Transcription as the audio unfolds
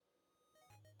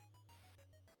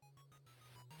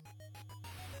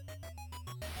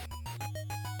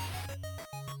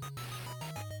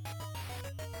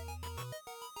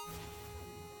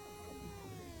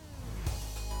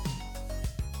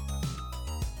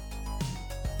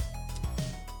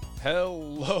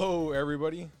Hello,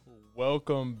 everybody.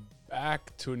 Welcome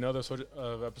back to another episode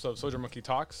of Soldier Monkey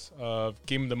Talks of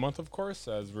Game of the Month, of course,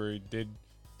 as we did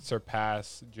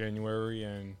surpass January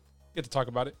and get to talk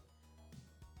about it.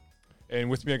 And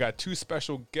with me, I got two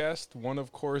special guests. One,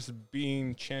 of course,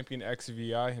 being Champion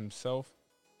XVI himself,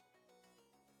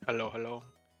 Hello.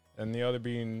 and the other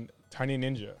being Tiny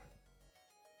Ninja.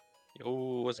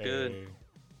 Yo, what's good?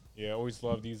 Yeah, always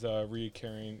love these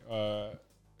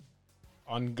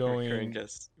ongoing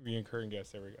reoccurring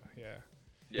guests. There we go. Yeah.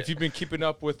 If you've been keeping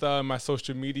up with my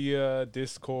social media,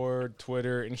 Discord,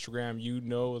 Twitter, Instagram, you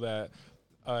know that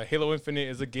Halo Infinite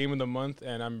is a game of the month,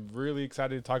 and I'm really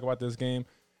excited to talk about this game.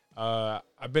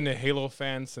 I've been a Halo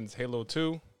fan since Halo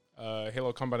 2.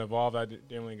 Halo Combat Evolved, I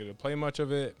didn't really get to play much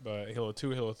of it, but Halo 2,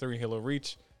 Halo 3, Halo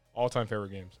Reach, all-time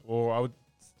favorite games. Well,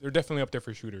 they're definitely up there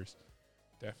for shooters.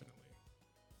 Definitely.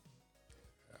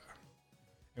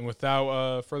 And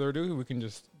without further ado, we can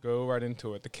just go right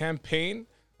into it. The campaign,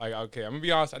 I'm gonna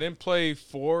be honest, I didn't play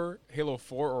Halo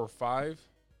 4 or 5.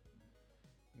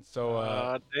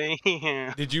 So,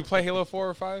 Damn. did you play Halo 4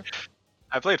 or 5?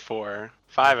 I played 4.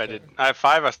 5 Okay. I did.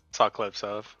 5 I saw clips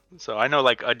of. So I know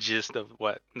like a gist of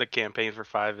what the campaign for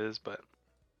 5 is, but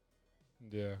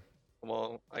Yeah.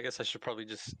 Well, I guess I should probably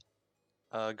just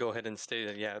go ahead and state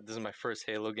that, yeah, this is my first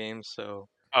Halo game, so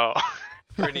oh.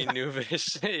 pretty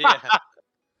noobish. Yeah.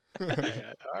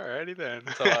 Yeah, alrighty then.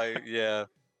 So yeah.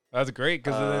 That's great,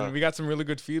 because then Uh, we got some really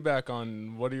good feedback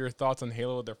on what are your thoughts on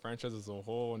Halo, the franchise as a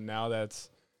whole, and now that's,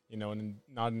 not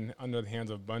under the hands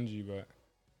of Bungie, but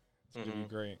it's going to be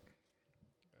great.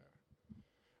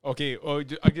 Yeah. Okay, well,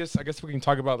 I guess we can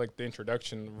talk about like the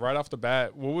introduction. Right off the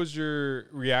bat, what was your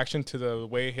reaction to the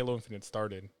way Halo Infinite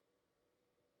started?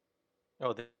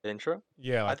 Oh, the intro?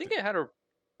 Yeah, I think it had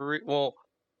well,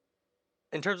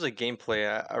 in terms of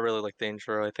gameplay, I really like the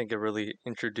intro. I think it really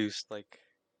introduced, like,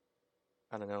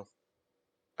 I don't know.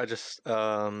 I just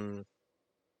wait,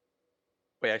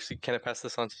 actually, can I pass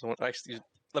this on to someone? Actually,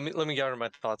 let me gather my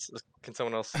thoughts. Can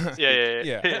someone else speak? Yeah.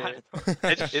 Yeah.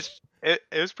 It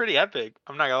was pretty epic.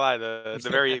 I'm not gonna lie. The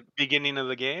very beginning of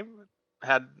the game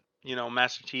had,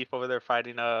 Master Chief over there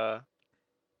fighting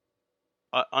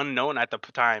unknown at the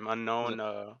time,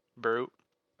 brute.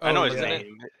 I know Oh, his yeah.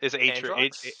 name. It's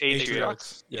Atriox?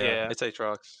 Atriox. Yeah, it's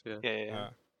Atriox. Yeah. Yeah.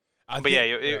 I But think,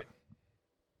 yeah,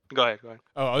 go ahead.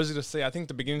 Oh, I was going to say, I think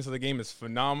the beginnings of the game is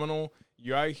phenomenal.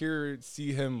 You out here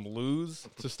see him lose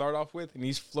to start off with, and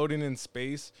he's floating in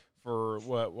space for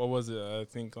what was it? I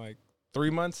think like 3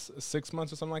 months, 6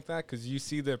 months, or something like that. Because you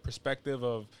see the perspective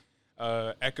of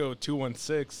Echo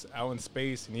 216 out in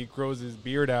space, and he grows his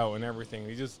beard out and everything.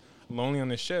 He's just lonely on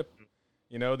the ship,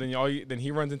 Then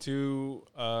he runs into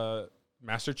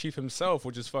Master Chief himself,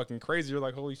 which is fucking crazy. You're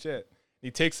like, holy shit!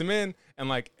 He takes him in, and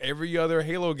like every other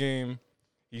Halo game,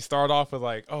 he started off with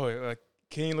like, oh, like,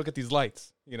 can you look at these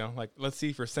lights? Like, let's see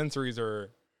if your sensories are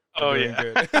doing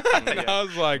good. And I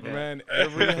was like, man,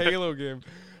 every Halo game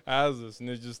has this, and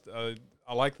it's just,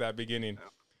 I like that beginning.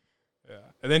 Yeah,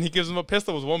 and then he gives him a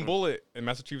pistol with one bullet, and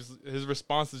Master Chief's his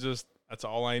response is just, "That's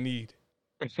all I need."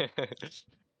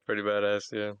 Pretty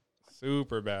badass, yeah.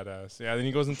 Super badass. Yeah, then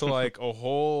he goes into like a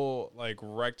whole like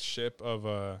wrecked ship of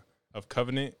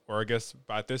Covenant, or I guess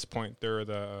at this point they're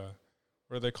the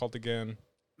what are they called again?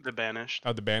 The Banished.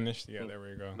 Oh, the Banished. Yeah, there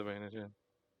we go. The Banished, yeah.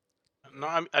 No,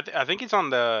 I think it's on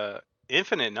the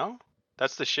Infinite. No,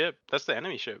 that's the ship. That's the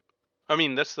enemy ship. I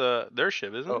mean, that's their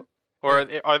ship, isn't it? Or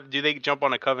do they jump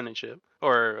on a Covenant ship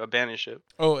or a Banished ship?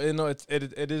 Oh, no, it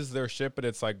is their ship, but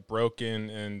it's like broken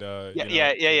and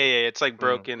Yeah. It's like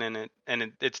broken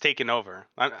and it's taken over.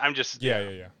 I'm just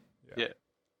Yeah,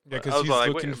 because I was he's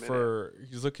like, wait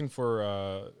a looking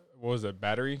for what was it,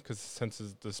 battery? Because since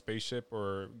it's the spaceship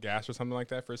or gas or something like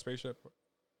that for a spaceship,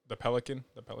 the Pelican.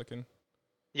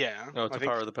 Yeah. Oh, to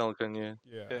power the Pelican, yeah.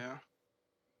 Yeah.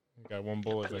 You got one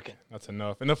bullet. Like, that's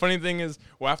enough. And the funny thing is,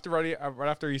 right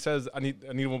after he says, I need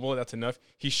one bullet, that's enough,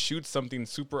 he shoots something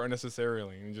super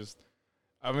unnecessarily. And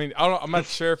I'm not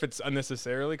sure if it's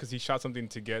unnecessarily because he shot something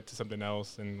to get to something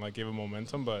else and like give him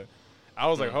momentum. But I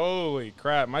was like, holy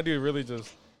crap, my dude really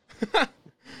just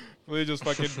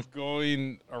fucking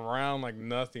going around like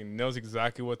nothing. Knows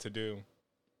exactly what to do.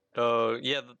 Oh,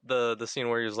 yeah, the scene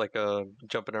where he was like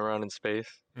jumping around in space.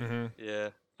 Mm-hmm. Yeah,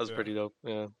 that was pretty dope.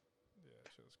 Yeah.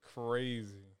 It was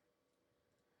crazy.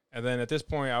 And then at this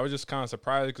point, I was just kind of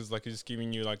surprised because like he's just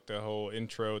giving you like the whole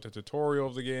intro to tutorial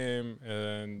of the game,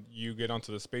 and you get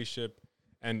onto the spaceship,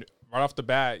 and right off the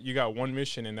bat, you got one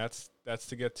mission, and that's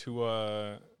to get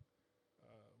to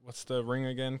what's the ring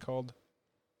again called?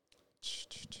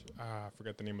 I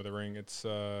forget the name of the ring. It's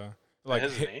like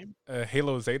his name?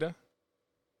 Halo Zeta.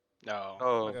 No.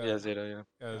 Oh Yeah. yeah, Zeta.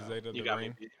 Zeta You the got me.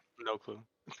 Rain. beat. No clue.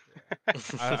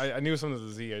 I knew some of the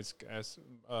Z.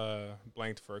 I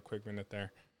blanked for a quick minute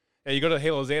there. Yeah, you go to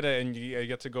Halo Zeta and you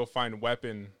get to go find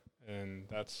weapon, and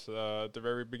that's at the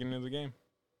very beginning of the game.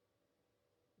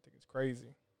 I think it's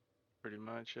crazy. Pretty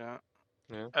much, yeah.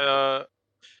 Yeah.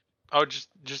 Oh,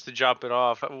 just to drop it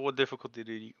off. What difficulty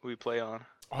did we play on?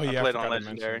 Oh I yeah, I played on forgot to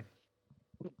Legendary. mention.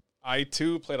 I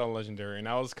too played on Legendary, and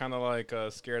I was kind of like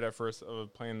scared at first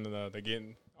of playing the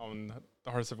game on the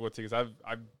hardest difficulty because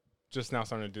I've just now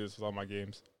starting to do this with all my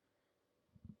games.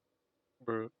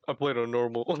 Bro, I played on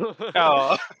normal.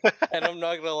 Oh. And I'm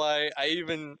not gonna lie,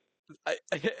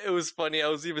 it was funny. I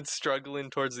was even struggling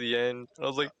towards the end. I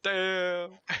was like,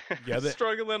 damn, Yeah,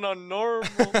 struggling on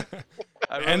normal.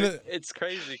 and It's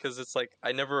crazy because it's like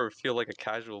I never feel like a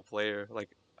casual player. Like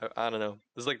I don't know.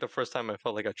 This is like the first time I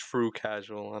felt like a true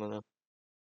casual. I don't know.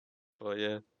 But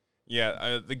yeah.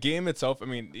 yeah, the game itself. I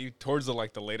mean, towards the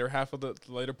later half of the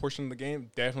later portion of the game,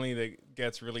 definitely that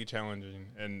gets really challenging.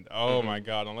 And oh my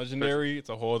god, on Legendary, it's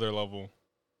a whole other level.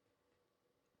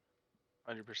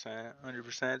 100%,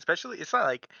 100%. Especially, it's not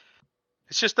like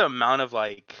it's just the amount of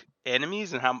like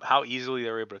enemies and how easily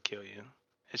they're able to kill you.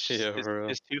 It's just Yeah, bro.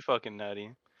 it's too fucking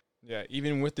nutty. Yeah,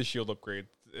 even with the shield upgrade,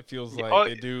 it feels Yeah, like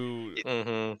they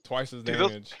do twice as Dude,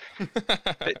 those-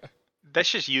 damage. That's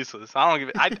just useless. I don't give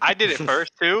it. I did it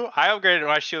first too. I upgraded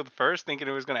my shield first, thinking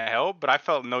it was gonna help, but I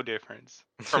felt no difference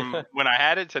from when I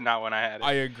had it to not when I had it.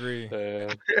 I agree.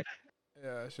 Yeah.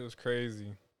 Yeah, that shit was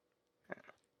crazy.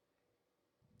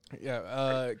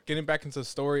 Yeah, getting back into the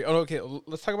story. Oh, okay.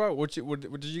 Let's talk about what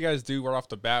did you guys do right off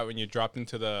the bat when you dropped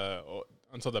into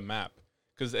onto the map?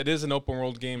 Because it is an open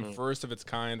world game, first of its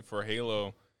kind for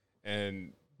Halo,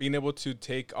 and being able to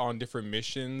take on different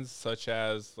missions such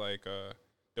as like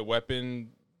the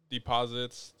weapon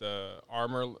deposits, the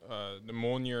armor, the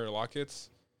Mjolnir lockets,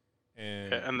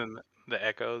 and then the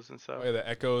echoes and stuff. oh yeah, the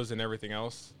echoes and everything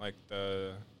else, like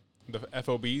the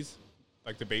FOBs,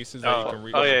 like the bases that you can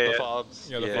read. The fobs.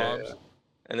 Yeah, the fobs.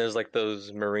 And there's like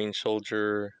those Marine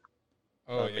soldier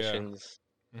missions.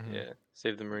 Mm-hmm. Yeah,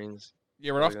 save the Marines.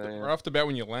 Yeah, right off the bat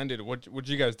when you landed, what did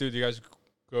you guys do? Did you guys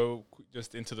go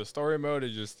just into the story mode, or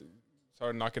just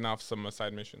start knocking off some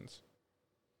side missions?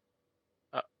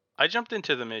 I jumped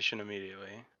into the mission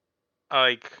immediately.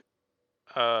 I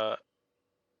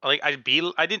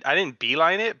didn't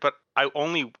beeline it, but I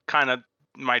only kind of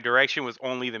my direction was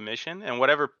only the mission, and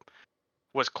whatever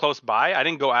was close by, I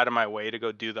didn't go out of my way to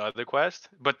go do the other quest.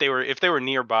 But if they were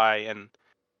nearby, and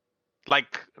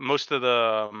like most of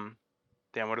the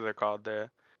what are they called? They're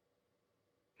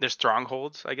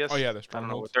strongholds, I guess. Oh yeah, the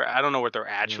strongholds. I don't know what they're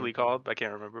actually called. I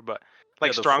can't remember, but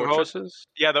like the strongholds. Fortresses?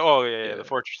 Yeah, the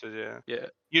fortresses. Yeah. Yeah.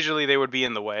 Usually they would be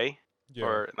in the way, Yeah.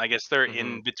 or I guess they're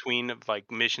in between of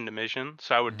like mission to mission.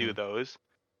 So I would do those,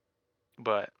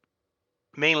 but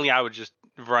mainly I would just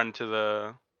run to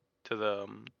the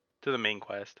main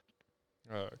quest.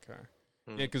 Oh, okay.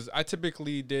 Yeah, because I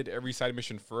typically did every side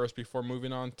mission first before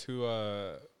moving on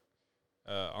to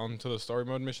onto the story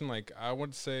mode mission. Like I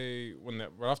would say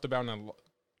right off the bat when I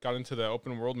got into the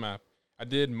open world map, I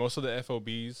did most of the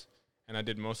FOBs and I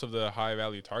did most of the high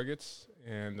value targets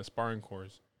and the sparring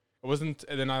cores. It wasn't,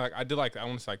 and then I did I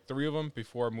want to say 3 of them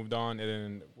before I moved on, and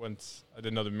then once I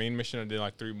did another main mission, I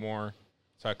did 3 more.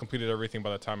 So I completed everything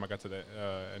by the time I got to the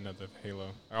end of the Halo.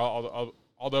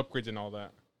 All the upgrades and all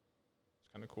that.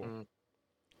 It's kind of cool.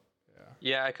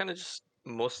 Yeah, I kind of just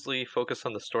mostly focus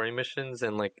on the story missions,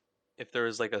 and if there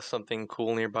is something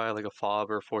cool nearby, like a fob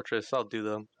or a fortress, I'll do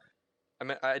them. I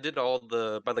mean, I did all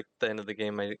by the end of the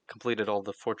game, I completed all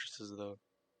the fortresses though.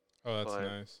 Oh, that's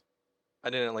nice. I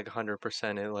didn't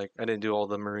 100% it. I didn't do all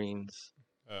the Marines,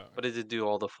 but I did do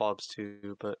all the fobs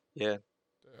too. But yeah.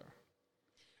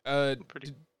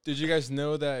 Did you guys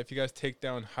know that if you guys take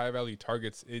down high value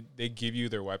targets, they give you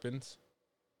their weapons?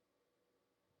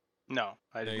 No,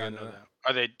 I did not know that.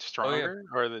 Are they stronger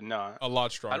or are they not? A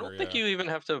lot stronger. I don't think you even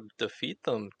have to defeat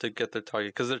them to get their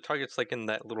target, because their target's in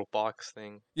that little box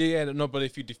thing. Yeah, no, but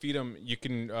if you defeat them, you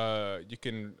can. I'm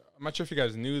not sure if you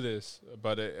guys knew this,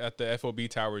 but at the FOB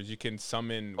towers, you can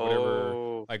summon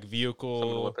whatever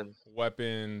vehicle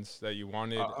weapons that you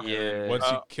wanted. Yeah. Once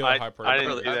you kill a high person, I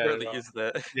didn't use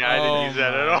that. Yeah, I didn't use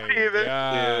that at all either.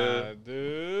 Yeah,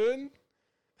 dude.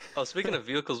 Oh, speaking of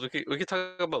vehicles, we could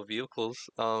talk about vehicles.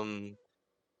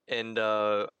 And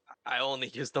I only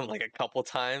used them a couple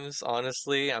times,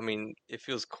 honestly. I mean, it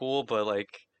feels cool, but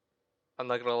I'm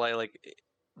not gonna lie,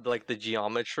 the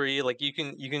geometry, you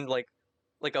can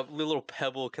a little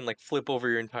pebble can flip over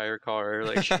your entire car.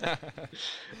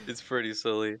 It's pretty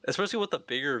silly, especially with the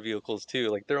bigger vehicles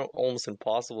too. They're almost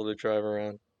impossible to drive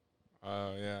around.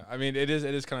 Yeah. I mean, it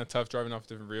is kind of tough driving off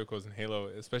different vehicles in Halo,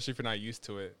 especially if you're not used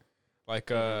to it. Like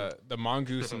the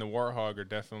mongoose and the warthog are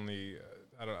definitely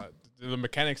I don't know, the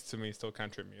mechanics to me still kind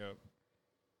of trip me up.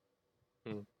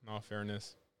 In all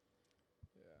fairness.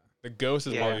 Yeah. The ghost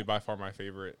is probably by far my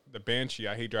favorite. The Banshee,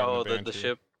 I hate driving the Banshee. The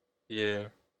ship. Yeah.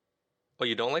 Oh,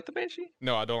 you don't like the Banshee?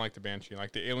 No, I don't like the Banshee.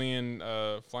 Like the alien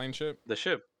flying ship. The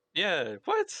ship. Yeah.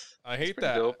 What? I hate pretty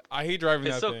that. dope. I hate driving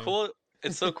It's that so thing. cool.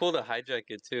 It's so cool to hijack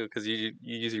it too, because you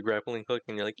use your grappling hook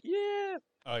and you're like, yeah.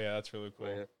 Oh yeah, that's really cool.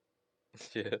 Yeah.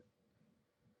 Yeah.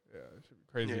 Yeah, it should be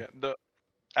crazy. Yeah,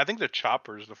 I think the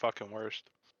chopper is the fucking worst.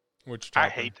 Which chopper? I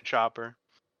hate the chopper.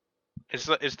 It's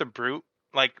the brute,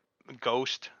 like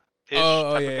ghost.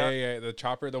 Oh yeah. The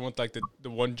chopper, the one with like the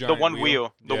one giant. The one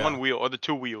wheel, Yeah. or the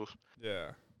two wheels.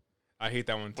 Yeah, I hate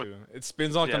that one too. It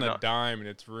spins like on a dime, and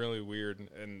it's really weird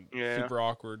and super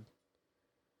awkward.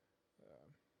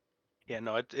 Yeah,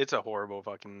 no, it's a horrible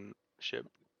fucking ship.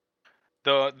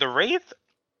 The Wraith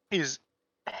is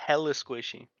hella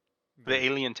squishy. The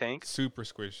alien tank. Super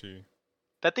squishy.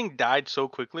 That thing died so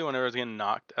quickly whenever it was getting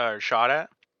knocked or shot at.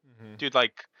 Dude,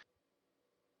 like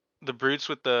the brutes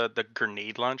with the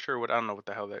grenade launcher, I don't know what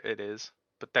the hell it is.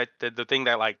 But that the thing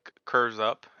that like curves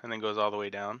up and then goes all the way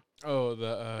down. Oh,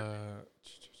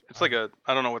 it's like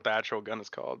I don't know what the actual gun is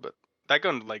called, but that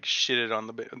gun like shitted on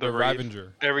the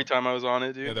Ravager. Every time I was on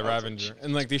it, dude. Yeah, the Ravager. Like,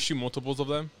 and like they shoot multiples of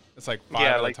them. It's like 5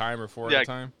 at a time or 4 at a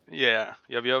time. Yeah.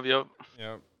 Yep.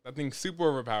 Yeah. That thing's super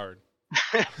overpowered.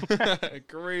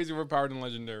 Crazy overpowered and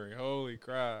legendary. Holy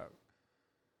crap.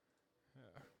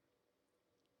 Yeah.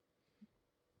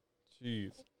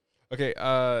 Jeez. Okay,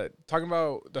 talking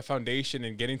about the foundation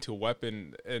and getting to a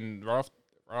weapon, and right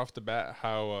off the bat,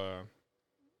 how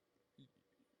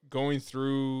going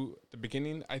through the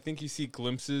beginning, I think you see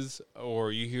glimpses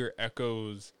or you hear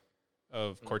echoes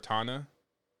of Cortana.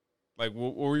 Like,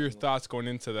 what were your thoughts going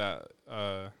into that,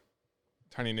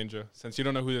 Tiny Ninja? Since you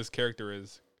don't know who this character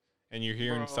is, and you're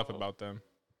hearing stuff about them.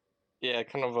 Yeah,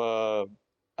 kind of.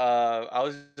 I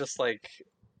was just like,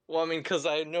 well, I mean, because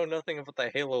I know nothing about the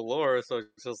Halo lore, so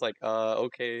it's just like,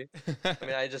 okay. I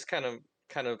mean, I just kind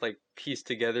of like pieced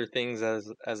together things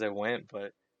as I went,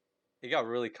 but it got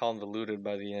really convoluted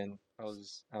by the end. I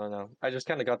don't know. I just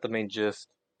kind of got the main gist.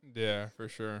 Yeah, for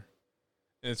sure.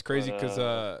 And it's crazy because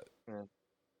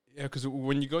because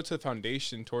when you go to the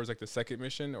foundation towards like the second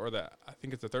mission or I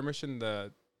think it's the third mission,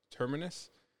 the Terminus,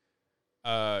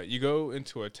 you go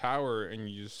into a tower and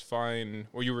you just find,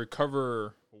 or you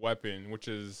recover a weapon, which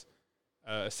is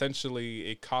essentially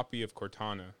a copy of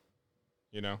Cortana,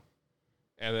 you know?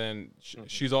 And then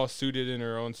she's all suited in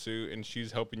her own suit and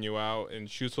she's helping you out. And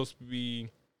she was supposed to be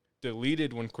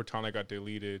deleted when Cortana got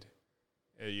deleted,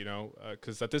 you know?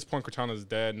 Because at this point, Cortana's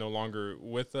dead, no longer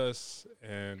with us.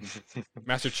 And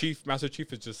Master Chief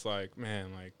is just like,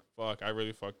 man, like, fuck, I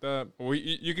really fucked up. Well,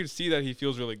 you can see that he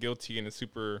feels really guilty and is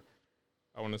super...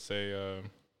 I want to say,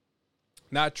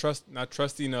 not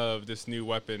trusting of this new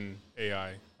weapon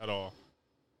AI at all.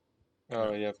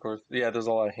 Oh yeah, of course. Yeah, there's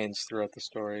a lot of hints throughout the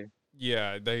story.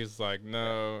 Yeah, that he's like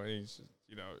no, and he's just,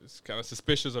 it's kind of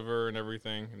suspicious of her and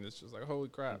everything, and it's just like holy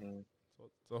crap, so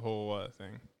it's the whole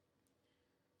thing.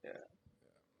 Yeah,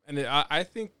 and I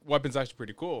think weapon's actually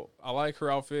pretty cool. I like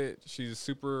her outfit. She's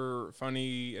super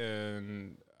funny,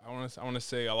 and I want to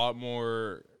say a lot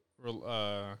more.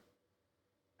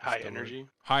 High energy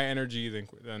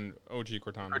than OG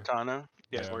Cortana. OG Cortana.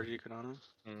 Yeah,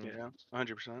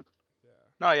 100%. Yeah.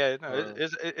 No, yeah, no,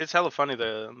 it's hella funny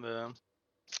the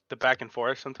back and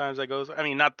forth sometimes that goes. I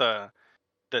mean, not the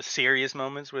serious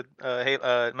moments with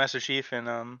Master Chief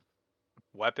and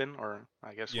Weapon, or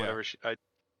I guess whatever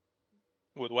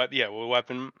with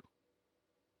Weapon,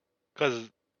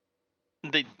 because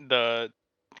because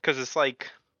it's like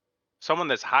someone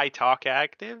that's high talk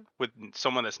active with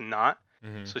someone that's not.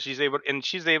 So she's able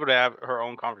to have her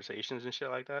own conversations and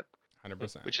shit like that.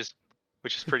 100%. Which is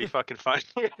pretty fucking fun.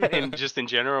 And just in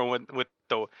general with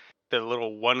the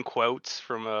little one word quotes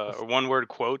from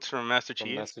Master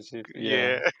Chief. Master Chief.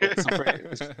 Yeah.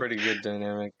 It's a pretty good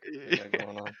dynamic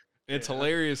going on. It's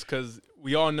hilarious because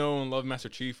we all know and love Master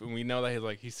Chief, and we know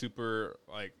that he's super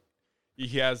like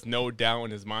he has no doubt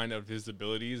in his mind of his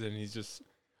abilities, and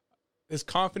his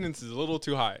confidence is a little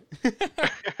too high.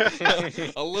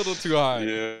 A little too high.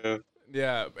 Yeah.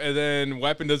 Yeah. And then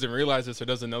Weapon doesn't realize this or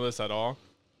doesn't know this at all.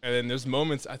 And then there's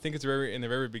moments, I think it's in the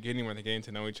very beginning when they're getting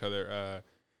to know each other,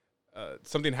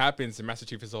 something happens and Master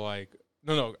Chief is like,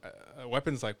 no,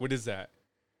 Weapon's like, what is that?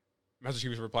 Master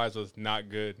Chief replies with, not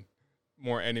good.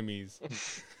 More enemies.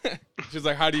 She's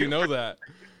like, how do you know that?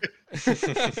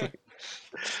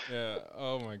 Yeah.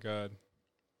 Oh my God.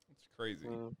 It's crazy.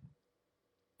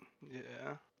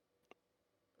 Yeah.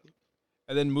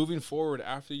 And then moving forward,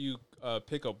 after you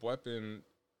pick up weapon,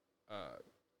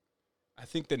 I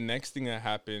think the next thing that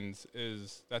happens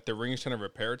is that the ring is trying to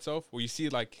repair itself. Well, you see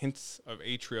like hints of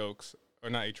Atriox, or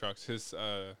not Atriox, his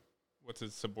what's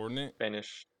his subordinate?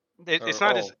 Spanish. It's Or,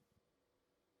 not his.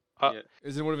 yeah.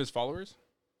 Is it one of his followers?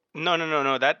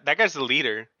 No. That guy's the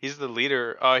leader. He's the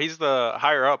leader. He's the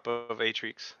higher up of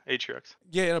Atriox. Atriox.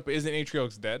 Yeah, but isn't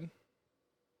Atriox dead?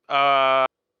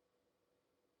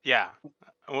 Yeah.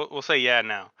 We'll say yeah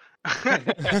now.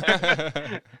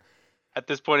 Yeah, At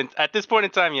this point in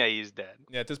time, yeah, he's dead.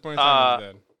 at this point in time, he's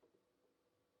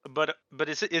dead. But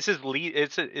it's his lead.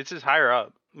 It's his higher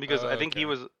up because I think he Okay.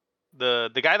 was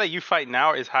the guy that you fight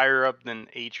now is higher up than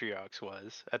Atriox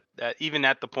was at even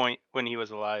at the point when he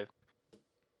was alive.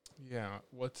 Yeah,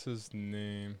 what's his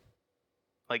name?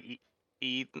 Like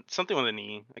something with an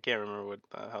E. I can't remember what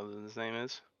how his name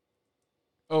is.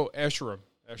 Oh, Esherim.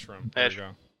 There you go.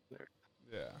 There.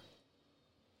 Yeah.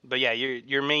 But yeah,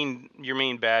 your main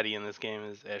baddie in this game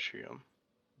is Esherim.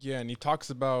 Yeah, and he talks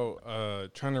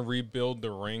about trying to rebuild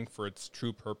the ring for its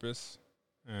true purpose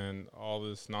and all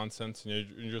this nonsense, and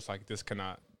you're just like, that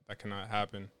cannot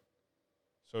happen.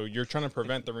 So you're trying to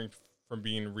prevent the ring from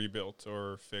being rebuilt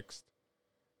or fixed.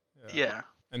 Yeah.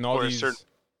 And all Or a these. certain-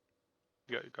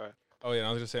 Go ahead. Oh yeah,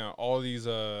 I was just saying, all these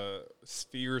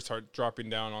spheres start dropping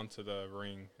down onto the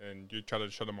ring, and you try to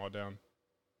shut them all down.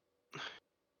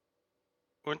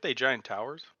 Weren't they giant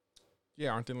towers?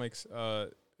 Yeah, aren't they like?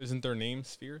 Isn't their name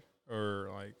sphere, or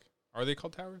like, are they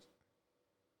called towers?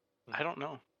 I don't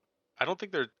know. I don't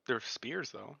think they're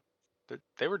spears though.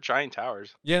 They were giant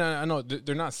towers. Yeah, no, I know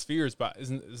they're not spheres, but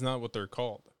isn't that what they're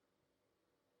called?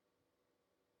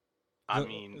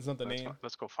 Isn't that the name?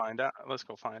 Let's go find out.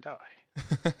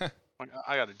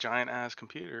 I got a giant ass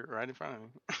computer right in front of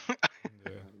me.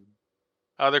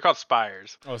 Yeah. They're called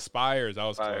spires. Oh, spires. I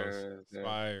was Spires, close. yeah.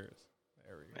 Spires.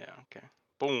 There we go. Yeah. Okay.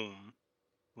 Boom.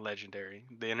 Legendary.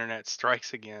 The internet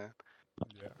strikes again.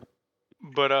 Yeah.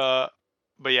 But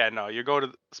yeah, no. You go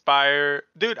to Spire,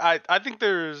 dude. I think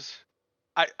there's.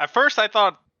 At first I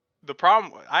thought the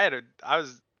problem I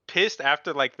was pissed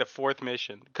after like the fourth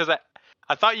mission because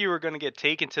I thought you were gonna get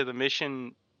taken to the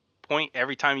mission point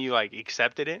every time you like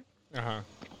accepted it. Uh-huh.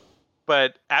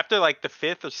 But after like the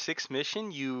fifth or sixth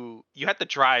mission, you had to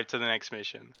drive to the next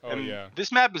mission. Oh, and yeah.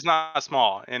 this map is not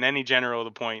small in any general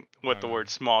the point what the No. word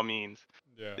small means.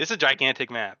 Yeah. It's a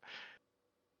gigantic map.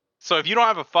 So if you don't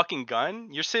have a fucking gun,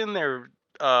 you're sitting there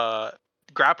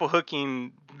grapple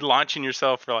hooking, launching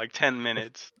yourself for like 10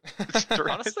 minutes.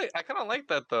 Honestly, I kind of like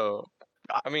that though.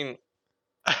 I mean,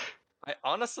 I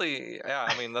honestly, yeah,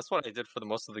 I mean that's what I did for the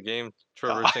most of the game,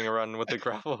 traversing around with the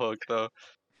grapple hook though.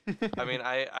 I mean,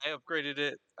 I upgraded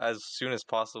it as soon as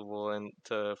possible and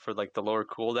for like the lower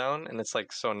cooldown, and it's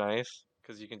like so nice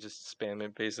because you can just spam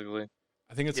it basically.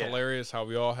 I think it's Yeah. hilarious how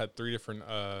we all had 3 different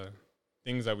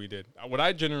things that we did. What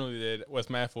I generally did with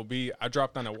my FOB, I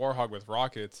dropped down a Warhog with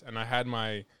rockets, and I had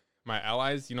my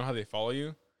allies. You know how they follow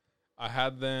you? I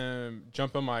had them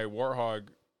jump on my Warhog,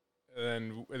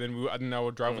 and then I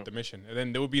would drive with the mission, and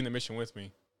then they would be in the mission with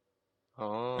me.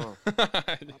 Oh,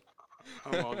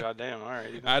 Oh well, goddamn! All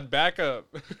right. I had backup.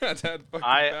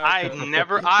 I've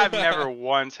never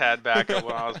once had backup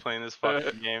when I was playing this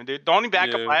fucking game, dude. The only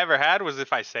backup Yeah. I ever had was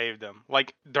if I saved them,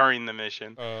 like during the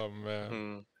mission. Oh man,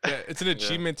 hmm. yeah, it's an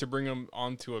achievement to bring them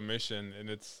onto a mission, and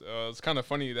it's kind of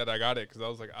funny that I got it because I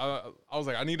was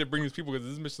like I need to bring these people because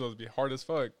this mission is gonna be hard as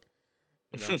fuck.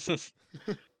 You know? Such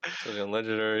a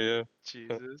legendary, yeah.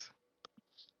 Jesus.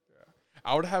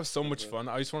 I would have so much fun.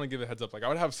 I just want to give a heads up. Like I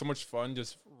would have so much fun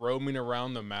just roaming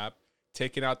around the map,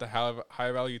 taking out the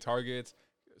high value targets,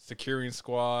 securing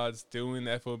squads, doing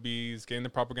the FOBs, getting the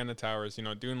propaganda towers. You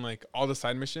know, doing like all the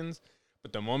side missions.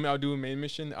 But the moment I'll do a main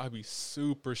mission, I'll be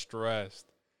super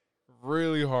stressed,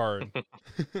 really hard.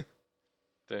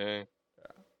 Dang.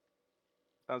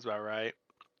 Sounds about right.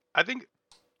 I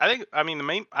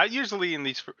mean I usually in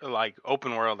these like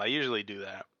open world I usually do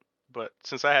that, but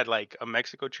since I had like a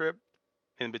Mexico trip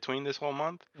in between this whole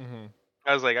month, Mm-hmm.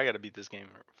 I was like I gotta beat this game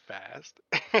fast.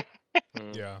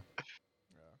 Mm. Yeah.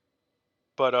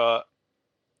 But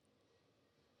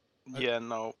yeah,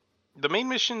 no, the main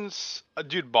missions,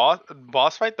 dude,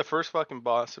 boss fight, the first fucking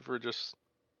boss. If we're just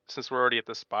since we're already at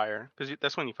the Spire, because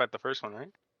that's when you fight the first one,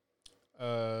 right?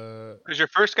 Because your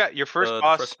first The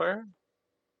boss, first fire?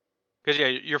 because yeah,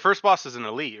 your first boss is an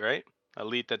elite, right?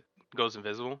 Elite that goes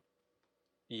invisible.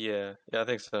 Yeah, I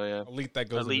think so. Yeah. Elite that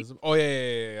goes Elite. invisible. Oh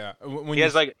yeah. When He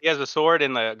has a sword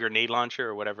and a grenade launcher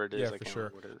or whatever it is. Yeah, I for can't sure.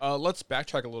 remember what it is. Let's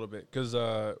backtrack a little bit because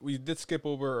we did skip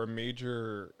over a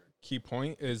major key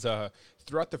point is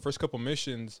throughout the first couple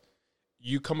missions,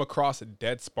 you come across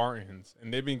dead Spartans,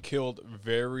 and they've been killed in a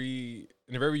very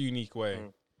unique way.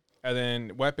 And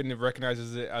then Weapon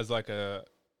recognizes it as like a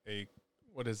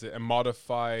what is it? A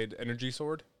modified energy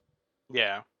sword.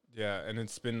 Yeah. Yeah, and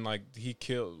it's been like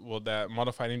that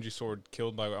modified energy sword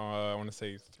killed like I want to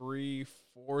say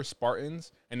 3-4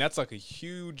 Spartans, and that's like a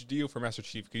huge deal for Master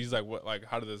Chief because he's like, what? Like,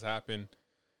 how did this happen?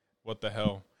 What the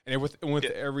hell? And with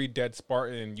every dead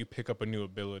Spartan, you pick up a new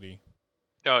ability.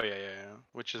 Oh yeah.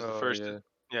 Which is the first.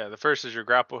 Yeah, the first is your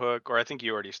grapple hook, or I think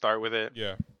you already start with it.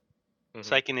 Yeah. Mhm.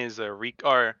 Second is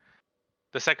or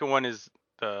the second one is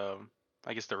the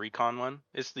I guess the recon one.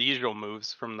 It's the usual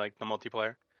moves from like the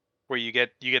multiplayer, where you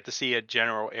get to see a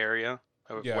general area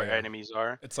of Yeah, where yeah. enemies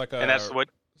are, It's like and that's what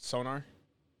sonar.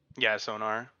 yeah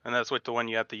sonar, and that's what the one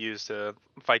you have to use to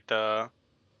fight the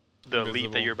elite that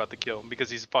Invisible. you're about to kill because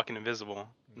he's fucking invisible.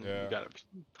 Yeah. You gotta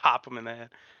pop him in the head.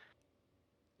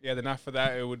 Yeah, then after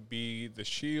that, it would be the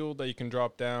shield that you can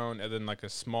drop down, and then like a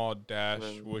small dash,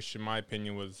 which in my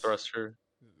opinion was thruster.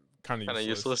 kind of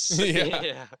Useless.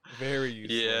 yeah, very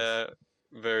useless. Yeah,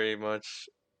 very much.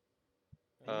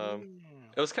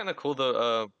 It was kind of cool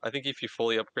though. I think if you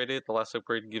fully upgrade it, the last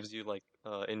upgrade gives you like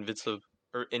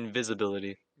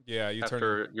invisibility. Yeah, you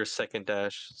after your second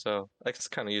dash, so that's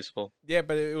kind of useful. Yeah,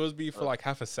 but it would be for like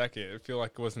half a second. I feel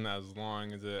like it wasn't as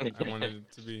long as I wanted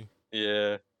it to be.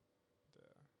 Yeah.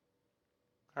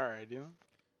 All right, dude.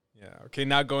 Yeah. Okay.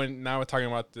 Now we're talking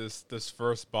about this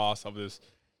first boss of this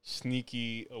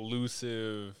sneaky,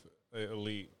 elusive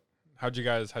elite. How'd you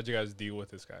guys deal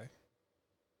with this guy?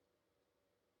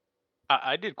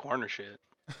 I did corner shit.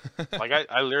 Like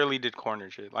I literally did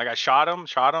corner shit. Like I shot him,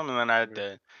 and then I had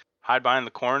to hide behind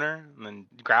the corner and then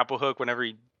grapple hook whenever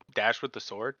he dashed with the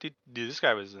sword. Dude, this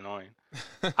guy was annoying.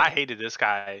 I hated this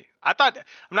guy. I'm not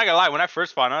gonna lie, when I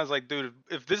first fought him, I was like, dude,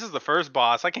 if this is the first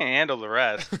boss, I can't handle the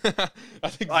rest.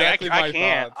 That's exactly my I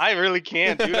can't. thoughts. I really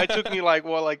can't, dude. It took me like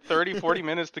 30, 40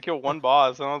 minutes to kill one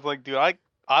boss, and I was like, dude,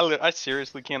 I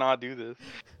seriously cannot do this.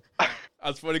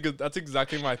 That's funny because that's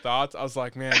exactly my thoughts. I was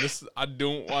like, man, I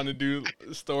don't want to do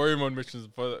story mode missions,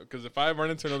 but because if I run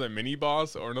into another mini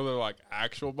boss or another like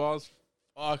actual boss,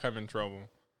 fuck, I'm in trouble.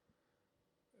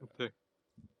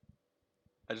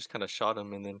 I just kind of shot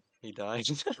him and then he died.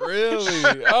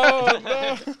 Really? Oh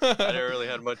no! I didn't really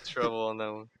have much trouble on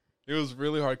that one. It was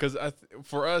really hard because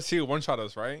for us, he would one shot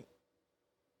us, right?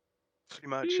 Pretty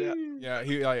much, yeah. Yeah,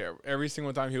 he like every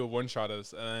single time he would one shot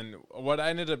us, and what I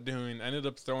ended up doing,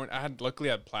 throwing. Luckily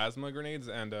had plasma grenades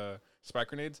and spike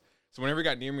grenades. So whenever he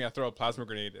got near me, I throw a plasma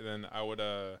grenade, and then I would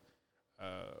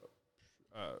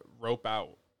rope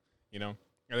out, you know,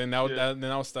 and then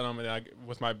then I would stun him, and then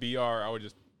with my BR, I would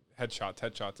just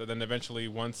headshots, and then eventually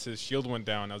once his shield went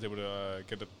down, I was able to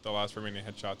get the last remaining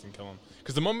headshots and kill him.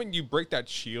 Because the moment you break that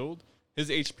shield, his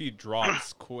HP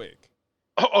drops quick.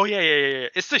 Oh yeah.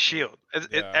 It's the shield.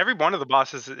 Every one of the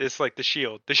bosses is like the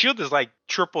shield. The shield is like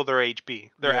triple their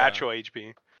HP, their actual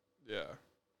HP. Yeah.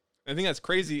 The thing that's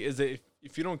crazy is that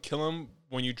if you don't kill him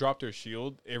when you drop their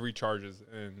shield, it recharges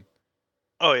and.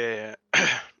 Oh yeah.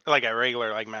 Like a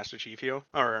regular like Master Chief heal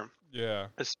or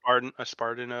a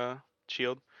Spartan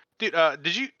shield. Dude,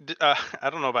 did you? I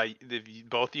don't know about if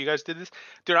both of you guys did this.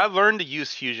 Dude, I learned to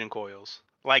use fusion coils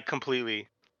like completely,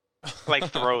 like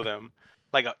throw them,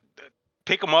 like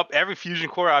pick them up. Every fusion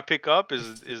core I pick up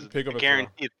is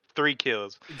guaranteed 3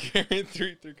 kills.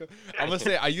 Guaranteed 3 kills. I'm gonna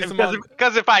say I use them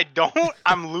because if I don't,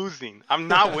 I'm losing. I'm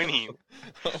not winning.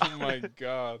 Oh my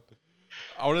god.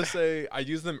 I want to say I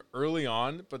used them early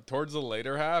on, but towards the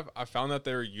later half, I found that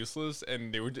they were useless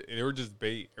and they were just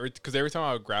bait. Because every time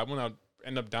I would grab one, I would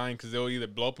end up dying because they would either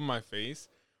blow up in my face,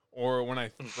 or when I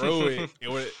throw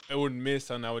it would miss,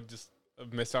 and I would just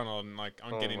miss out on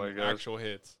getting actual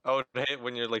hits. Oh, it hit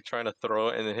when you're like trying to throw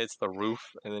it and it hits the roof,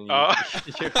 and then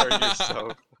you hurt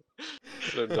yourself.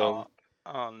 So dumb.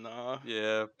 Oh no.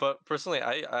 Yeah, but personally,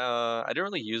 I didn't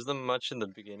really use them much in the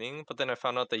beginning, but then I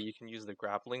found out that you can use the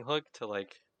grappling hook to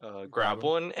like grab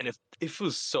one, and it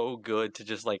was so good to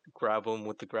just like grab them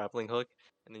with the grappling hook,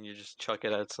 and then you just chuck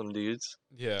it at some dudes.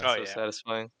 Yeah, so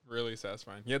satisfying. Really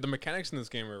satisfying. Yeah, the mechanics in this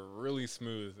game are really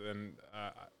smooth and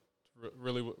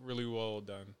really well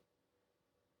done.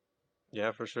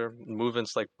 Yeah, for sure.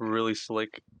 Movement's like really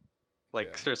slick.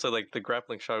 Like seriously, like the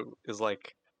grappling shot is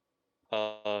like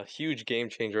a huge game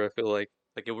changer. I feel like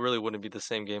it really wouldn't be the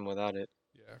same game without it.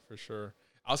 Yeah, for sure.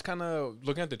 I was kind of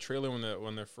looking at the trailer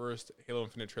when their first Halo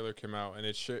Infinite trailer came out, and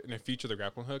it featured the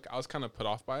grappling hook. I was kind of put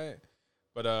off by it,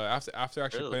 but after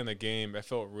actually playing the game, it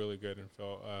felt really good and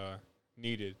felt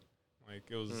needed. Like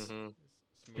it was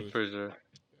smooth. For sure.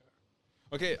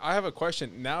 Okay, I have a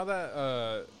question. Now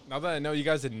that I know you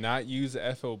guys did not use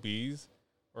FOBs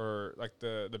or like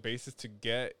the bases to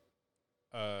get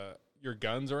your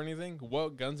guns or anything,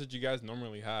 what guns did you guys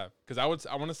normally have? Because I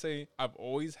want to say I've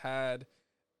always had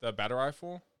the battle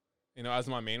rifle, as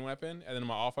my main weapon, and then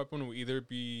my off weapon will either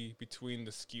be between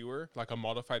the skewer, like a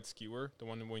modified skewer, the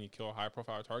one when you kill a high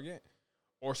profile target,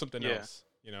 or something else.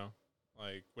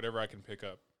 Like whatever I can pick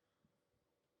up.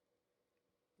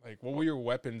 Like, what were your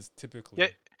weapons typically? Yeah.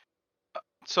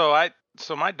 So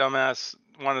my dumbass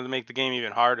wanted to make the game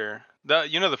even harder.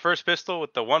 The first pistol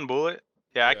with the one bullet.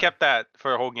 Yeah, I kept that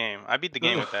for a whole game. I beat the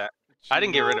game with that. I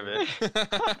didn't get rid of it.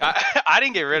 I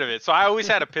didn't get rid of it. So I always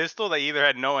had a pistol that either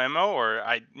had no ammo or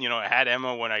I had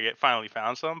ammo when I finally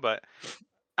found some, but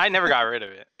I never got rid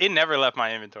of it. It never left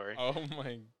my inventory. Oh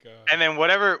my god. And then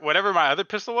whatever my other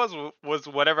pistol was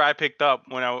whatever I picked up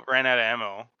when I ran out of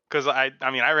ammo. Cause I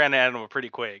ran out of ammo pretty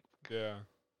quick. Yeah.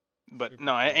 But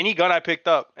no, any gun I picked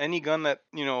up, any gun that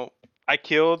I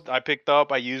killed, I picked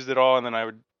up, I used it all, and then I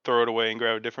would throw it away and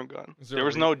grab a different gun. There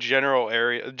was no general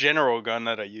gun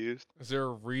that I used. Is there a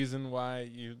reason why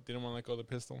you didn't want to let go of the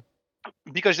pistol?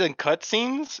 Because in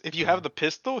cutscenes, if you have the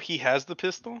pistol, he has the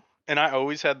pistol, and I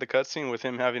always had the cutscene with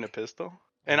him having a pistol.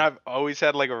 And I've always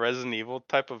had like a Resident Evil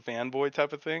type of fanboy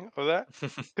type of thing of that,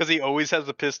 because he always has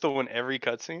the pistol in every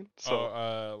cutscene.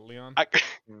 So, Leon.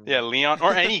 Yeah, Leon,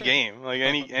 or any game, like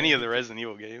any of the Resident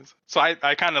Evil games. So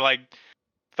I kind of like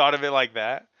thought of it like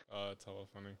that. It's hella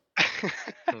funny.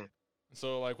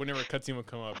 So like whenever a cutscene would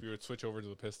come up, you would switch over to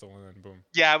the pistol and then boom.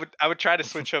 Yeah, I would try to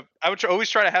switch up. I would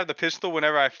always try to have the pistol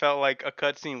whenever I felt like a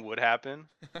cutscene would happen,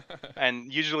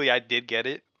 and usually I did get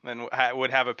it, and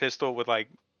would have a pistol with like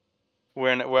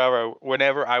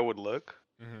whenever I would look.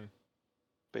 Mm-hmm.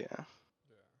 But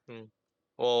yeah.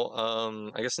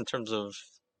 Well, I guess in terms of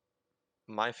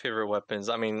my favorite weapons,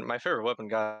 I mean, my favorite weapon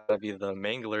gotta be the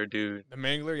Mangler, dude. The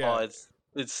Mangler, yeah. Oh,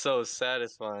 it's so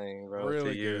satisfying, bro.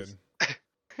 Really to use. good.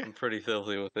 I'm pretty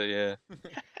filthy with it, yeah.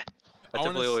 I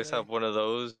typically always have one of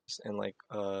those and like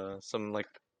some like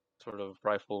sort of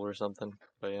rifle or something.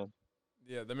 But yeah.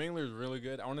 Yeah, the Mangler is really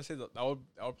good. I want to say that would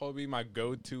probably be my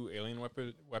go-to alien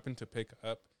weapon to pick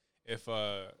up if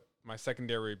my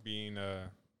secondary being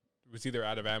was either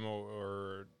out of ammo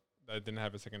or I didn't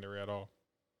have a secondary at all.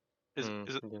 Is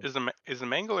the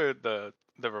Mangler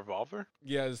the revolver?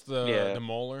 Yeah, it's the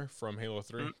Mauler from Halo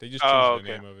 3. They just changed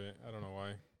the name of it. I don't know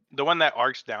why. The one that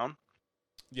arcs down?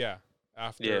 Yeah,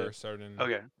 after certain.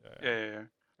 Okay. Yeah.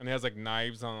 And it has like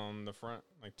knives on the front,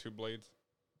 like 2 blades.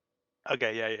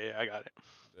 Okay, yeah, I got it.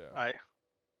 Yeah.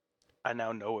 I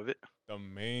now know of it. The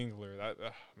Mangler, that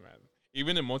man.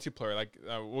 Even in multiplayer, like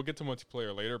we'll get to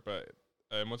multiplayer later, but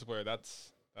multiplayer,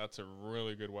 that's a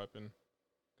really good gun,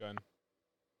 whatever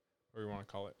you want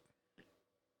to call it.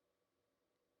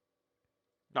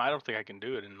 No, I don't think I can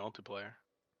do it in multiplayer.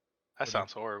 That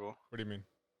sounds horrible. What do you mean?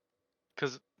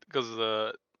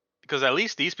 Because at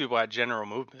least these people had general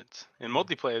movements. In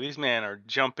multiplayer, these men are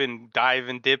jumping,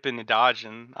 diving, dipping, and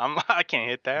dodging. I can't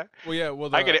hit that. Well, yeah.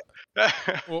 Well, I could.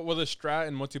 well, the strat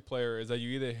in multiplayer is that you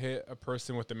either hit a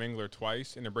person with the Mangler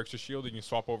twice and it breaks your shield, and you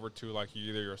swap over to like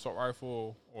either your assault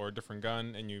rifle or a different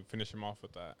gun, and you finish him off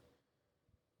with that.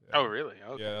 Yeah. Oh, really?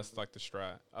 Okay. Yeah, that's like the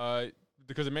strat.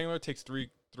 Because the Mangler takes three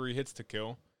hits to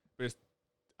kill, but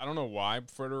I don't know why.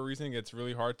 For whatever reason, it's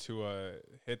really hard to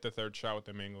hit the third shot with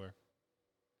the Mangler.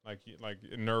 Like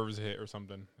nerves hit or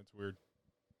something. It's weird.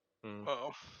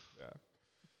 Oh. Yeah.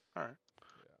 All right.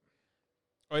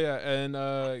 Yeah. Oh yeah,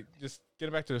 and just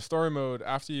getting back to the story mode.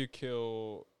 After you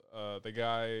kill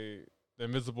the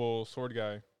invisible sword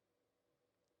guy,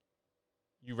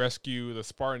 you rescue the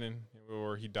Spartan,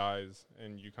 or he dies,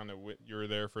 and you kind of you're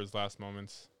there for his last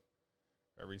moments.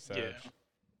 Very sad. Yeah.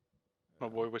 My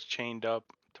boy was chained up,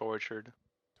 tortured.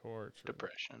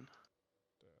 Depression.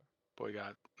 Boy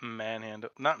got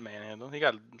manhandled. Not manhandled. He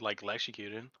got like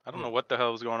electrocuted. I don't know what the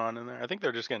hell was going on in there. I think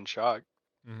they're just getting shocked.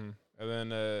 Mm-hmm.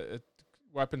 And then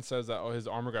weapon says that his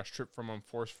armor got stripped from him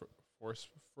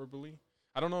forcibly.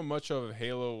 I don't know much of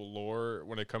Halo lore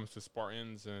when it comes to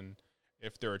Spartans and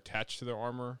if they're attached to their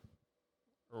armor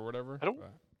or whatever.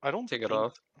 I don't take it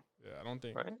off. Yeah, I don't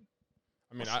think. Right.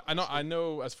 I mean, I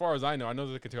know. As far as I know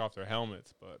that they can take off their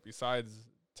helmets, but besides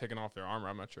taking off their armor,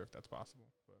 I'm not sure if that's possible.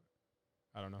 But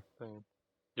I don't know.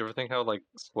 You ever think how like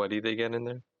sweaty they get in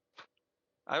there?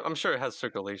 I'm sure it has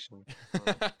circulation.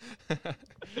 Yeah.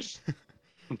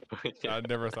 I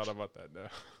never thought about that. No.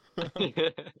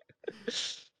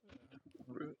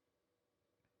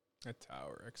 A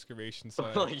tower excavation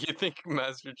site. Like you think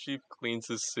Master Chief cleans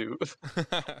his suit?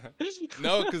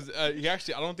 No, because he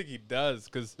actually, I don't think he does.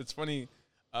 Because it's funny.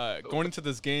 Going into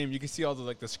this game, you can see all the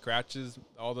like the scratches,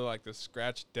 all the like the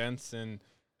scratch dents and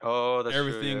Oh, that's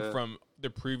everything true. Yeah. from the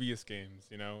previous games,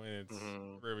 you know, and it's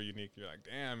Mhm. really unique. You're like,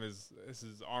 damn, his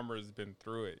armor has been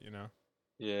through it, you know.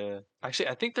 Yeah. Actually,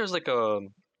 I think there's like a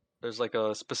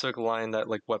specific line that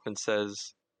like Weapon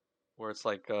says where it's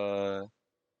like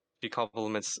she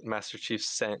compliments Master Chief's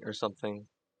scent or something.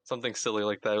 Something silly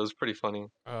like that. It was pretty funny.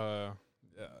 Yeah,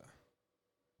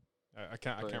 I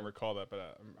But can't recall that,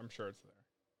 but I'm sure it's there.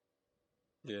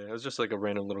 yeah, it was just like a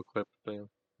random little clip. But yeah.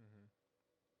 Hmm.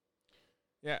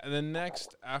 Yeah, and then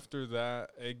next after that,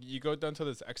 you go down to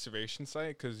this excavation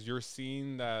site because you're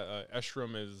seeing that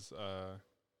Eshram is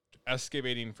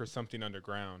excavating for something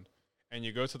underground, and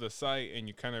you go to the site and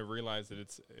you kind of realize that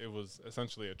it was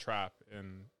essentially a trap,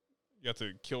 and you have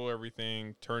to kill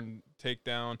everything, take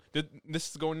down. This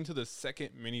is going into the second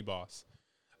mini boss.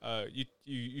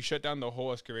 You shut down the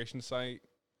whole excavation site,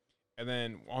 and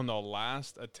then on the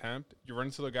last attempt, you run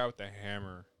into the guy with the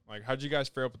hammer. Like, how'd you guys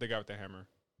fare up with the guy with the hammer?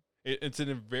 It's in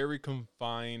a very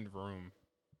confined room.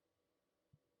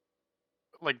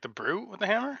 Like the brute with the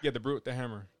hammer. Yeah, the brute with the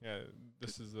hammer. Yeah,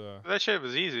 this is That shit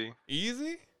was easy.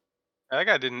 easy. That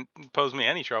guy didn't pose me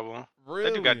any trouble.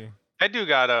 Really? That dude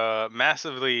got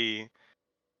massively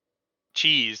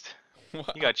cheesed.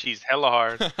 What? He got cheesed hella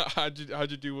hard.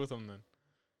 How'd you do with him then?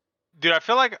 Dude, I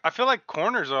feel like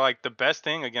corners are like the best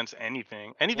thing against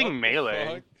anything. Anything What the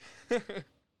melee. fuck?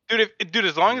 Dude,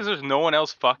 as long as there's no one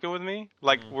else fucking with me,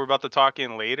 like Mm, we're about to talk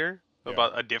in later yeah.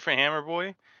 about a different hammer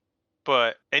boy,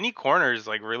 but any corner is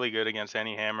like really good against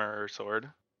any hammer or sword.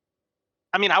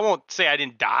 I mean, I won't say I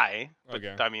didn't die, but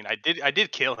Okay. I mean, I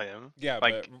did kill him. Yeah,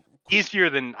 but Like easier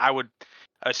than I would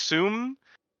assume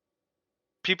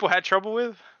people had trouble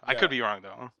with. I could yeah. be wrong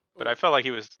though, but Ooh, I felt like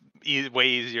he was way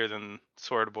easier than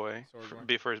Sword Boy Sword Boy.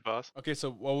 be first boss. Okay, so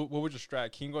what was your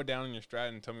strat? Can you go down in your strat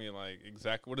and tell me like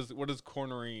exactly what is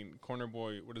corner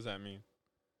boy? What does that mean?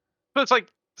 So it's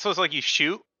like you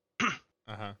shoot Uh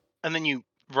huh. and then you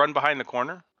run behind the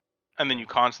corner and then Yeah. you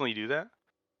constantly do that,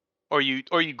 or you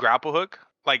grapple hook,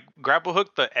 like grapple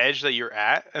hook the edge that you're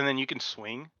at, and then you can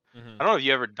swing. Mm-hmm. I don't know if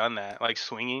you ever done that, like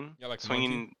swinging, Yeah, like a monkey.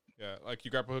 swinging, Yeah, like you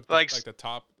grab a hook like like the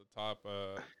top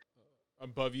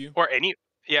above you. or any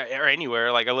yeah or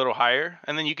anywhere like a little higher,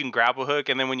 and then you can grapple hook,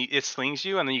 and then when you it slings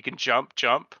you, and then you can jump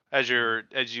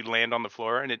Mm-hmm. as you land on the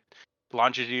floor, and it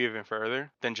launches you even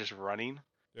further than just running.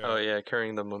 Oh Yeah. yeah,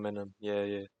 carrying the momentum. Yeah,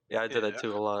 yeah. Yeah, I did that Yeah.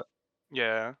 too a lot.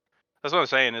 Yeah, that's what I'm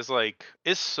saying. It's like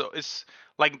it's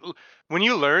like when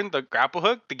you learn the grapple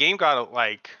hook, the game got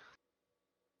like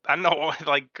I don't know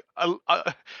like a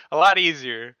lot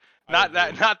easier. I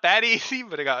agree. Not that easy,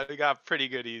 but it got pretty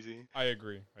good easy. I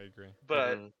agree. I agree.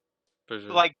 But Mm-hmm. For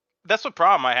sure. like that's the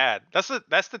problem I had. That's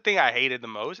the thing I hated the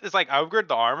most. It's like I upgraded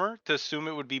the armor to assume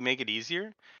it would be make it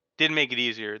easier. Didn't make it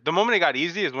easier. The moment it got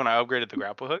easy is when I upgraded the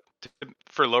grapple hook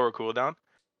for lower cooldown.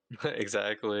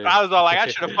 Exactly. I was all like, I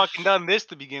should have fucking done this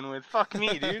to begin with. Fuck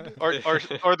me, dude. Or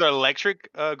the electric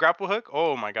grapple hook.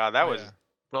 Oh my god, Oh yeah.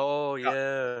 Oh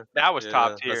yeah. that was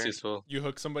top Yeah, that's tier. useful. You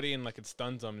hook somebody and like it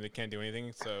stuns them, they can't do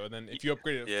anything. So then if you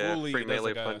upgrade it Yeah, fully, free it does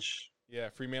melee like a punch.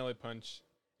 free melee punch.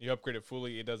 You upgrade it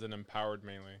fully, it does an empowered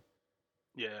melee.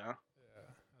 Yeah. Yeah,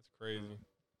 that's crazy.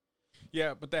 Yeah,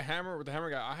 but with the hammer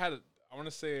guy, I want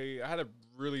to say I had a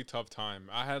really tough time.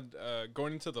 I had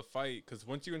going into the fight because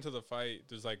once you into the fight,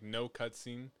 there's like no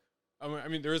cutscene. I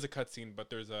mean, there is a cutscene, but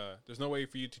there's no way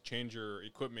for you to change your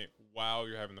equipment while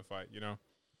you're having the fight. You know,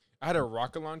 I had a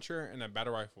rocket launcher and a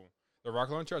battle rifle. The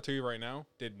rocket launcher, I'll tell you right now,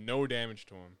 did no damage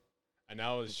to him, and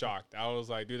I was shocked. I was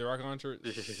like, dude, the rocket launcher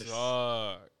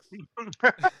sucks.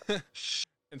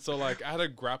 And so like I had a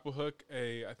grapple hook,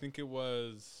 I think it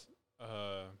was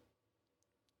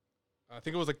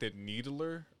like the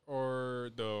needler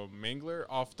or the mangler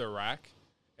off the rack,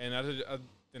 and I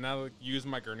like use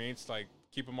my grenades to like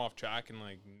keep them off track and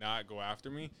like not go after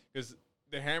me because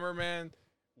the hammer man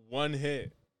one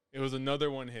hit. It was another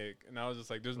one hit, and I was just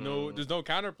like, there's no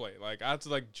counterplay. Like I had to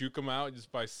like juke him out just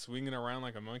by swinging around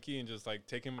like a monkey and just like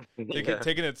Yeah,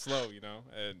 taking it slow, you know.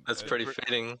 that's pretty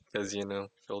fitting because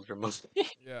shoulder muscle.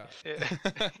 Yeah.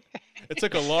 Yeah. It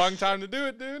took a long time to do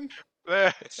it, dude.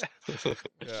 Yeah.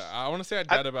 Yeah, I want to say I I,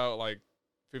 died about like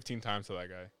 15 times to that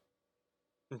guy.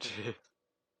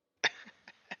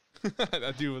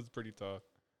 That dude was pretty tough.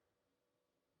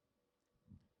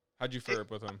 How'd you fare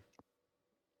up with him?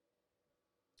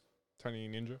 Tiny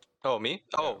Ninja? Oh, me?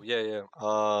 Oh, yeah,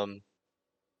 yeah.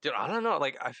 Dude, I don't know.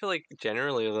 Like, I feel like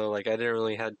generally though, like I didn't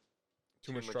really had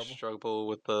Too too much much trouble? struggle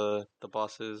with the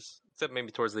bosses, except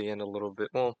maybe towards the end a little bit.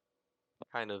 Well,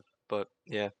 kind of, but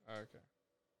yeah. Okay.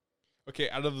 Okay,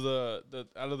 out of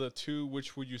the two,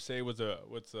 which would you say was a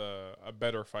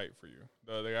better fight for you?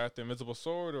 The guy with the invisible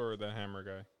sword or the hammer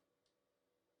guy?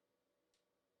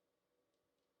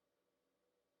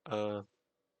 Uh,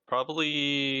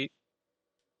 Probably.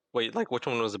 Wait, like which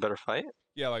one was a better fight?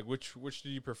 Yeah, like which do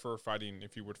you prefer fighting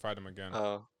if you would fight him again?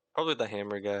 Uh, Probably the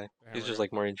hammer guy. The He's hammer just guy?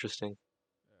 like more interesting.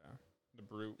 Yeah, the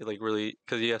brute. Like really,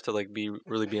 because you have to like be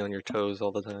on your toes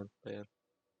all the time. But yeah.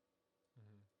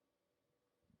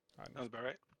 I That's understand. about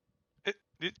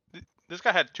right. This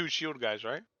guy had two shield guys,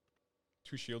 right?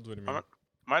 Two shields. What do you Am mean?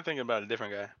 I, am I thinking about a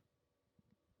different guy? What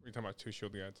are you talking about? Two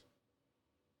shield guys.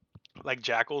 Like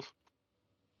jackals?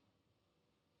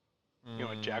 You know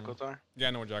what Mm, jackals are? yeah,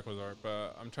 I know what jackals are,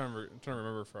 but I'm trying to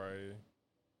remember if I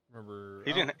remember.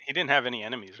 He didn't have any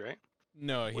enemies, right?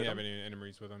 No, he With didn't have him? any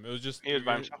enemies with him. It was just He was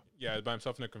by himself. yeah, by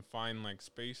himself in a confined like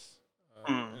space,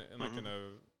 and like in Mm-hmm.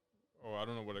 a I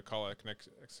don't know what to call it, like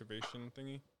an excavation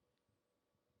thingy.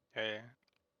 Yeah, yeah.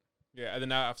 Yeah, and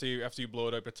then after you blow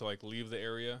it up, it's to like leave the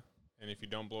area, and if you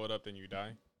don't blow it up, then you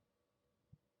die.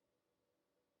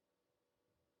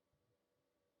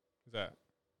 Is that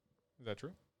is that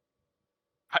true?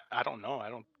 I don't know. I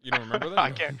don't. You don't remember that?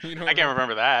 I can't. You don't I can't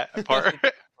remember that part.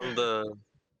 On the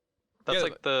That's Yeah,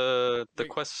 like the wait.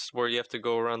 quests where you have to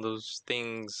go around those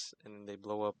things and they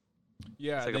blow up.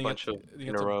 Yeah, It's like then a you have bunch to, of then you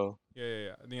in have a to row. yeah.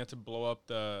 Then you have to blow up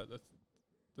the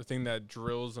thing that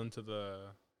drills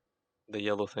The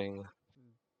yellow thing.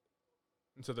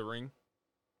 into the ring.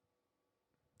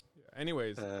 Yeah,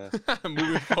 anyways, Uh, moving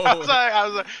I was forward.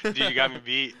 like, dude, you got me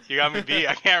beat. You got me beat.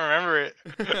 I can't remember it.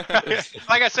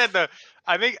 Like I said,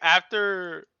 I think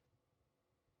after.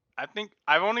 I think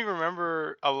I only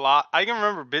remember a lot. I can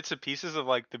remember bits and pieces of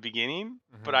like the beginning,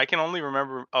 but Mhm. I can only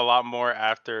remember a lot more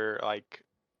after like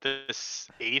this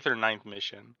eighth or ninth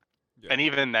mission. Yeah. And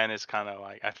even then, it's kind of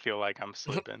like I feel like I'm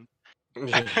slipping.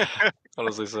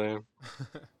 honestly, same.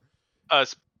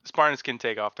 Spartans can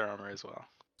take off their armor as well.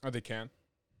 Oh, they can.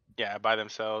 Yeah, by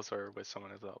themselves or with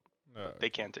someone as well. But they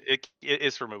Okay. can't. It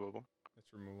is removable.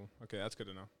 It's removal. Okay, that's good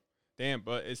to know. Damn,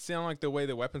 but it sounded like the way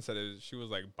the weapon said it, she was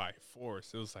like by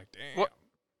force. It was like, damn. What?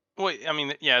 Well, I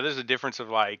mean, yeah, there's a difference of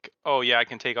like, oh yeah, I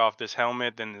can take off this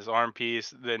helmet, then this arm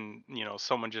piece, then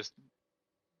someone just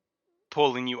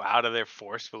pulling you out of there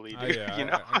forcefully, dude.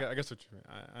 Yeah, I guess what you mean.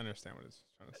 I understand what it's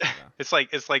trying to say now. It's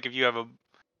like if you have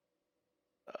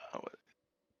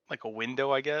like a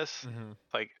window, I guess. Mm-hmm.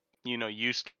 Like you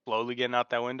slowly getting out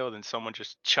that window, then someone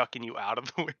just chucking you out of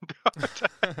the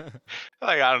window.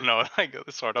 Like I don't know, like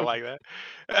sort of like that.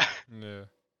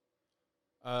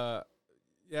 Yeah.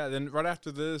 Yeah. Then right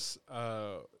after this,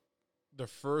 the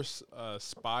first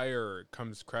spire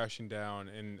comes crashing down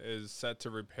and is set to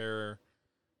repair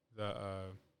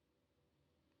the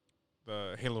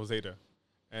Halo Zeta.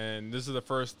 And this is the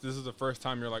first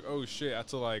time you're like, oh shit, I have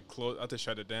to like close, I have to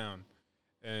shut it down.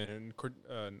 And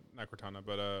not Cortana,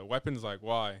 but weapons like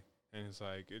why? And it's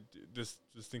like this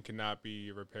thing cannot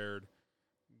be repaired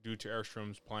due to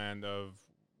Airstrom's plan of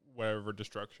whatever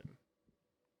destruction.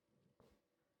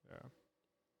 Yeah.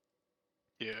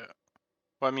 Yeah.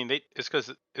 Well, I mean, it's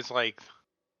because it's like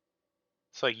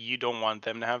you don't want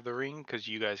them to have the ring because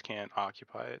you guys can't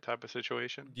occupy it type of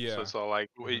situation. So Yeah. it's all like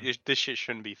Mhm. this shit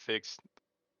shouldn't be fixed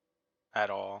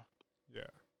at all. Yeah.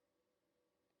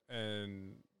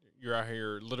 And you're out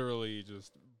here literally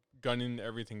just gunning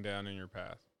everything down in your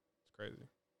path. It's crazy.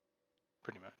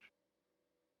 Pretty much.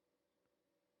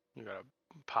 You gotta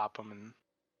pop them and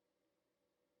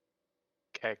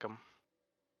kick them.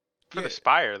 For Yeah. the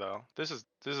Spire though, this is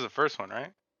the first one,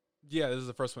 right? Yeah, this is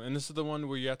the first one, and this is the one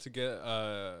where you have to get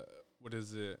what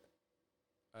is it?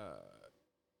 Uh,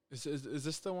 is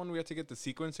this the one we have to get the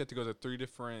sequence? You have to go to 3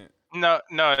 different. No,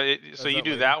 no. So Is you that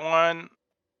do later? that one.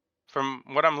 From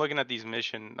what I'm looking at these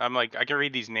mission, I'm like I can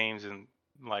read these names and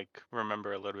like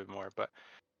remember a little bit more. But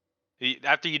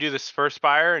after you do this first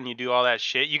Spire and you do all that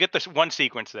shit, you get this one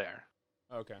sequence there.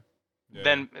 Okay.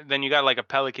 Yeah. Then you got like a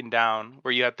Pelican Down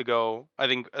where you have to go. I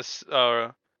think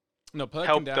No, Pelican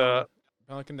help down.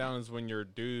 Pelican down is when your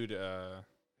dude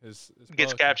his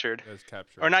gets Pelican captured. is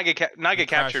captured. Or not He get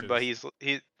captured, but crashes.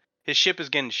 his ship is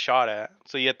getting shot at.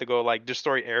 So you have to go like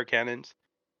destroy air cannons.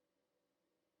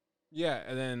 Yeah,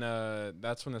 and then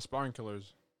that's when the sparring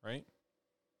killers, right?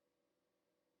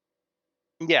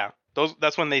 Yeah,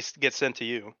 that's when they get sent to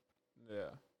you. Yeah.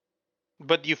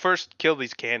 But you first kill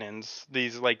these cannons,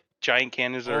 these like giant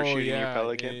cannons that are Oh shooting your yeah,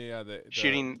 Pelican, yeah.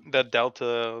 shooting the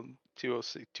Delta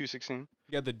 216.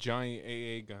 Yeah, the giant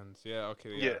AA guns. Yeah, okay,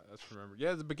 yeah, Yeah. that's remember.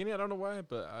 Yeah, the beginning I don't know why,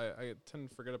 but I tend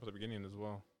to forget about the beginning as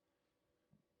well.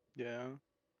 Yeah.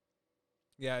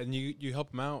 Yeah, and you help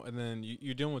them out, and then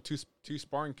you're dealing with two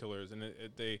sparring killers, and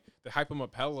they hype them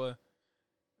up hella,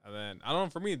 and then I don't know.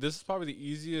 For me, this is probably the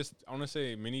easiest. I want to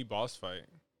say mini boss fight.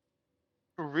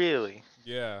 Really?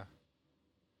 Yeah,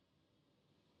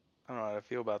 I don't know how to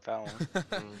feel about that one.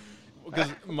 because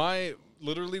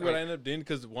literally what I ended up doing,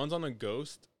 because one's on a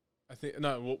ghost, I think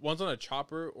no, one's on a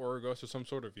chopper or a ghost or some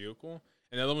sort of vehicle,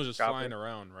 and the other one's just flying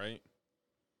around, right?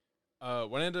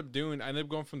 What I ended up doing, I ended up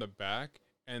going from the back.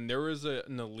 And there was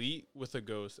an elite with a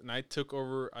ghost, and I took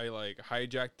over. I like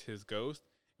hijacked his ghost,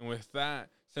 and with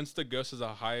that, since the ghost has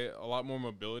a lot more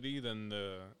mobility than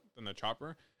the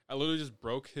chopper, I literally just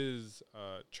broke his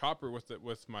chopper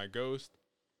with my ghost,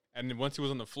 and then once he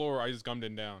was on the floor, I just gummed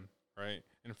him down, right?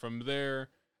 And from there,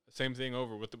 same thing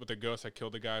over with the ghost. I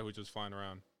killed the guy who was just flying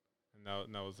around, and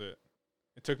that was it.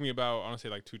 It took me about honestly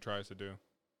like 2 tries to do.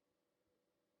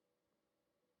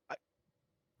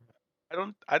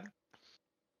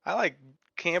 I like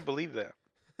can't believe that.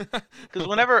 Because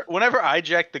whenever I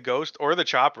jacked the ghost or the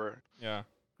chopper, Yeah.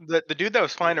 the dude that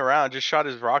was flying around just shot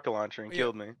his rocket launcher and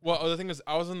killed me. Well, the thing is,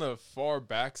 I was on the far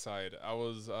backside. I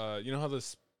was, you know how the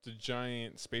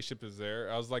giant spaceship is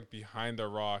there? I was like behind the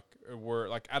rock, where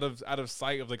like out of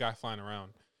sight of the guy flying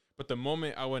around. But the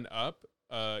moment I went up,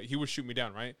 he would shoot me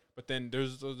down, right? But then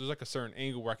there's like a certain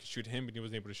angle where I could shoot him, but he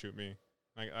wasn't able to shoot me.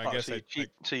 I guess so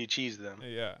you cheesed them.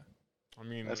 Yeah. I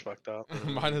mean, that's fucked up.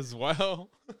 Might as well.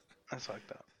 That's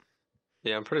fucked up.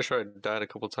 Yeah, I'm pretty sure I died a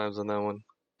couple times on that one,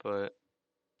 but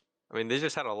I mean, they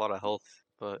just had a lot of health.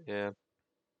 But yeah.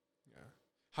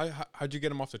 How'd you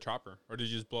get him off the chopper, or did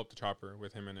you just blow up the chopper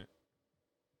with him in it?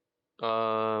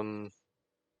 I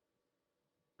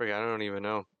don't even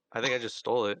know. I think I just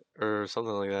stole it or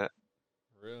something like that.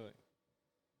 Really?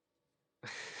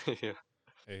 Yeah.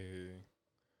 Hey.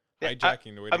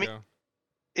 Hijacking the way to go.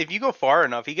 If you go far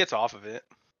enough, he gets off of it.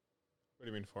 What do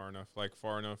you mean far enough? Like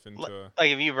far enough into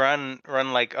like if you run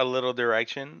like a little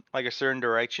direction, like a certain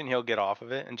direction, he'll get off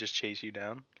of it and just chase you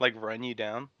down, like run you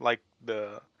down, like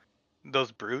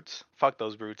those brutes. Fuck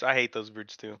those brutes. I hate those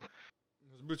brutes too.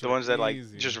 Those brutes the ones that like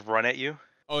just run at you.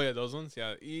 Oh yeah, those ones.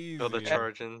 Yeah, easy. Oh, the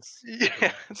Trojans.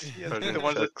 Yeah, the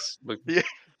ones that.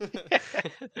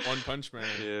 One Punch Man.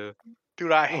 Yeah.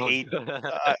 Dude, I hate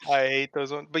I hate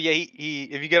those ones. But yeah, he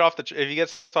if he gets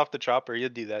off the chopper, he'll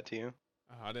do that to you.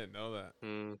 Oh, I didn't know that.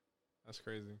 That's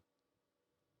crazy.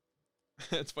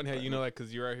 It's funny how you know that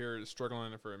because you're out here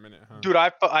struggling for a minute, huh? Dude,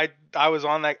 I was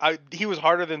on that. He was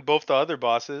harder than both the other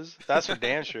bosses. That's for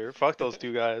damn sure. Fuck those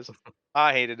two guys.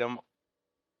 I hated them,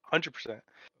 100%.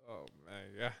 Oh man,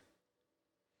 yeah.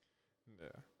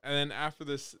 And then after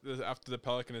this after the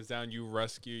pelican is down, you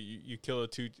kill the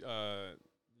two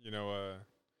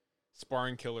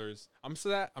sparring killers.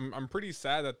 I'm pretty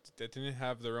sad that they didn't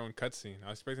have their own cutscene. I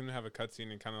was expecting to have a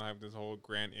cutscene and kind of have this whole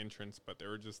grand entrance, but they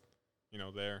were just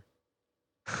there.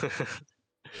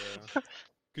 Yeah.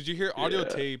 Because you hear audio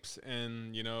tapes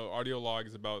and audio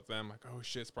logs about them, like, oh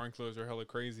shit, sparring killers are hella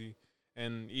crazy,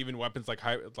 and even weapons like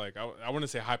I wouldn't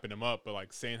say hyping them up, but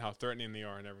like saying how threatening they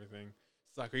are and everything.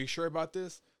 It's like, are you sure about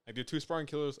this? Like, they're 2 sparring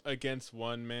killers against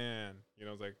 1 man.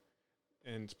 It's like,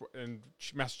 and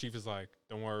Master Chief is like,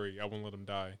 don't worry, I won't let him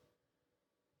die.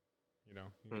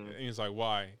 And he's like,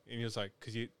 why? And he was like,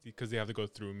 because they have to go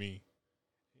through me.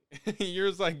 You're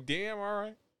just like, damn, all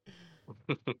right.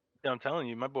 Yeah, I'm telling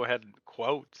you, my boy had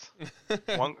quotes,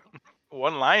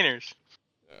 one-liners.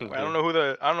 I don't know who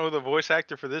the voice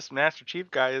actor for this Master Chief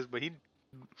guy is, but he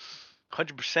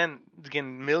 100% is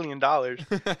getting $1 million.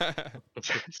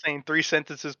 Saying 3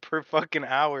 sentences per fucking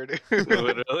hour, dude.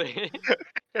 Literally.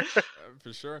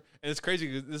 For sure. And it's crazy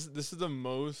because this is the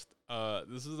most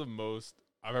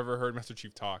I've ever heard Master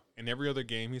Chief talk. In every other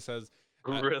game, he says.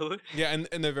 Really? Yeah, and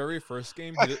in the very first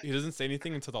game, he doesn't say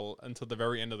anything until the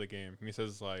very end of the game. And he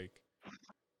says like,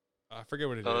 I forget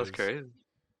what it is. Oh, that's crazy.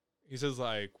 He says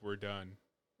like, we're done,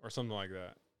 or something like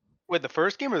that. Wait, the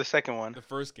first game or the second one? The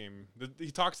first game.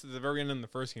 He talks at the very end in the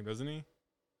first game, doesn't he?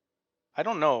 I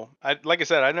don't know. Like I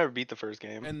said, I never beat the first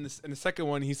game. And in the second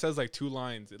one, he says like 2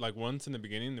 lines, like once in the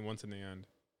beginning and once in the end.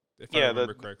 If I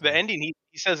remember correctly. The ending, he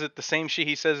says it the same shit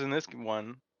he says in this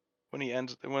one when they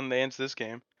ends this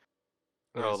game.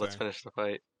 Oh, let's finish the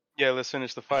fight. Yeah, let's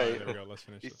finish the fight. There we go. Let's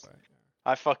finish the fight.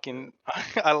 Yeah.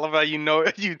 I love how you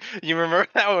remember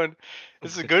that one.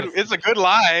 It's a good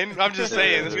line. I'm just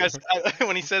saying, this guy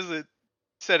when he said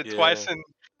it twice in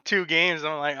 2 games.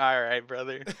 I'm like, all right,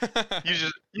 brother. You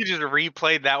just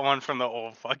replayed that one from the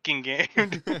old fucking game.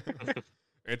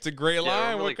 It's a great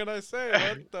line. What can I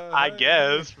say? I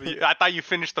guess. I thought you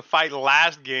finished the fight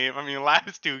last game. I mean,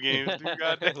 last 2 games. Dude,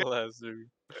 goddamn.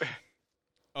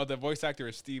 Oh, the voice actor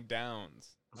is Steve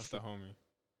Downs. That's the homie.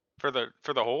 For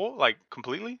the whole, like,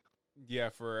 completely? Yeah,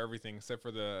 for everything except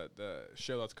for the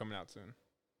show that's coming out soon.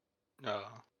 No.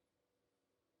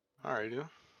 Alright, dude.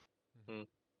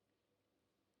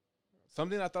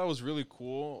 Something I thought was really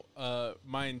cool.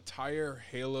 My entire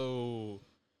Halo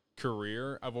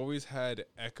career, I've always had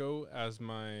Echo as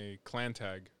my clan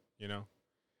tag, you know?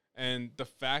 And the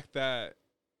fact that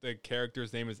the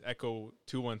character's name is Echo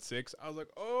 216, I was like,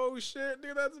 oh shit,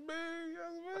 dude, that's me.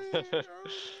 That's me.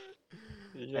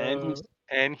 Yeah.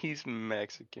 And he's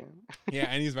Mexican. Yeah,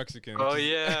 and he's Mexican. Oh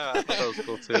yeah, I thought that was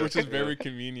cool too. Which is Yeah. very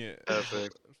convenient.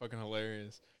 Perfect. Fucking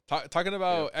hilarious. Talking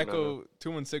about Yeah, Echo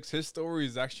 216, his story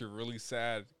is actually really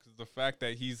sad because the fact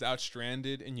that he's out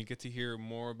stranded and you get to hear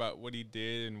more about what he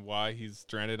did and why he's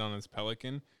stranded on his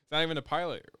Pelican. It's not even a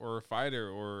pilot or a fighter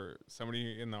or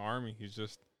somebody in the army. He's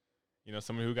just, you know,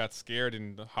 somebody who got scared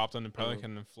and hopped on the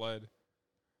Pelican and fled.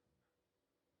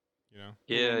 You know?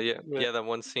 Yeah. That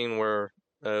one scene where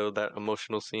that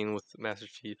emotional scene with Master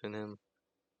Chief and him,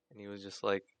 and he was just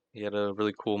like, he had a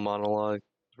really cool monologue,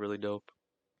 really dope.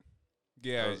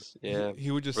 Yeah,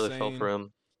 he would just really saying, felt for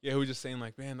him. Yeah, he was just saying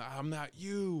like, man, I'm not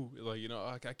you. Like, you know,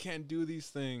 like I can't do these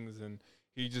things, and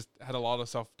he just had a lot of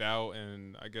self doubt,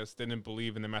 and I guess didn't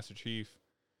believe in the Master Chief,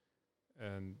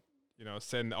 and you know,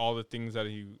 said all the things that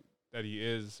he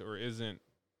is or isn't.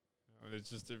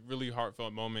 It's just a really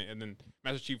heartfelt moment, and then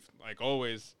Master Chief, like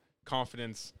always,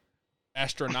 confidence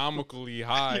astronomically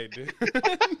high. Dude.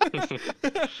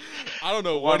 I don't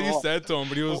know what he said to him,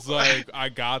 but he was like, "I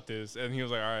got this," and he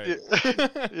was like, "All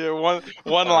right." Yeah,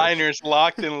 one liners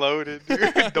locked and loaded,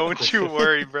 dude. Don't you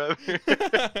worry, brother.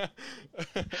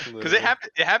 Because it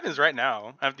happens right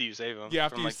now after you save him. Yeah,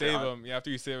 after you save him. Yeah, after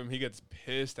you save him, he gets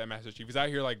pissed at Master Chief. He's out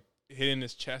here like hitting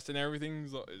his chest and everything.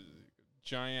 He's like,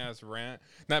 giant ass rant.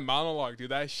 That monologue,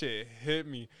 dude, that shit hit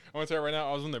me. I want to tell you right now,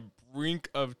 I was on the brink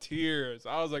of tears.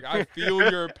 I was like, I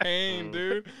feel your pain,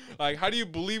 dude. Like, how do you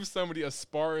believe somebody, a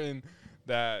Spartan,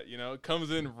 that, you know, comes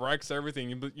in, wrecks everything?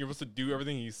 You're supposed to do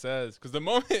everything he says. Because the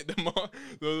moment,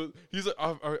 he's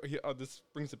like, this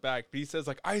brings it back. But he says,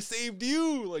 like, I saved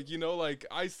you. Like, you know, like,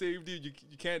 I saved you.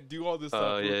 You can't do all this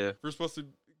stuff. Yeah. We're supposed to,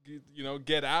 you know,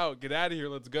 get out of here.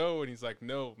 Let's go. And he's like,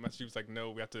 no. Master Chief's like, no,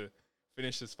 we have to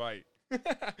finish this fight.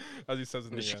 As he says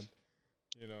in the end,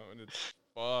 you know, and it's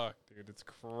fuck, dude, it's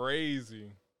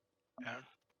crazy. Yeah,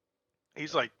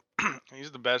 he's like, he's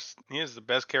the best. He has the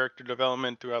best character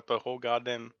development throughout the whole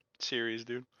goddamn series,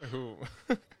 dude. Who?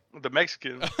 The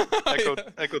Mexican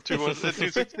Echo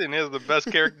 216 has the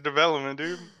best character development,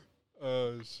 dude.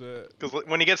 Oh shit! Because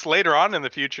when he gets later on in the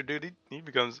future, dude, he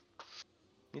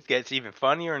gets even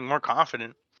funnier and more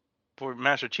confident. Poor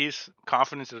Master Chief's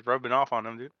confidence is rubbing off on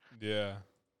him, dude. Yeah.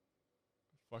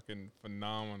 Fucking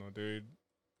phenomenal, dude.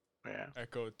 Yeah.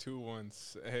 Echo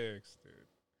 216, dude.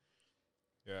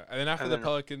 Yeah, and then after the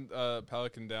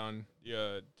Pelican down,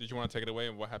 yeah, did you want to take it away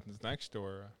and what happens next,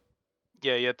 or?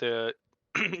 Yeah, you have to.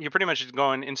 You're pretty much just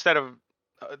going, instead of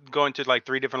going to like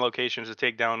 3 different locations to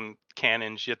take down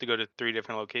cannons, you have to go to 3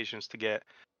 different locations to get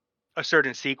a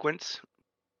certain sequence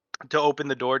to open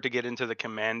the door to get into the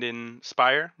commanding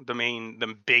spire,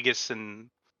 the biggest and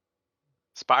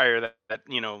spire that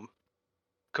you know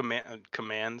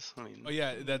commands. I mean, Oh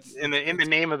yeah, that's in the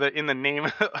name it's in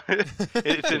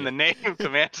the name.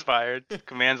 Command Spire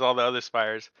commands all the other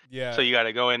spires. Yeah. So you got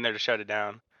to go in there to shut it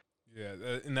down. Yeah,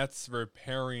 and that's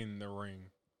repairing the ring.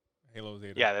 Halo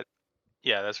Zeta.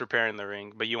 Yeah, that's repairing the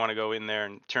ring. But you want to go in there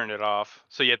and turn it off.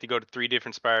 So you have to go to 3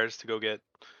 different spires to go get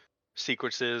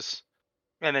sequences,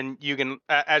 and then you can,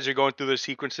 as you're going through those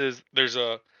sequences,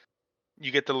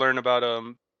 you get to learn about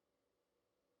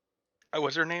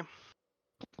what's her name?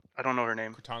 I don't know her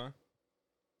name. Cortana?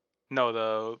 No,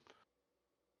 the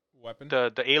weapon.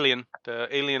 The alien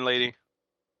lady.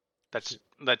 That's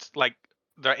like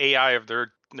the AI of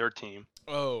their team.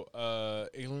 Oh,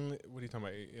 alien. What are you talking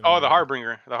about? Alien the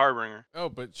Harbinger. The Harbinger. Oh,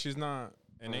 but she's not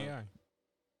an AI.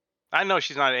 I know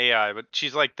she's not AI, but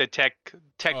she's like the tech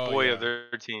boy of their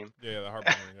team. Yeah, the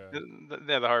Harbinger.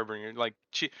 Yeah, the Harbinger. Like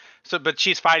but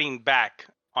she's fighting back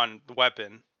on the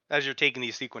weapon as you're taking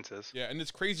these sequences. Yeah, and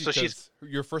it's crazy because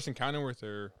your first encounter with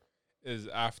her is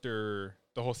after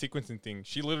the whole sequencing thing.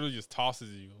 She literally just tosses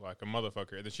you like a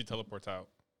motherfucker, and then she teleports out.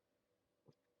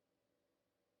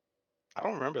 I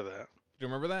don't remember that. Do you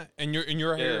remember that? And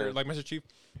your hair, like Master Chief,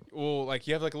 well, like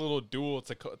you have like a little duel.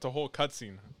 It's a whole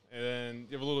cutscene, and then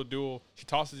you have a little duel. She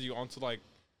tosses you onto like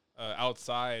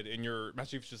outside, and your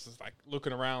Master Chief's just like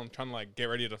looking around, trying to like get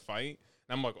ready to fight.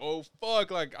 And I'm like, oh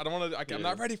fuck, like I don't want to. I'm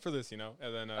not ready for this, you know.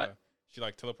 And then she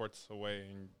like teleports away,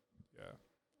 and yeah.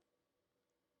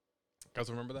 Guys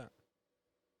remember that?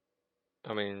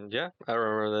 I mean, yeah, I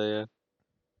remember that.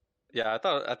 Yeah, I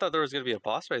thought there was gonna be a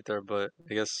boss right there, but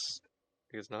I guess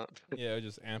not. Yeah,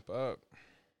 just amp up.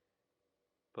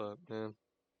 But man,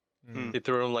 Mm, he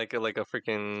threw him like a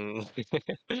freaking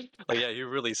like yeah, he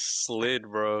really slid,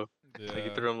 bro. Like he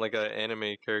yeah. threw him like an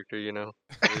anime character, you know?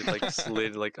 Really like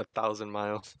slid like 1,000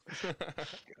 miles.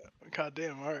 God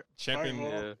damn. All right. All right. Champion,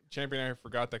 Well, Yeah. champion. I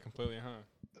forgot that completely,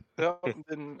 huh? yeah,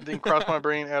 didn't cross my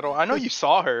brain at all. I know you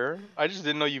saw her. I just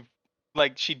didn't know you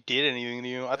like she did anything to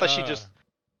you. I thought she just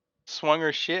swung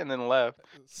her shit and then left.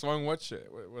 Swung what shit?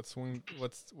 What swung?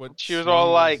 What She was all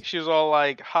swung like,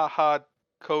 is? haha,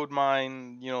 code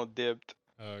mine, dipped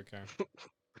Oh, okay.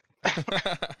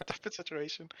 type of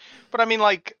situation. But I mean,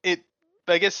 like it.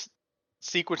 I guess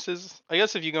sequences. I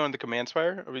guess if you go into Command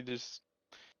Spire, or we just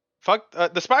fuck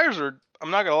the spires are. I'm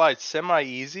not gonna lie, semi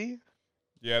easy.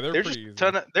 Yeah, they're They're pretty just a easy.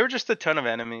 ton of. They're just a ton of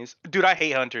enemies, dude. I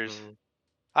hate hunters. Mm.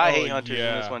 I Oh hate hunters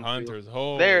in this yeah, one too. hunters.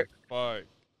 Holy They're fuck.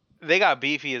 they got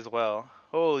beefy as well.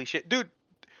 Holy shit, dude.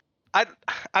 I,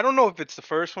 I don't know if it's the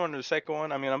first one or the second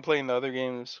one. I mean, I'm playing the other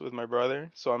games with my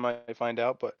brother, so I might find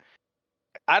out. But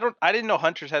I didn't know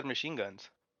hunters had machine guns,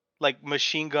 like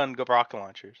machine gun rocket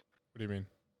launchers. What do you mean?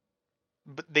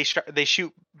 But they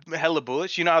shoot hella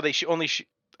bullets. You know how they only shoot.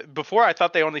 Before I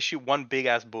thought they only shoot one big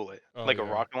ass bullet, Oh like a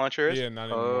yeah. rocket launcher is. Yeah, not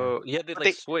anymore. Oh, yeah, they But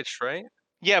like switched, right?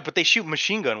 yeah, but they shoot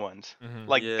machine gun ones, Hmm.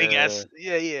 like big Yeah. ass.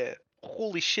 Yeah.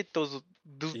 Holy shit, those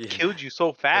Yeah. killed you so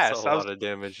That's a fast. I was lot of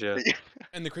damage, yeah.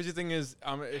 And the crazy thing is,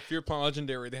 if you're playing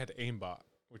legendary, they had aimbot,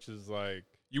 which is like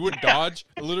you would dodge.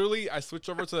 Literally, I switched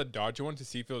over to the dodging one to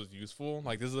see if it was useful.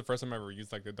 Like this is the first time I ever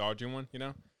used like the dodging one. You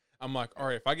know, I'm like, all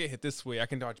right, if I get hit this way, I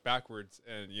can dodge backwards,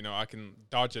 and I can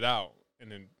dodge it out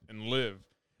and live.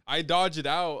 I dodge it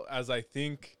out as I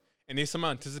think, and they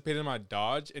somehow anticipated my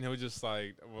dodge, and it was just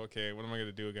like, well, okay, what am I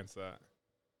gonna do against that?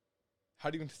 How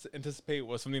do you anticipate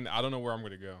something that I don't know where I'm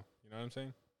gonna go? You know what I'm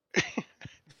saying?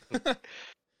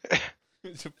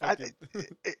 It's a I, fucking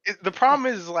the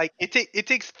problem is like it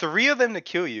takes 3 of them to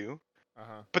kill you,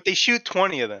 uh-huh. but they shoot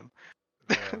 20 of them.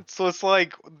 Yeah. So it's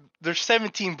like there's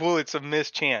 17 bullets of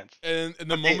missed chance. And the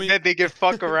That moment they get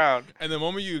fuck around. and the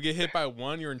moment you get hit by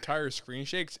one, your entire screen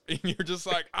shakes, and you're just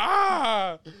like,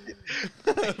 ah,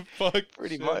 fuck.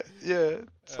 Pretty shit. much. Yeah.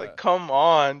 It's Yeah. like, come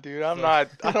on, dude. So-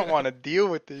 I don't want to deal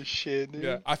with this shit, dude.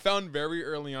 Yeah, I found very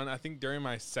early on, I think during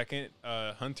my second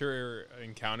hunter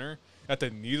encounter, that the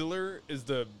needler is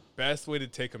the best way to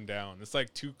take them down. It's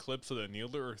like 2 clips of the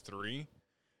needler or 3,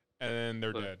 and then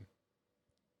they're But- dead.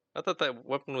 I thought that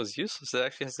weapon was useless. It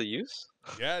actually has a use?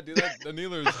 Yeah, dude, the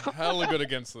needler is hella good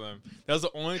against them. That was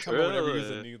the only time I would ever use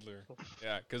a Really? needler.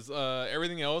 Yeah, because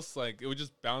everything else, like, it would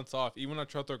just bounce off. Even when I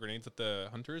tried to throw grenades at the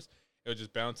hunters, it would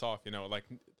just bounce off, Like,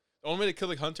 the only way to kill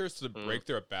the hunters is to break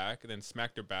their back and then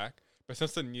smack their back. But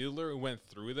since the needler went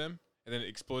through them and then it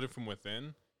exploded from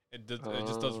within, it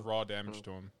just does raw damage to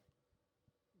them.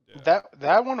 Yeah.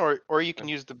 That one or you can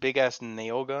use the big ass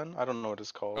nail gun. I don't know what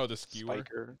it's called. Oh, the skewer?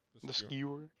 Spiker. The skewer.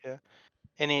 skewer, yeah.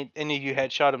 And if you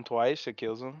headshot him twice, it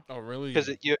kills them. Oh, really? Because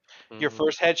your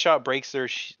first headshot breaks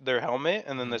their helmet,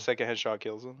 and then the Mhm. second headshot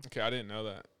kills them. Okay, I didn't know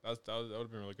that. That would have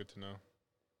been really good to know.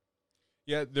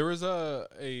 Yeah, there was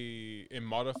a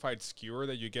modified skewer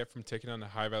that you get from taking on a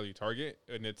high value target,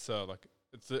 and it's like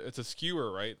it's a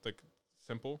skewer, right? Like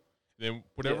simple. Then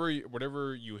whatever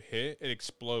you hit, it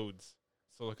explodes.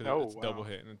 So look at it, it's double wow.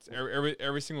 hit, and it's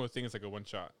every single thing is like a one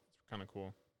shot. It's kind of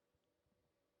cool.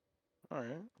 All right.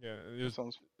 Yeah, it That was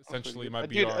sounds essentially pretty my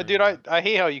good. BR. Dude, I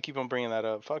hate how you keep on bringing that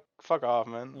up. Fuck off,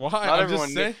 man. Why? Not I'm everyone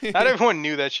just knew, saying. not everyone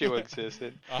knew that shit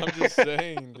existed. I'm just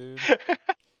saying, dude. Yeah.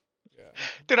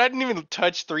 Dude, I didn't even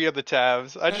touch 3 of the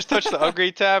tabs. I just touched the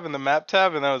upgrade tab and the map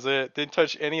tab, and that was it. Didn't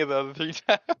touch any of the other 3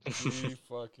 tabs. You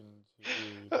fucking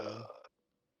dude.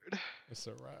 It's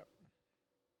a wrap.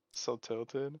 So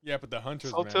tilted. Yeah, but the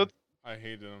hunters, So man, tilted. I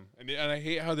hated them, and I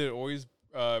hate how they always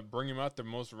bring them out the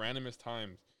most randomest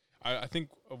times. I think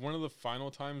one of the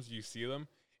final times you see them,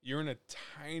 you're in a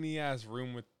tiny ass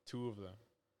room with 2 of them.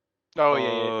 Oh yeah.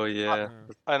 Oh yeah.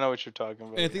 I know what you're talking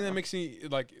about. And the thing yeah. that makes me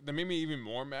that made me even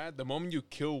more mad. The moment you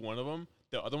kill one of them,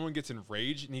 the other one gets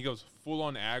enraged and he goes full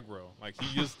on aggro. Like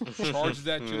he just charges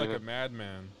at you like a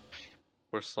madman.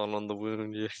 We're sun on the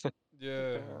wound, yeah.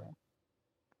 Yeah,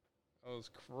 that was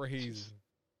crazy.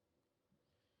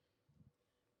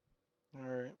 All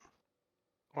right.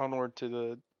 Onward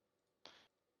to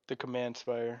the command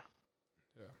spire.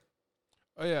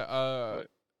 Oh yeah,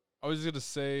 I was just gonna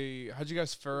say, how'd you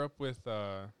guys fare up with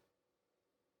I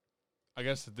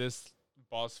guess this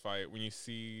boss fight when you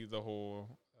see the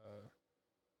whole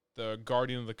the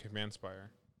guardian of the command spire?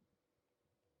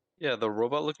 Yeah, the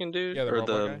robot looking dude? Yeah, the or robot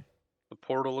the guy. the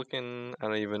portal looking I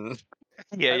don't even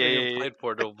Yeah, I haven't yeah, even yeah. played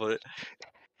Portal, but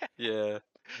Yeah,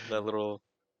 that little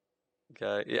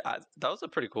guy. Yeah, that was a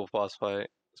pretty cool boss fight.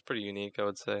 It's pretty unique, I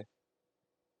would say.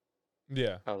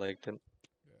 Yeah. I liked it.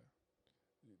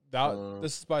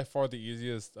 This is by far the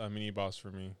easiest mini boss for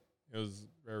me. It was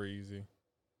very easy.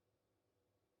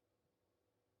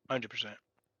 100%.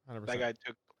 100%. That guy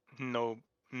took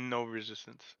no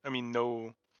resistance. I mean,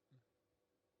 no.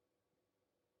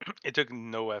 It took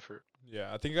no effort.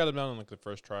 Yeah, I think I got him down on like the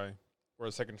first try or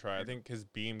the second try. I think his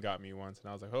beam got me once, and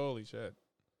I was like, "Holy shit!"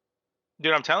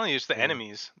 Dude, I'm telling you, it's the Yeah.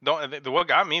 enemies. What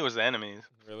got me was the enemies.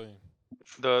 Really?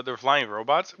 The flying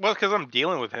robots. Well, because I'm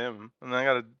dealing with him, and I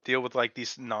gotta deal with like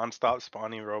these non-stop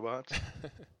spawning robots.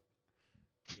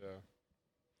 Yeah.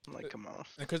 I'm like, come on.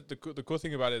 Because the cool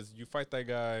thing about it is you fight that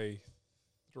guy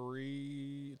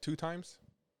 2 times.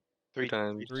 Three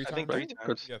times. Three I think times? 3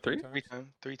 times. Yeah, Three? 3 times.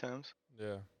 3 times.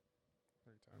 Yeah,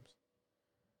 3 times.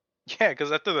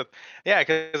 Yeah,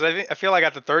 because I feel like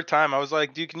at the third time I was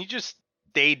like, dude, can you just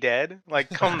stay dead? Like,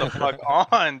 come the fuck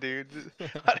on, dude.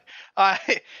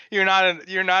 You're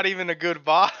not even a good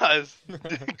boss.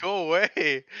 Dude, go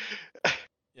away.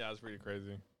 Yeah, it's pretty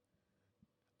crazy.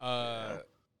 Yeah.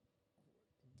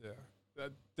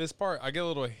 This part I get a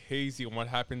little hazy on what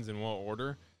happens in what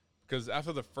order, because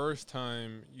after the first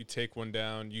time you take one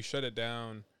down, you shut it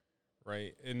down,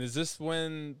 right? And is this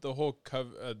when the whole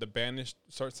the banished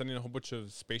start sending a whole bunch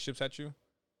of spaceships at you?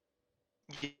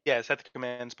 Yes, at the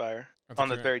command spire At the on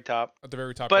the command- very top. At the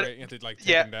very top, But- right? You have to like take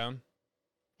yeah. them down.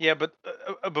 Yeah, but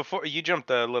before you jumped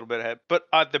a little bit ahead, but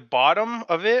at the bottom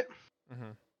of it,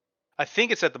 Mm-hmm. I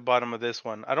think it's at the bottom of this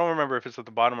one. I don't remember if it's at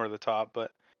the bottom or the top,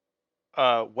 but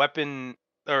weapon,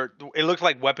 or it looked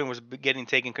like weapon was getting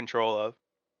taken control of,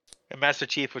 and Master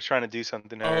Chief was trying to do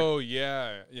something there. Oh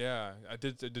yeah. I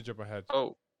did jump ahead.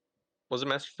 Oh, was it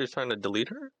Master Chief trying to delete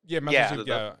her? Yeah, Master Yeah. Chief.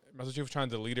 Yeah, Master Chief was trying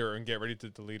to delete her and get ready to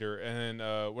delete her, and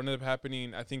what ended up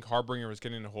happening? I think Harbinger was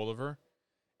getting a hold of her,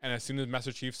 and as soon as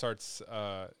Master Chief starts,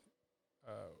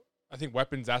 I think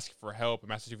Weapon's asking for help, and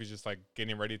Master Chief is just like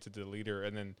getting ready to delete her,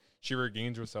 and then she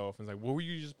regains herself and is like, "What were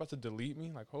you just about to delete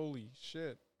me? Like, holy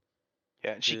shit!"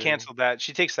 Yeah, she Yeah. canceled that.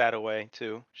 She takes that away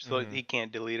too, so Mhm. he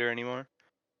can't delete her anymore.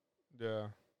 Yeah.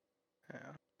 Yeah.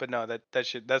 But no,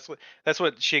 that's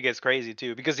what shit gets crazy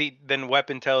too, because then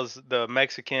Weapon tells the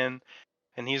Mexican,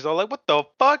 and he's all like, "What the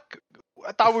fuck?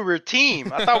 I thought we were a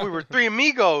team. I thought we were three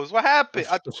amigos. What happened?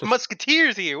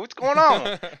 Musketeers here. What's going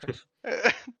on?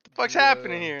 The fuck's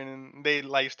happening Yeah. here?" And then they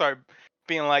like start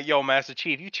being like, "Yo, Master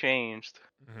Chief, you changed."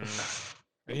 Mhm.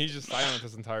 And he's just silent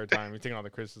this entire time. He's taking all the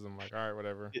criticism, like, all right,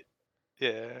 whatever.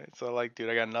 Yeah, so like,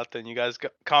 dude, I got nothing. You guys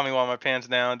call me while my pants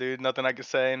down, dude. Nothing I can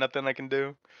say, nothing I can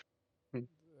do.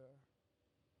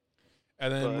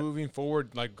 And then But- moving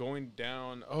forward, like going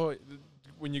down.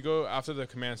 When you go after the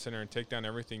command center and take down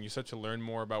everything, you start to learn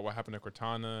more about what happened to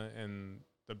Cortana and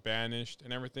the Banished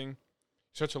and everything.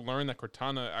 You start to learn that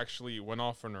Cortana actually went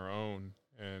off on her own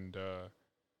and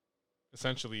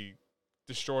essentially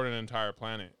destroyed an entire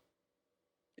planet.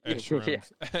 Yeah.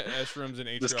 Eshrooms, Eshrooms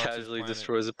and Just Atriox's casually planet.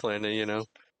 destroys a planet, you know?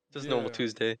 Just normal Yeah.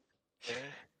 Tuesday.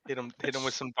 Hit him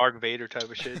with some Dark Vader type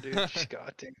of shit, dude. Just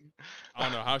goddamn. I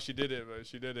don't know how she did it, but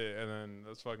she did it, and then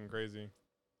that's fucking crazy.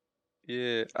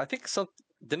 Yeah, I think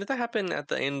didn't that happen at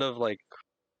the end of like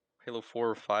Halo 4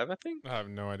 or 5, I think? I have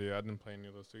no idea. I didn't play any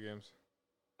of those 2 games.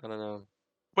 I don't know.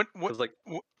 What 'Cause like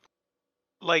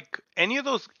like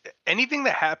anything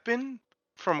that happened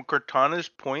from Cortana's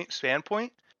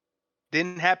standpoint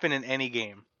didn't happen in any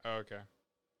game. Oh, okay.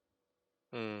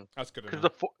 hmm, That's good Because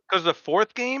enough. the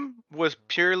fourth game was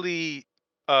purely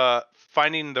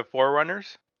finding the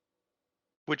Forerunners,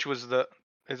 which was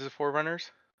is it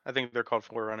Forerunners? I think they're called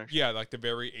Forerunners. Yeah, like the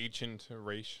very ancient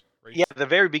race. Yeah, the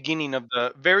very beginning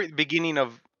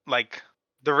of like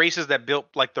the races that built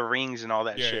like the rings and all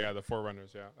that shit. Yeah, the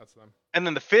Forerunners. Yeah, that's them. And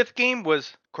then the fifth game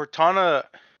was Cortana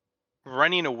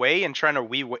running away and trying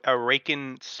to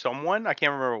awaken someone. I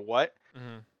can't remember what.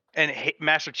 Mm-hmm. And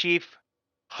Master Chief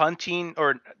hunting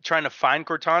or trying to find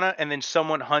Cortana, and then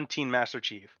someone hunting Master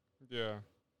Chief. Yeah.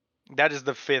 That is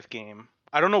the fifth game.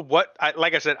 I don't know what.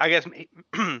 Like I said, I guess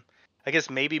I guess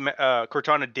maybe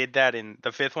Cortana did that in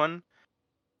the fifth one,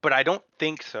 but I don't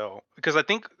think so, because I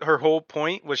think her whole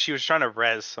point was she was trying to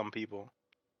res some people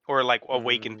or like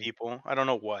awaken people. I don't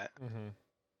know what. Mm-hmm.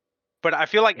 But I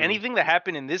feel like Mm. anything that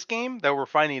happened in this game that we're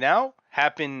finding out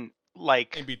happened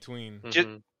like In between. Just-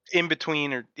 mhm. in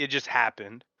between, or it just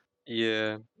happened.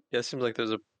 Yeah. Yeah, it seems like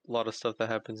there's a lot of stuff that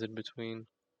happens in between.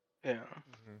 Yeah.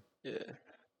 Mm-hmm. Yeah.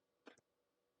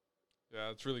 Yeah,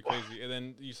 it's really crazy. And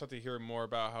then you start to hear more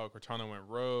about how Cortana went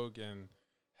rogue and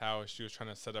how she was trying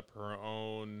to set up her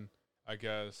own, I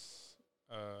guess,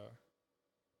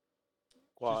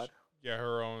 Squad. get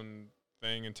her own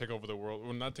thing and take over the world.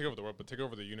 Well, not take over the world, but take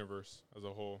over the universe as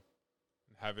a whole,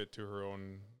 and have it to her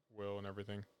own will and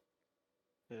everything.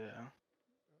 Yeah.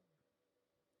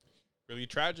 Really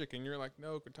tragic, and you're like,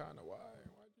 no, Katana, why?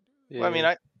 Why'd you do that? Well, I mean,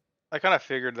 I kind of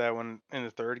figured that when in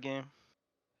the third game.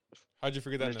 How'd you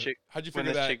figure When that? this chick- How'd you when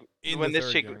figure this that chick- in when the this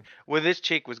third chick- game? Well, this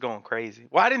chick was going crazy.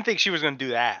 Well, I didn't think she was gonna do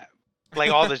that,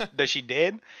 like all this that she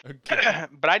did. Okay.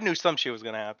 But I knew some shit was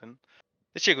gonna happen.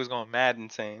 This chick was going mad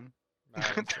insane. Nah,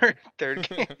 Third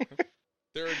game.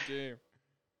 Third game.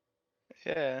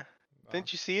 Yeah. Nah.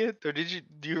 Didn't you see it, or do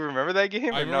you remember that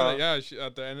game? I or remember no? that. Yeah, she,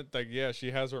 at the end, like, yeah, she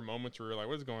has her moments where you're like,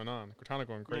 "What's going on?" Cortana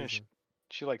going Yeah, crazy.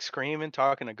 she like screaming,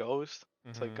 talking to Ghost.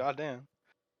 It's like, Mhm. goddamn.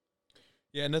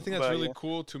 Yeah, and the thing that's But, really yeah.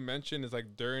 cool to mention is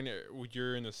like during when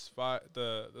you're in the spot,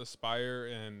 the spire,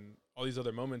 and all these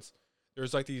other moments.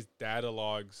 There's like these data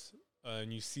logs,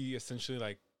 and you see essentially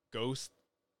like ghost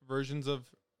versions of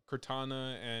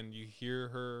Cortana, and you hear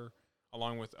her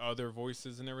along with other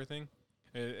voices and everything.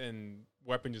 And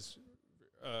Weapon just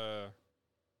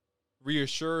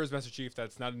reassures Master Chief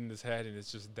that's not in his head and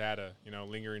it's just data,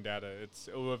 lingering data.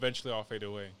 It will eventually all fade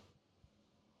away.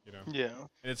 Yeah.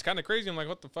 And it's kind of crazy. I'm like,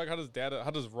 what the fuck? How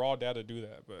does raw data do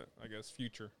that? But I guess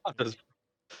future. How does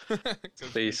 'Cause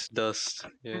space dust?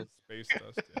 Yeah. Space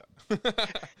dust, yeah.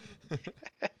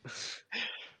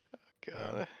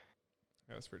 God.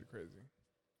 That's pretty crazy.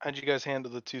 How'd you guys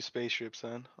handle the two spaceships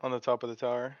then on the top of the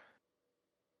tower?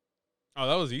 Oh,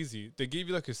 that was easy. They gave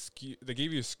you like they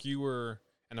gave you a skewer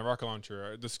and a rocket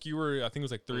launcher. The skewer, I think,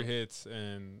 was like 3 hits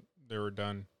and they were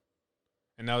done.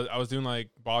 And now I was doing like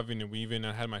bobbing and weaving.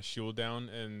 I had my shield down,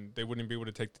 and they wouldn't be able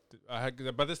to take.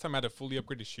 By this time, I had a fully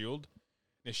upgraded shield.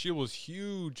 And the shield was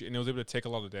huge, and it was able to take a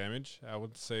lot of damage. I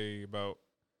would say about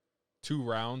 2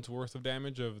 rounds worth of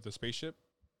damage of the spaceship.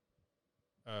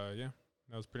 Yeah,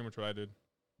 that was pretty much what I did.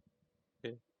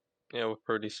 Yeah, it was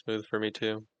pretty smooth for me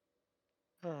too.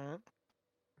 All right.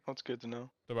 That's good to know.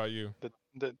 What about you?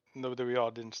 That we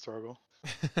all didn't struggle.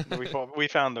 We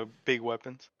found the big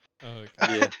weapons.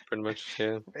 Okay. Yeah, pretty much.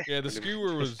 Yeah. Yeah, the Pretty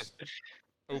skewer much. was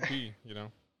OP, Yeah.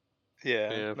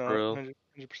 Yeah, No, for real.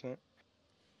 100%.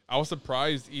 I was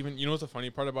surprised. Even what's the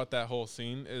funny part about that whole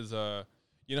scene is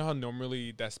you know how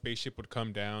normally that spaceship would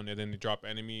come down and then they drop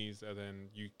enemies and then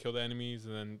you kill the enemies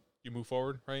and then you move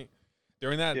forward, right?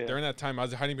 During that time, I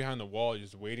was hiding behind the wall,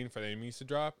 just waiting for the enemies to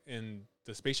drop, and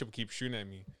the spaceship would keep shooting at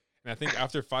me. And I think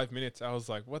after 5 minutes, I was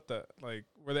like, "What the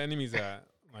where the enemies at?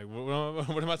 Like,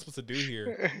 what am I supposed to do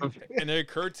here?" And it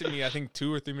occurred to me, I think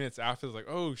 2 or 3 minutes after, I was like,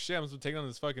 "Oh shit, I'm supposed to take down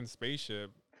this fucking spaceship."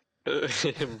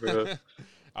 Bro.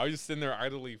 I was just sitting there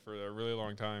idly for a really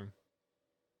long time.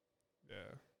 Yeah.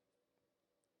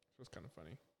 It was kind of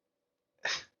funny.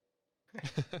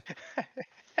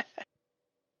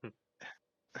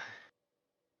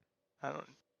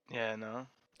 No.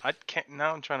 I can't.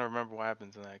 Now I'm trying to remember what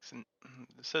happens next. It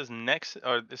says next,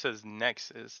 or it says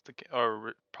next is or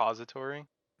repository.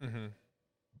 Mm-hmm.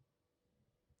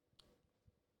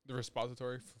 The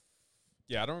repository.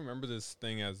 Yeah, I don't remember this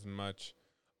thing as much.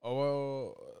 Oh,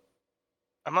 well,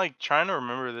 I'm like trying to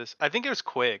remember this. I think it was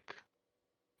quick,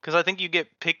 because I think you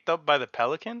get picked up by the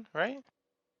pelican, right?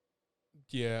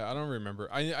 yeah, I don't remember.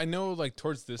 I know like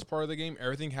towards this part of the game,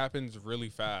 everything happens really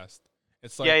fast.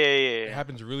 It's like yeah. it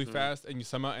happens really Mhm. fast, and you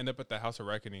somehow end up at the House of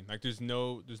Reckoning. Like there's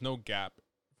no gap.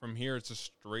 From here, it's a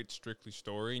strictly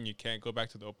story, and you can't go back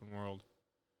to the open world.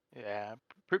 Yeah,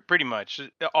 pretty much.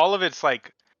 All of it's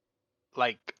like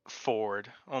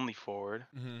forward, only forward.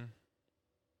 Mm-hmm.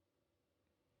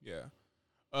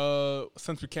 Yeah.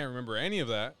 Since we can't remember any of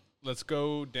that, let's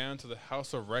go down to the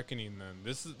House of Reckoning. Then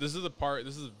this is the part.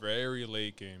 This is very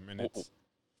late game, and it's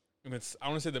I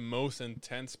want to say the most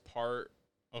intense part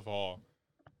of all.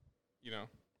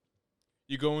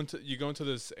 You go into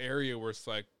this area where it's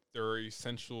like their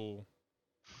essential,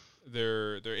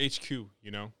 their HQ.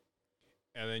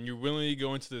 And then you willingly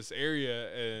go into this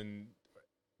area, and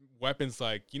Weapon's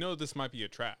like, this might be a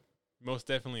trap. Most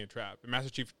definitely a trap. And Master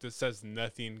Chief just says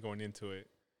nothing going into it,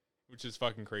 which is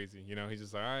fucking crazy. He's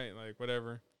just like, all right, like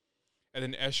whatever. And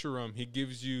then Escharum, he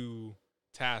gives you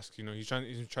tasks. He's trying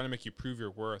to make you prove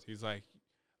your worth. He's like,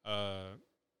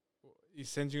 he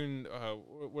sends you in.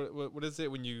 What is it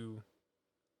when you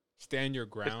stand your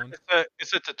ground?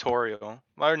 It's a tutorial,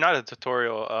 or not a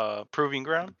tutorial. Proving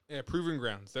ground. Yeah, proving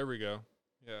grounds. There we go.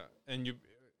 Yeah, and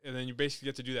then you basically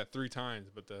get to do that 3 times.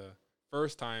 But the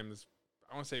first time is,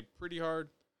 I want to say, pretty hard.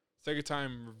 Second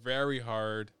time, very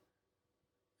hard.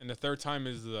 And the third time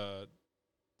is the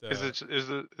Is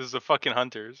the fucking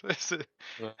hunters. The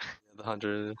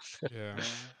 100. yeah.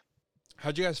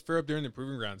 How'd you guys fare up during the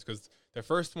proving grounds? Because the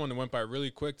first one went by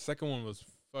really quick. The second one was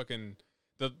fucking.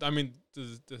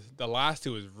 the last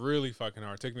two was really fucking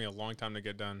hard. It took me a long time to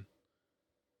get done.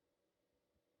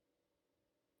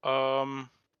 I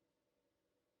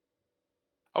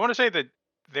want to say that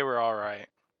they were all right.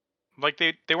 Like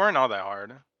they weren't all that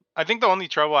hard. I think the only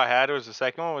trouble I had was the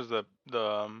second one was the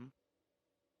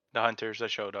hunters that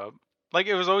showed up. Like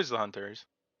it was always the hunters.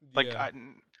 Like Yeah.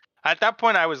 at that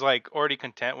point I was like already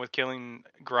content with killing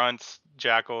grunts,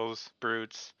 jackals,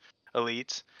 brutes,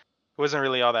 elites. It wasn't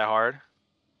really all that hard.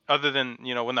 Other than,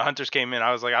 when the hunters came in,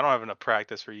 I was like, I don't have enough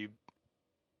practice for you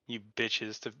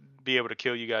bitches to be able to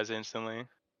kill you guys instantly.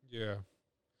 Yeah.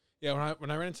 Yeah, when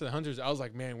I ran into the hunters, I was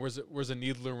like, man, where's a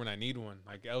needler when I need one?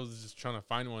 Like I was just trying to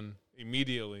find one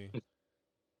immediately.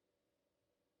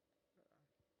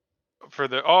 For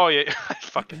the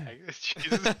fucking heck,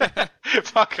 Jesus,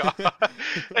 fuck off!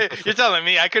 Hey, you're telling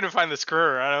me I couldn't find the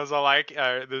skewer, and I was all like,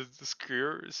 the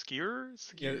skewer,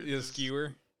 Yeah, the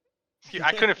skewer.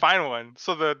 I couldn't find one.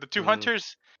 So the two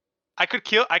hunters, I could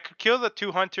kill the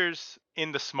two hunters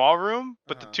in the small room,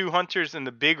 but the two hunters in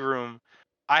the big room,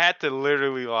 I had to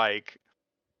literally like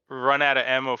run out of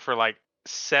ammo for like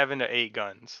 7 to 8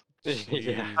 guns.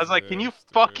 Yeah. I was like, can you Jesus,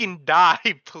 dude. fucking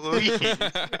die, please?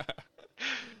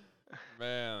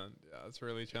 Man, yeah, it's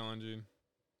really challenging.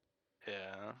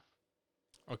 Yeah.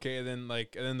 Okay, and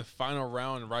then the final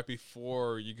round, right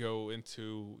before you go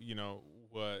into,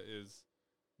 what is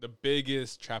the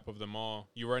biggest trap of them all.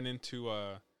 You run into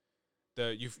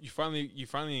you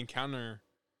finally encounter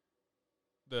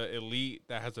the elite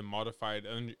that has a modified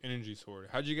energy sword.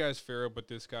 How'd you guys fare up with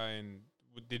this guy, and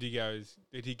did he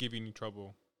give you any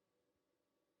trouble?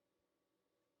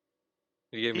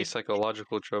 You gave me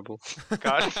psychological trouble.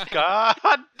 God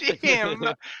damn!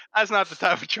 That's not the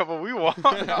type of trouble we want.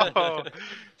 No.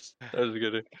 That was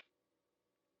good.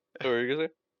 What were you gonna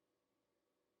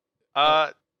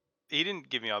say? He didn't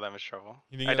give me all that much trouble.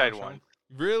 You didn't I get that died much once.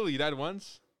 trouble? Really, you died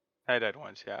once? I died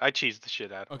once. Yeah, I cheesed the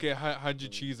shit out of him. Okay, how'd you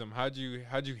cheese him? How'd you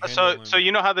handle him? So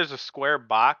you know how there's a square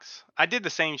box? I did the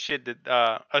same shit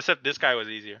that except this guy was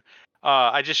easier.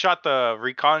 I just shot the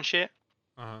recon shit,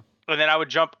 Uh-huh. and then I would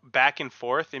jump back and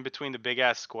forth in between the big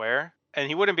ass square, and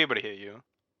he wouldn't be able to hit you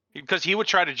because he would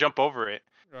try to jump over it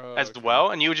as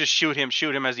well, and you would just shoot him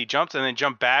as he jumps, and then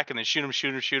jump back, and then shoot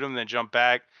him, then jump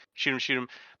back, shoot him.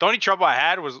 The only trouble I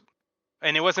had was,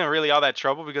 and it wasn't really all that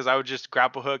trouble because I would just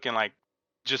grapple hook and like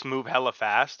just move hella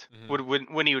fast.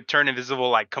 When he would turn invisible,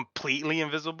 like completely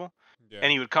invisible,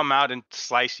 and he would come out and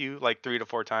slice you like 3 to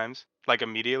 4 times, like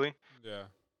immediately. Yeah.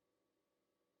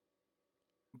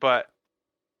 But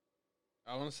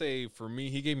I want to say for me,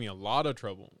 he gave me a lot of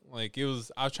trouble. Like I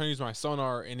was trying to use my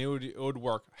sonar, and it would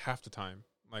work half the time.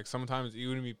 Like sometimes it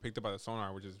wouldn't be picked up by the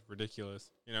sonar, which is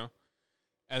ridiculous, And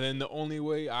then the only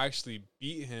way I actually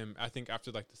beat him, I think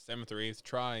after like the 7th or 8th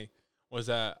try, was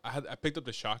that I picked up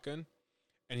the shotgun,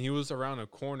 and he was around a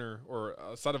corner or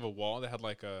a side of a wall that had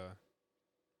like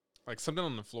something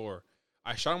on the floor.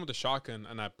 I shot him with the shotgun,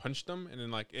 and I punched him, and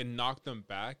then like it knocked him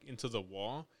back into the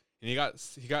wall. And he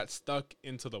got stuck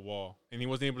into the wall, and he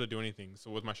wasn't able to do anything.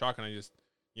 So with my shotgun, I just,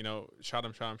 shot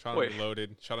him,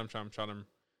 reloaded, shot him,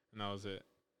 and that was it.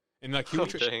 And like he would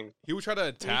try to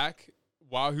attack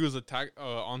while he was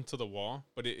onto the wall,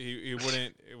 but it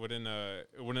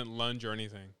wouldn't lunge or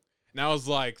anything. And I was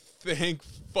like, thank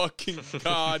fucking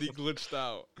God he glitched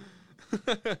out.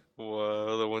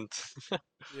 Whoa, the one.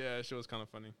 Yeah, that shit was kind of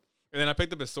funny. And then I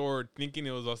picked up a sword, thinking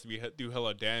it was supposed to do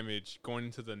hella damage going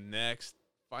into the next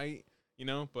fight,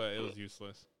 but it was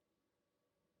useless.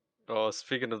 Oh,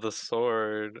 speaking of the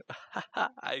sword, I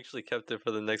actually kept it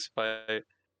for the next fight.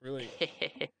 Really?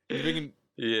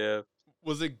 Yeah.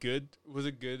 Was it good? Was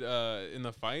it good in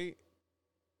the fight?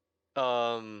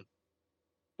 Well,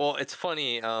 it's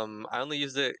funny. I only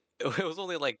used it. It was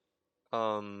only like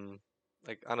I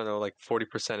don't know, like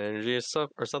 40% energy or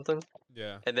stuff or something.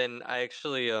 Yeah. And then I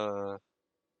actually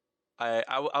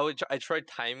I tried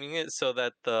timing it so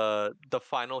that the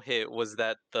final hit was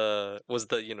that that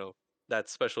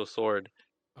special sword.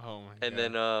 Oh my And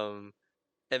God.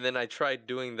 then I tried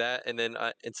doing that, and then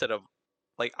instead of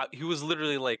he was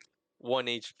literally like 1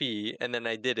 HP, and then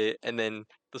I did it, and then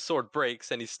the sword breaks,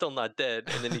 and he's still not dead,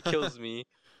 and then he kills me,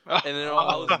 and then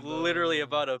I was literally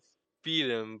about to beat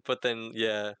him, but then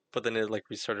it like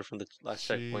restarted from the last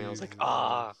checkpoint. I was like,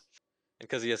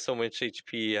 because he has so much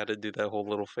HP, I had to do that whole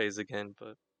little phase again.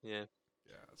 But yeah,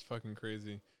 it's fucking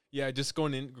crazy. Yeah, just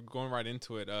going right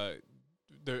into it.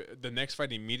 The next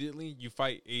fight immediately, you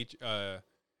fight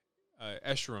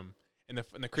Escharum, and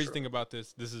the crazy thing about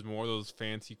this is more of those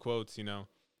fancy quotes.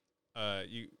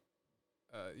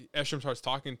 Escharum starts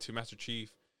talking to Master Chief,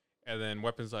 and then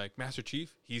Weapon's like, Master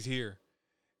Chief, he's here,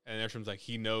 and Escherum's like,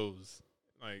 he knows.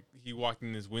 like he walked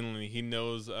in his willingly. He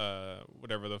knows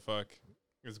whatever the fuck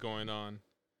is going on,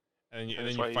 and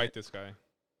then you fight this guy.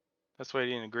 That's why he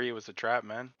didn't agree it was a trap,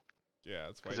 man. Yeah,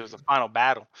 that's why. Because it was a final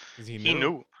battle. Because he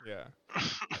knew. Yeah.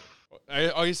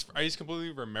 I just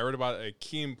completely remembered about a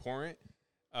key important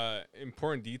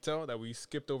detail that we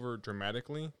skipped over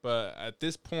dramatically. But at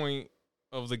this point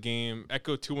of the game,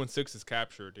 Echo 216 is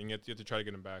captured, and you have to try to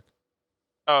get him back.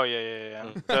 Oh yeah.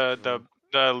 the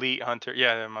elite hunter.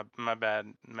 Yeah, my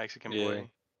bad, Mexican boy.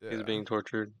 Yeah. He's being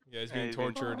tortured. Yeah, he's being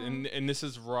tortured, and this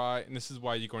is right, and this is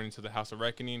why you're going into the House of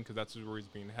Reckoning, because that's where he's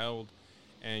being held,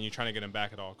 and you're trying to get him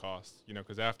back at all costs. You know,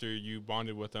 because after you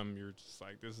bonded with him, you're just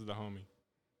like, this is the homie.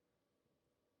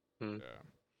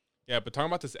 Yeah. But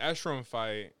talking about this Escharum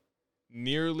fight,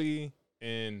 nearly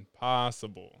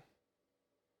impossible.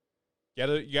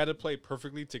 You gotta play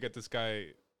perfectly to get this guy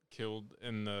killed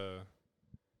on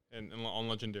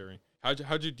Legendary.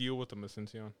 How'd you deal with him,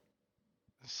 Ascension?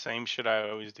 Same shit I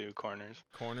always do. Corners,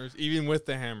 even with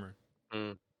the hammer.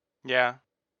 Yeah,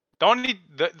 don't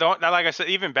like I said,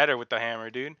 even better with the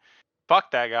hammer, dude. Fuck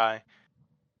that guy,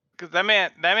 because that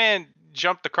man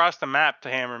jumped across the map to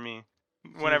hammer me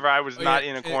whenever I was not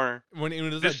in a corner.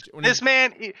 This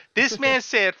man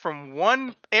said from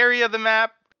one area of the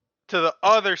map to the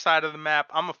other side of the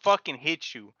map, I'ma fucking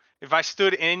hit you if I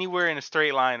stood anywhere in a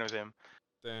straight line with him.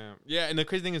 Damn. Yeah, and the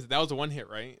crazy thing is that was a one hit,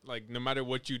 right? Like no matter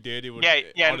what you did, it would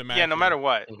automatically. Yeah, no matter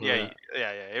what. Mm-hmm.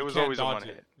 Yeah. It was always a one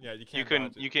hit. Yeah, you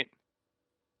couldn't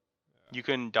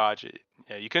dodge it.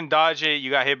 Yeah, you couldn't dodge it.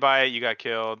 You got hit by it. You got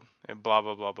killed. And blah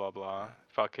blah blah blah blah.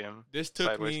 Fuck him. This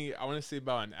took me, I want to say,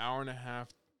 about an hour and a half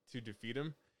to defeat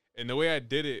him. And the way I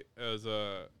did it is,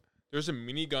 there's a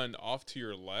minigun off to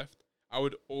your left. I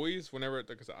would always, whenever,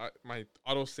 because my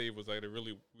autosave was like a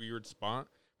really weird spot,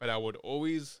 but I would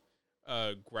always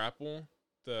grapple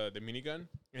the minigun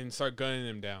and start gunning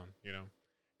him down, you know.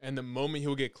 And the moment he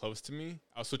would get close to me,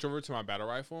 I'll switch over to my battle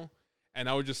rifle, and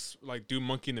I would just like do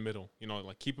monkey in the middle, you know,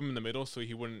 like keep him in the middle so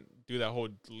he wouldn't do that whole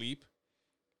leap.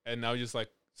 And I would just like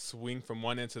swing from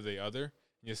one end to the other,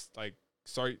 and just like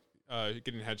start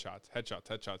getting headshots,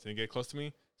 and you get close to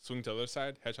me, swing to the other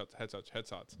side,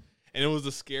 headshots. And it was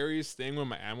the scariest thing with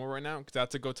my ammo right now, because I had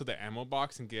to go to the ammo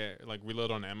box and get like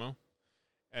reload on ammo.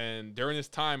 And during this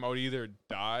time, I would either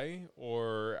die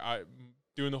or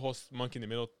doing the whole monkey in the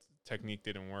middle technique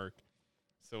didn't work.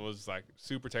 So it was like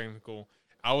super technical.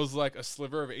 I was like a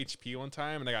sliver of HP one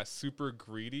time, and I got super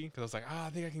greedy because I was like, I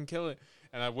think I can kill it.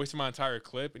 And I wasted my entire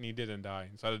clip, and he didn't die.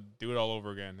 So I had to do it all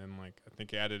over again. And like I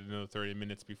think I added another 30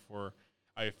 minutes before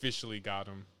I officially got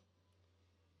him.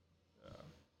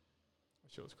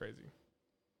 That shit was crazy.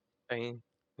 Dang.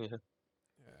 Yeah.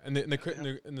 And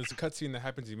there's a cutscene that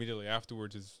happens immediately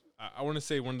afterwards is I want to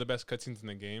say one of the best cutscenes in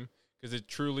the game, because it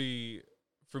truly,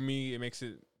 for me, it makes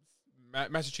it.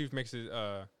 Master Chief makes it.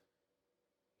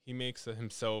 He makes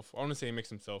himself. I want to say he makes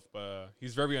himself, but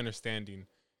he's very understanding,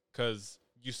 because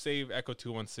you save Echo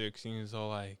 216, and he's all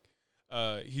like,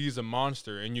 he's a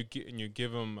monster, and you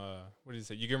give him what is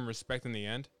it? You give him respect in the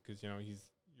end, because you know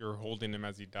you're holding him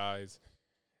as he dies.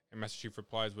 And Master Chief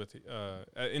replies with,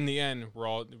 "In the end,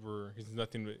 he's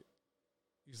nothing but,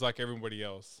 he's like everybody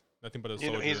else, nothing but a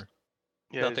soldier.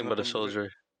 Nothing but a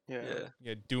soldier.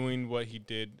 Yeah, doing what he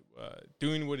did,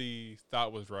 doing what he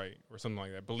thought was right, or something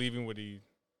like that, believing what he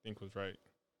think was right."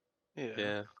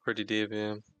 Yeah, pretty deep,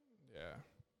 yeah. Yeah,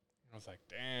 I was like,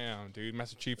 damn, dude,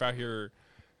 Master Chief out here,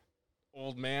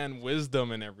 old man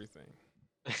wisdom and everything.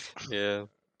 Yeah,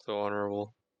 so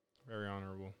honorable. Very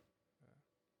honorable.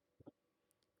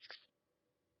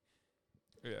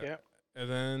 Yeah.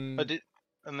 And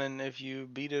then if you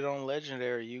beat it on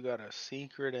Legendary, you got a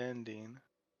secret ending.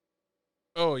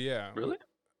 Oh yeah. Really?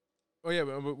 Oh yeah,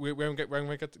 but we haven't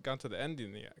gotten to the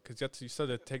ending yet, because you still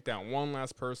have to take down one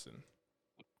last person.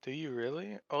 Do you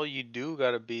really? Oh, you do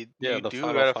gotta beat. Yeah, you the do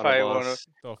final gotta fight one boss.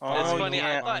 of. It's funny.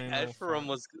 Yeah. I thought Escharum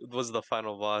was the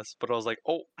final boss, but I was like,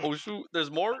 oh shoot, there's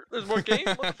more game.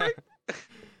 What the fuck?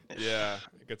 Yeah,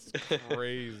 it gets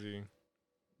crazy.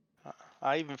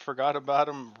 I even forgot about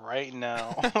him right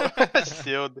now.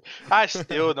 I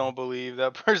still don't believe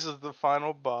that person's the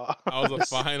final boss. I was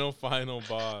the final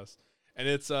boss, and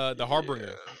it's the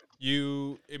Harbinger.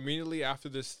 You immediately after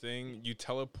this thing, you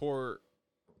teleport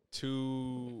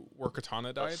to where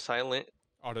Cortana died. Silent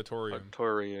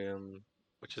Auditorium,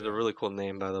 which is a really cool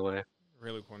name, by the way.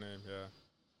 Really cool name, yeah.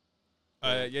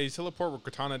 You teleport where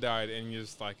Cortana died, and you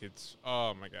just like, it's,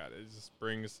 oh my god, it just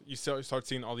brings, you start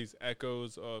seeing all these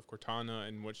echoes of Cortana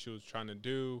and what she was trying to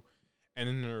do, and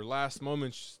in her last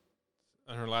moments,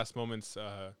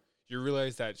 you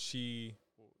realize that she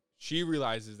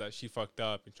realizes that she fucked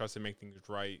up and tries to make things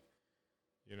right,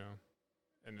 you know,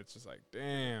 and it's just like,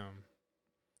 damn.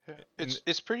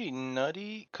 It's pretty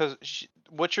nutty because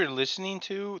what you're listening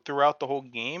to throughout the whole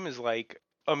game is like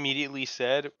immediately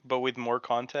said, but with more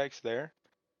context there.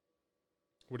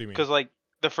 What do you mean? Because like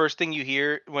the first thing you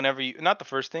hear whenever you, not the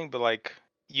first thing, but like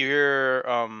you're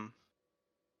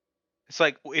it's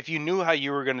like if you knew how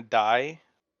you were gonna die,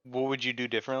 what would you do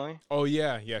differently? Oh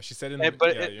yeah, she said in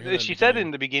But yeah, you hear that in she the said it beginning.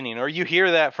 in the beginning, or you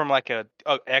hear that from like a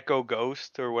echo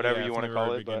ghost or whatever Yeah, you from want the to call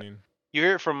very it. But beginning. you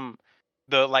hear it from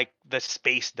the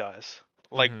space dust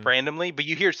like Mhm. randomly, but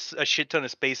you hear a shit ton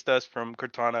of space dust from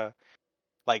Cortana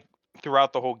like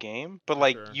throughout the whole game. But For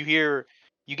like sure.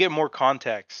 you get more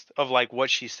context of like what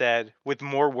she said with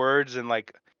more words and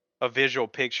like a visual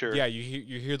picture. Yeah, you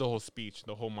hear the whole speech,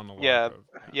 the whole monologue Yeah, of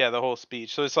yeah, the whole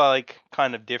speech. So it's like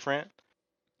kind of different.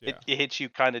 yeah. It hits you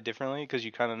kind of differently because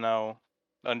you kind of now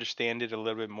understand it a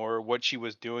little bit more what she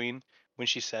was doing when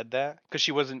she said that, because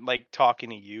she wasn't like talking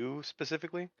to you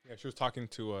specifically. Yeah, she was talking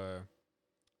to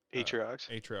Atriox.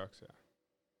 Atriox, yeah.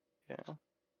 Yeah.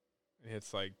 And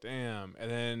it's like, damn. And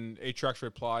then Atriox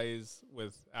replies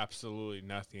with absolutely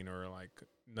nothing or like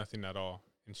nothing at all.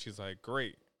 And she's like,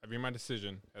 great, I made my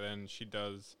decision. And then she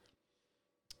does,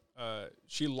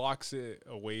 she locks it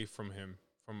away from him,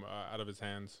 from out of his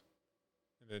hands.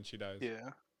 And then she dies.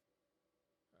 Yeah.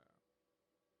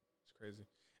 It's crazy.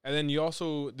 And then you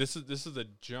also, this is a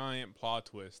giant plot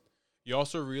twist. You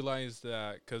also realize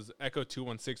that because Echo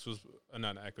 216 was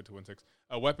not Echo 216,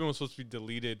 a weapon was supposed to be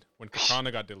deleted when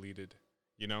Cortana got deleted,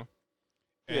 you know.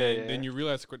 And then you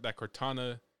realize that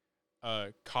Cortana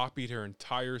copied her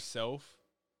entire self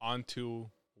onto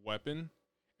weapon,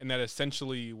 and that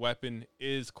essentially weapon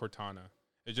is Cortana.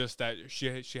 It's just that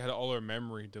she had all her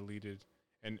memory deleted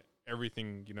and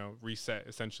everything, you know, reset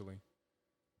essentially.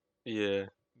 Yeah.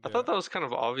 I thought that was kind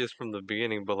of obvious from the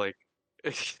beginning, but like,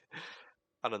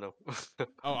 I don't know.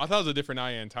 Oh, I thought it was a different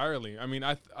Aya entirely. I mean,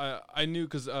 I knew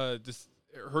because this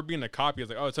her being a copy, I was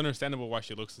like, oh, it's understandable why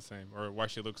she looks the same or why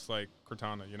she looks like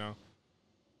Cortana, you know.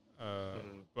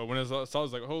 But when I saw it, I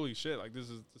was like, holy shit, like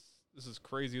this is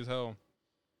crazy as hell.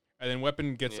 And then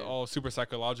Weapon gets all super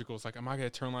psychological. It's like, am I gonna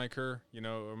turn like her? You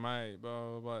know, am I blah,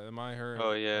 blah, blah, am I her?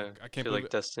 Oh yeah, like, I can't feel believe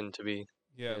like destined to be.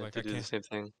 Yeah, like to I do can't the same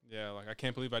thing. Yeah, like I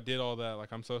can't believe I did all that.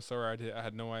 Like I'm so sorry. I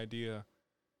had no idea.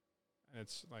 And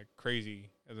it's like crazy.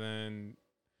 And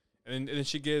then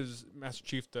she gives Master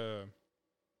Chief the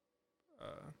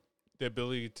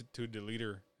ability to delete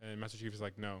her, and Master Chief is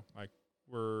like, no, like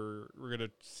we're gonna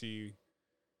see.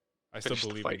 I still Finish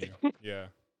the believe in fight. you. Yeah.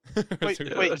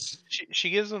 Wait. She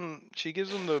gives him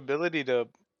the ability to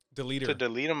delete her.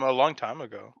 delete him a long time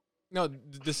ago. No,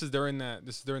 this is during that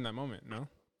moment. No.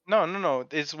 No.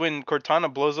 It's when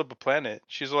Cortana blows up a planet.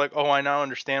 She's like, "Oh, I now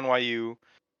understand why you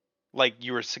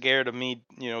were scared of me,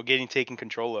 getting taken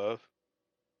control of."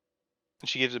 And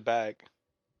she gives it back.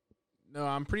 No,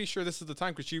 I'm pretty sure this is the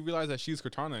time because she realized that she's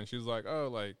Cortana, and she was like, "Oh,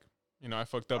 like, you know, I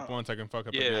fucked up once, I can fuck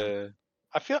up again."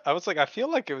 I feel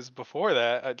like it was before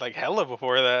that, like hella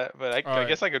before that, but I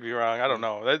guess I could be wrong. I don't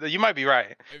know. You might be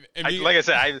right. Like I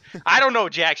said, I don't know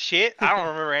jack shit. I don't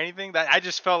remember anything. That I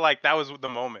just felt like that was the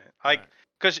moment. Like,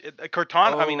 because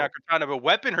Cortana, I mean not Cortana, but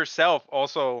Weapon herself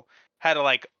also had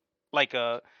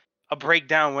a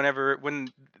breakdown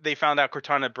when they found out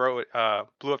Cortana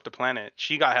blew up the planet.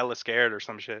 She got hella scared or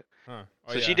some shit. Huh.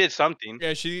 So she did something.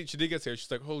 Yeah, she did get scared.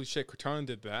 She's like, "Holy shit, Cortana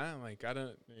did that!" Like, I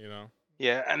don't, you know.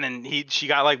 Yeah, and then she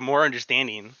got like more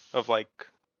understanding of like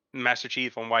Master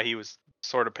Chief on why he was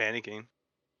sort of panicking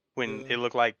when it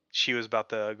looked like she was about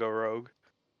to go rogue.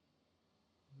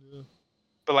 Yeah.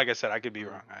 But like I said, I could be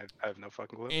wrong. I have no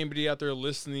fucking clue. Anybody out there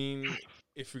listening,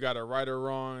 if we got it right or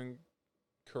wrong,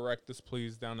 correct us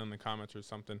please down in the comments or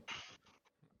something.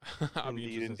 I'll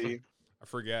be interested. I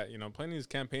forget, you know, playing these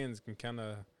campaigns can kind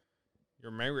of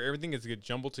your memory, everything gets get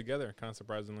jumbled together, kind of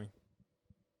surprisingly.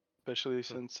 Especially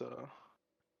since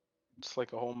it's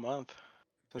like a whole month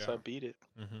since I beat it.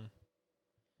 Mm-hmm.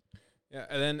 Yeah,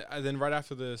 and then right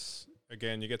after this,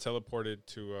 again, you get teleported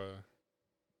to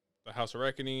the House of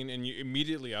Reckoning, and you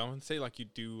immediately, I wouldn't say like you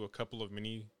do a couple of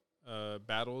mini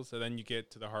battles, and then you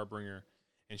get to the Harbinger,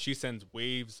 and she sends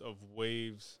waves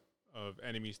of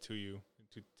enemies to you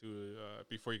to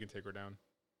before you can take her down.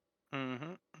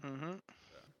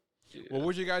 Yeah. What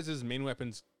were you guys' main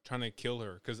weapons trying to kill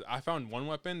her? Because I found one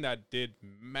weapon that did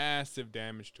massive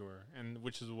damage to her, and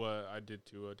which is what I did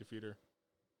to defeat her.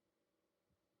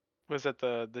 Was that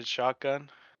the shotgun?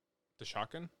 The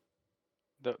shotgun?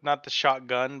 Not the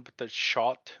shotgun, but the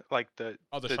shot, like the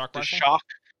shock rifle?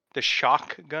 The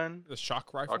shock gun. The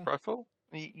shock rifle. Shock rifle?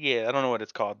 Yeah, I don't know what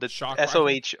it's called. The shock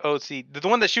SOHOC, the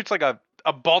one that shoots like a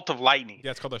bolt of lightning.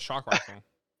 Yeah, it's called a shock rifle.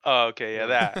 Oh, okay, yeah,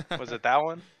 that was it. That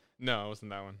one? No, it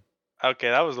wasn't that one. Okay,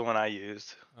 that was the one I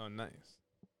used. Oh, nice.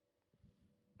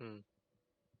 I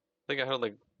think I had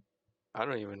like, I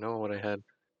don't even know what I had.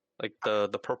 Like the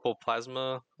purple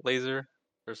plasma laser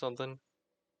or something.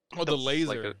 Oh, the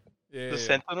laser. Like yeah, The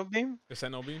Sentinel beam? the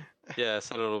Sentinel beam. yeah,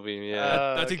 Sentinel beam.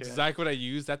 Yeah. That's Okay. exactly what I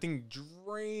used. That thing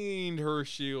drained her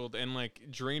shield and like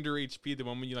drained her HP the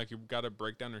moment you gotta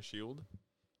break down her shield.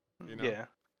 You know? Yeah.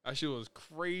 That shield was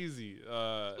crazy.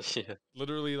 Yeah.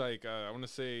 Literally like I want to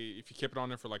say if you kept it on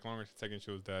there for like longer than a second,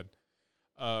 she was dead.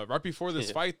 Right before this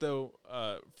Yeah. fight though,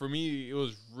 for me it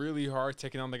was really hard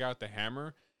taking on the guy with the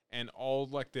hammer and all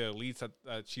like the elites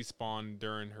that she spawned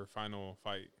during her final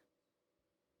fight.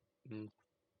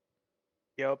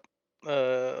 Yep.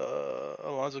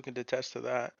 Alonzo can attest to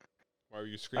that. Why were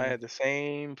you I screaming? had the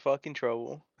same fucking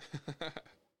trouble.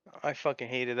 I fucking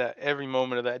hated that every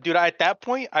moment of that. Dude, at that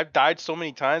point, I've died so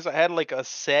many times. I had like a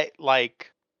set,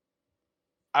 like,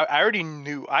 I already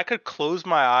knew I could close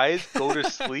my eyes, go to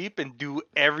sleep, and do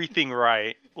everything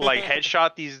right. Like,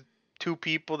 headshot these two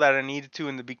people that I needed to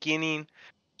in the beginning,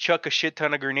 chuck a shit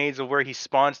ton of grenades of where he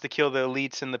spawns to kill the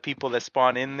elites and the people that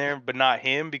spawn in there, but not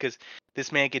him because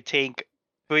this man could take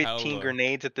 15 Hella.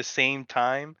 grenades at the same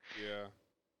time. Yeah.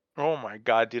 Oh my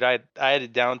god, dude, I had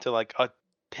it down to like a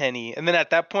penny, and then at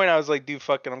that point I was like, dude,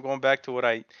 fuck it, I'm going back to what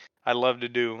I love to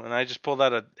do, and I just pulled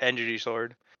out a energy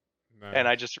sword, and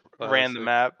I Nice. just ran the Classic.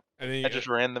 map. And then I just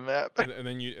ran the map. and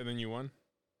then you won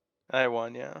I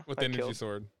won, yeah. with I the energy killed.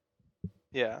 sword.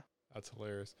 Yeah. That's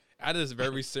hilarious. I had this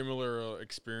very similar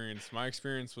experience. My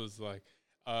experience was like,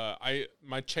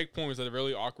 my checkpoint was at a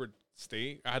really awkward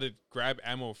state. I had to grab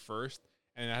ammo first,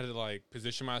 and I had to like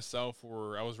position myself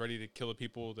where I was ready to kill the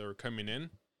people that were coming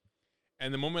in.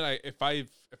 And the moment if I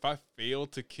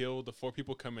failed to kill the 4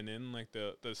 people coming in, like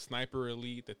the sniper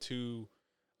elite, the 2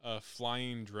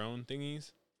 flying drone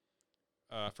thingies,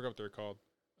 I forgot what they're called.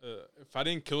 If I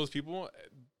didn't kill those people,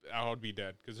 I would be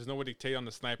dead because there's no way to take on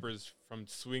the snipers from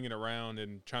swinging around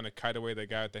and trying to kite away the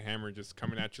guy with the hammer just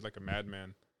coming at you like a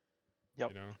madman.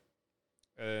 Yep. You know.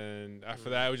 And after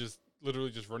that, I was just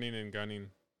literally just running and gunning,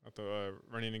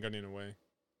 running and gunning away.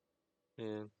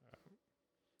 Yeah.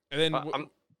 And then I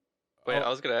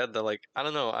was gonna add that, like, I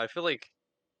don't know. I feel like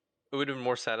it would have been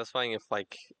more satisfying if,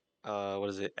 like, what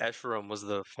is it? Escharum was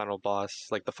the final boss,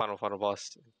 like the final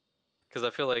boss. Because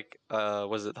I feel like,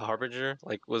 was it the Harbinger?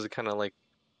 Like, was it kind of like,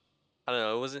 I don't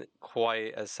know. It wasn't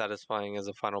quite as satisfying as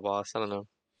a final boss. I don't know.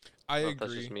 I don't know if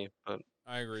that's agree. just me, but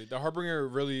I agree. The Harbinger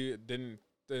really didn't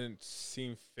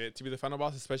seem fit to be the final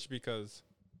boss, especially because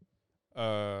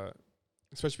there's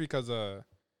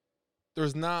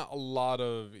not a lot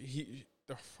of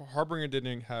the Harbinger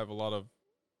didn't have a lot of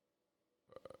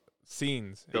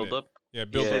scenes in build it. up. Yeah,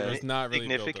 build up. Yeah. There's not really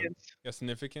build up. Significance. Yeah,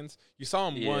 significance. You saw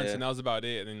him once, Yeah. and that was about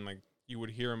it. And then like you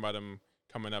would hear about him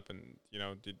coming up, and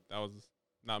that was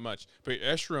not much. But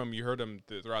Escharum, you heard him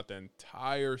throughout the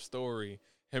entire story.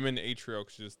 Him and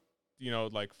Atriox just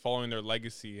like following their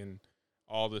legacy and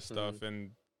all this stuff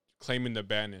and claiming the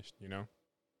banished. Yeah.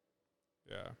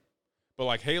 But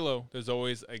like Halo, there's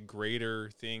always a greater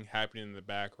thing happening in the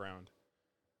background.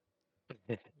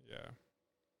 Yeah.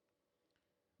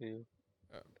 Yeah.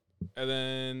 And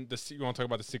then you want to talk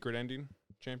about the secret ending,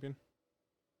 champion?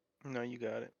 No, you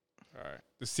got it. All right.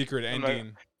 The secret I'm not-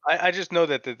 ending. I just know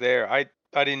that they're there. I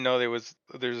didn't know there's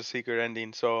a secret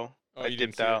ending, so Oh, I you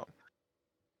didn't dipped see it? out.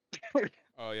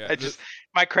 Oh yeah. I just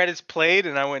my credits played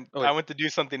and I went Oh, I went to do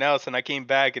something else and I came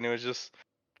back and it was just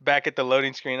back at the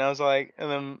loading screen. I was like, and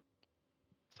then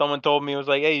someone told me, it was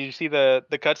like, hey, you see the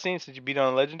cutscene? Did you beat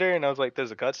on legendary? And I was like,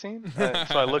 there's a cutscene.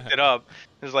 So I looked it up.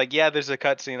 It was like, yeah, there's a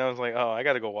cutscene. I was like, oh, I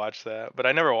gotta go watch that, but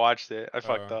I never watched it. I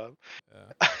fucked up.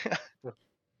 Yeah.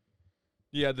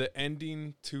 Yeah, the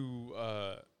ending to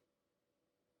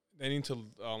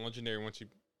legendary. Once you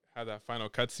have that final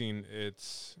cutscene,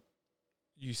 it's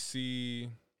you see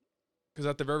because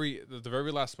at the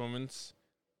very last moments,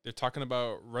 they're talking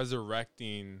about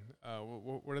resurrecting.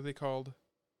 What are they called?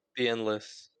 The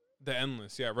Endless. The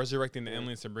Endless, yeah, resurrecting the Yeah.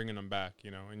 Endless and bringing them back,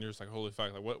 and you're just like, holy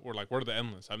fuck, like what are the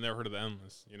Endless? I've never heard of the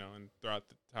Endless, and throughout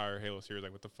the entire Halo series,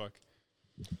 like, what the fuck?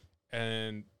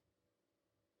 And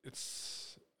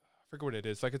it's, I forget what it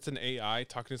is. Like, it's an AI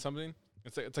talking to something.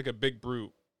 It's like a big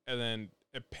brute, and then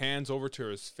it pans over to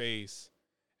his face,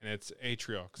 and it's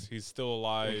Atriox. He's still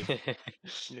alive.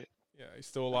 Yeah, he's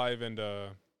still alive, and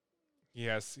he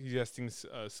has things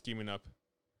scheming up.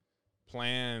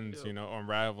 Plans, Yep.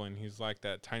 Unraveling. He's like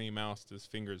that tiny mouse with his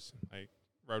fingers, like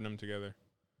rubbing them together.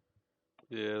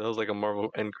 Yeah, that was like a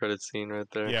Marvel end credit scene right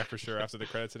there. Yeah, for sure. After the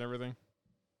credits and everything.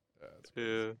 Yeah, it's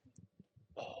crazy.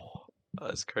 Yeah. Oh,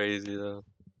 that's crazy though.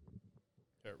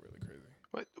 Yeah, They're really crazy.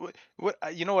 What?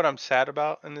 You know what I'm sad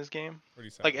about in this game? What do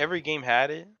you say? Like every game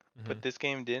had it, Mhm. but this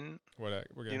game didn't. What?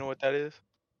 Do you know what that is?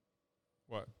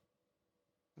 What?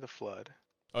 The flood.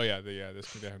 Oh yeah,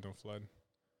 this they have no flood.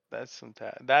 That's some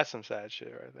sad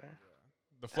shit right there.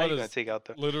 The How flood you gonna is take out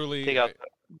literally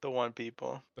the one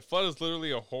people? the flood is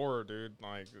literally a horror, dude.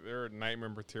 Like they're nightmare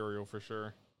material for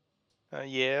sure.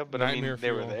 Yeah, but I mean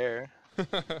they were there.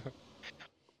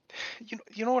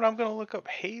 You know what? I'm gonna look up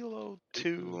Halo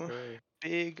 2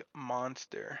 Big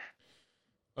Monster.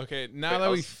 Okay, now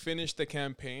that we finished the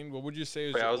campaign, what would you say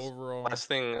is the overall? Last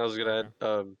thing I was gonna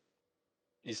add.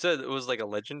 You said it was like a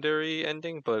legendary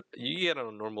ending, but you get it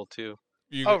on normal too.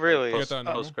 Really?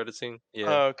 Post credit scene. Yeah.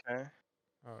 Oh, okay.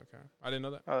 Oh, okay. I didn't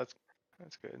know that. Oh, that's good.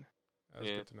 That's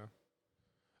good to know.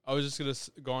 I was just gonna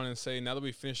go on and say, now that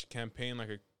we finished the campaign, like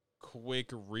a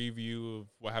quick review of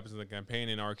what happens in the campaign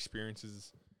and our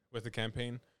experiences with the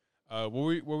campaign. How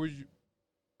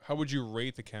would you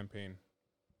rate the campaign?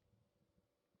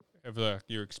 Of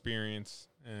your experience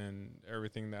and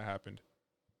everything that happened.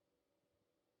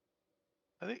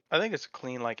 I think it's a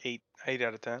clean like 8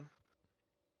 out of 10.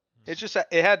 It's just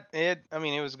it had I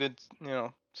mean it was good,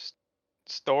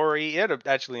 story. It had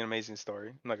actually an amazing story.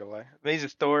 I'm not gonna lie, amazing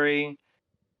story.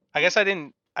 I guess I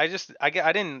didn't I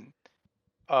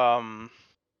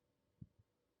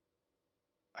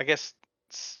guess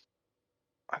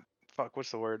fuck,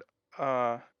 what's the word?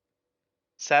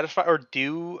 Satisfy or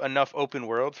do enough open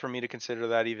world for me to consider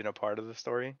that even a part of the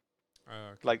story.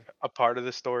 Okay. Like a part of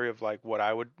the story of like what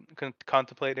I would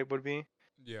contemplate it would be.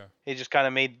 Yeah. It just kind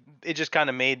of made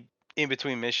in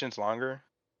between missions longer.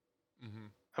 Mm-hmm.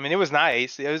 I mean, it was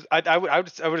nice. It was I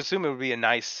would assume it would be a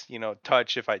nice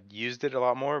touch if I used it a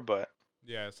lot more, but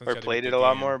or played it a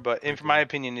lot more. But in my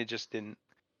opinion, it just didn't.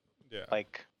 Yeah.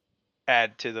 Like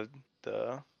add to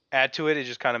add to it. It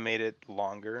just kind of made it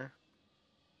longer.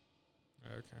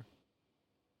 Okay.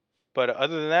 But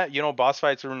other than that, boss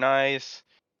fights were nice.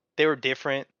 They were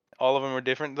different. All of them were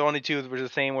different. The only two were the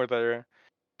same were the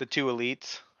two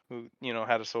elites who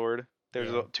had a sword.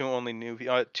 There's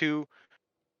two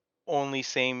only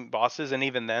same bosses, and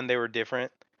even then they were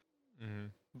different. Mm-hmm.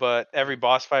 But every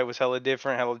boss fight was hella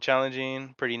different, hella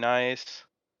challenging, pretty nice.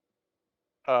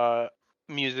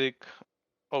 Music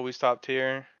always top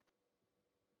tier.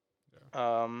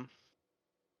 Yeah.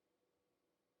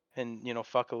 And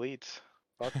fuck elites.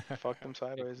 Fuck them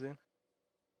sideways, dude.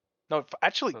 No,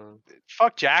 actually,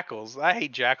 fuck jackals. I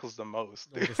hate jackals the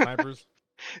most. The snipers.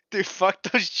 Dude, fuck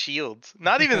those shields.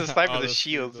 Not even the sniper, the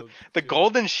shields. The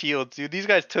golden shields, dude. These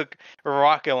guys took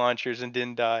rocket launchers and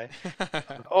didn't die.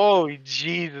 Oh,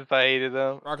 Jesus, I hated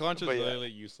them. Rocket launchers are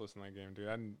literally useless in that game, dude.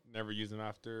 I never use them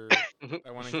after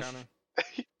that one encounter.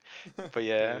 But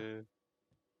yeah.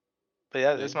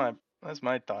 That's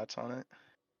my thoughts on it.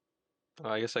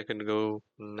 I guess I could go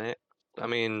next. I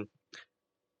mean,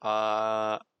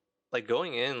 like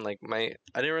going in, like I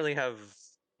didn't really have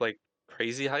like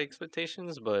crazy high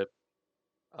expectations, but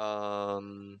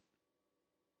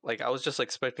like I was just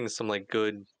expecting some like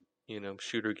good,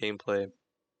 shooter gameplay,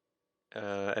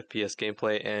 FPS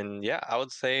gameplay, and yeah, I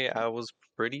would say I was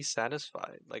pretty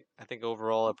satisfied. Like I think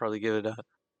overall I'd probably give it a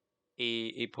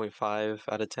 8.5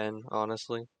 out of 10,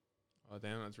 honestly. Oh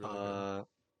damn, that's really good.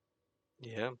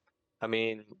 Yeah. I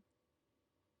mean,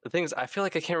 the thing is, I feel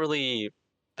like I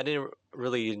didn't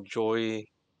really enjoy.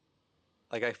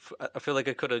 Like I feel like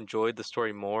I could have enjoyed the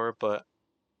story more, but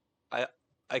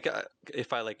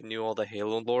if I like knew all the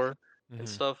Halo lore and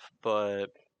stuff, but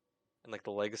and like the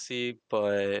legacy,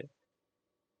 but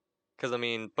because I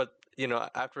mean, but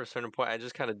after a certain point, I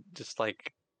just kind of just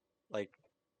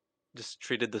just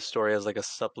treated the story as like a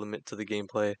supplement to the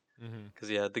gameplay.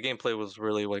 Because yeah, the gameplay was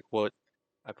really like what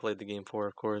I played the game for,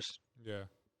 of course. Yeah.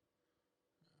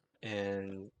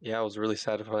 And yeah, I was really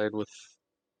satisfied with,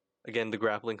 again, the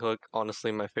grappling hook.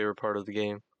 Honestly, my favorite part of the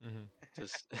game.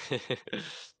 Just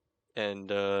and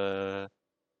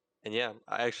yeah,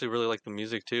 I actually really like the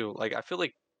music too. Like I feel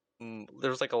like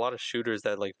there's like a lot of shooters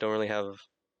that like don't really have,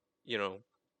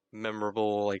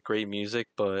 memorable like great music,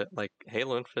 but like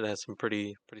Halo Infinite has some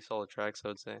pretty solid tracks, I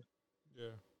would say.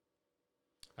 Yeah.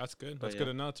 That's good. That's good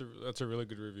enough. That's a really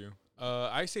good review.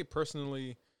 I say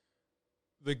personally,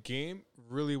 the game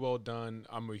really well done.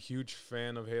 I'm a huge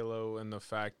fan of Halo and the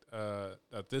fact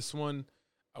that this one,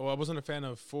 I wasn't a fan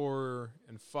of 4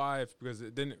 and 5 because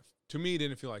it didn't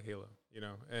feel like Halo,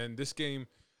 And this game,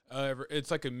 it's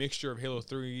like a mixture of Halo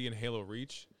 3 and Halo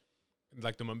Reach,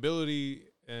 like the mobility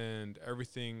and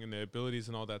everything and the abilities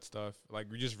and all that stuff. Like,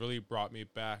 it just really brought me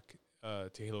back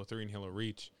to Halo 3 and Halo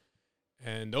Reach,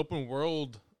 and the open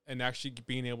world and actually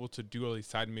being able to do all these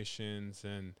side missions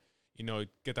and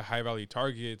get the high value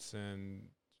targets and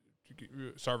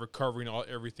start recovering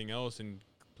everything else and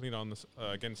complete on this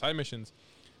again side missions.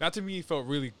 That to me felt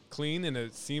really clean, and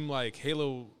it seemed like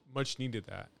Halo much needed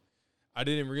that. I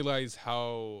didn't realize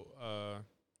how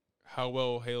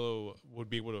well Halo would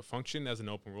be able to function as an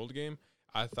open world game.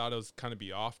 I thought it was kind of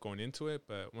be off going into it,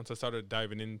 but once I started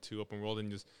diving into open world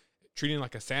and just treating it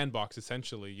like a sandbox,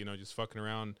 essentially, just fucking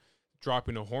around,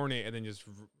 dropping a Hornet and then just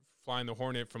flying the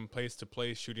Hornet from place to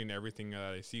place, shooting everything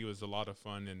that I see was a lot of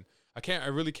fun. And I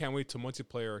really can't wait till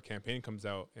multiplayer or campaign comes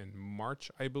out in March,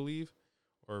 I believe,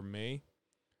 or May.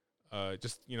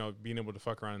 Just being able to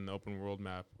fuck around in the open world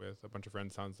map with a bunch of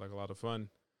friends sounds like a lot of fun.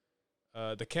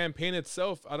 The campaign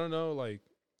itself, I don't know, like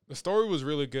the story was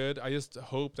really good. I just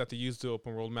hope that they used the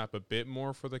open world map a bit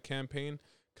more for the campaign,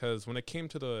 because when it came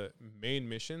to the main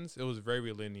missions, it was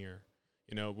very linear.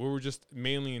 We were just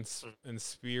mainly in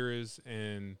spheres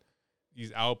and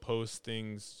these outpost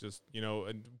things, just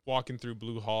and walking through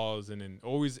blue halls and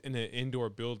always in an indoor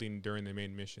building during the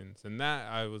main missions. And that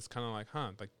I was kind of like,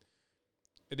 like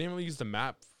they didn't really use the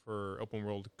map for open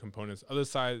world components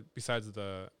besides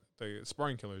the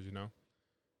sparring killers, and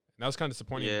that was kind of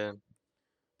disappointing. Yeah.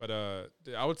 But I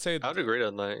would say I would agree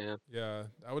on that. Yeah. Yeah,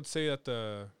 I would say that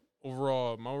my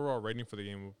overall rating for the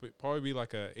game would probably be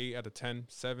like a 8 out of 10,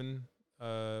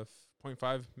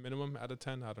 7.5 minimum out of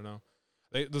 10. I don't know.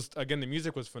 Again, the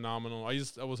music was phenomenal. I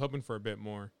was hoping for a bit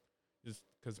more, just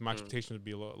because my expectations would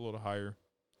be a little higher.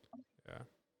 Yeah.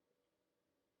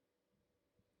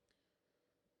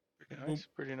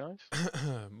 Pretty nice.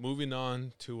 Moving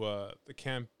on to the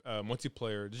camp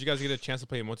multiplayer. Did you guys get a chance to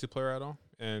play multiplayer at all?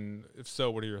 And if so,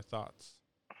 what are your thoughts?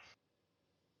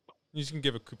 You just can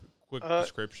give a quick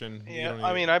description. Yeah,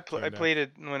 I played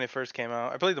it when it first came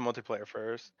out. I played the multiplayer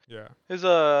first. Yeah. It's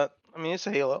it's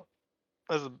a Halo.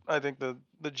 I think the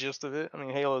gist of it.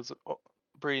 Halo's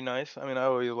pretty nice. I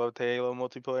always loved Halo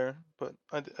multiplayer, but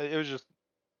it was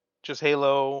just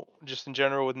Halo, just in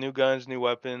general, with new guns, new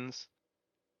weapons.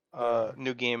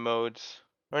 New game modes,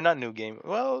 or not new game.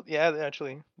 Well, yeah, they had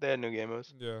new game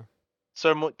modes. Yeah.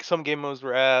 Some game modes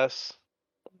were ass,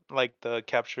 like the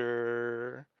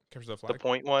capture the flag. The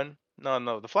point one.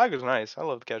 No, the flag was nice. I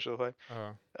love the capture the flag.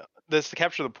 This to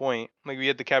capture the point. Like we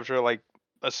had to capture like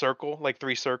a circle, like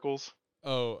 3 circles.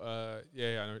 Oh,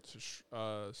 yeah. I know what's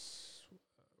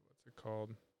it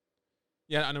called?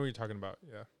 Yeah, I know what you're talking about.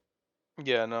 Yeah.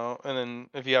 Yeah, no, and then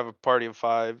if you have a party of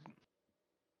 5.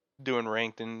 Doing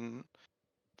ranked in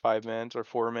 5-mans or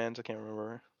 4-mans, I can't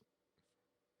remember.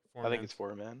 I think it's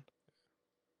 4-man.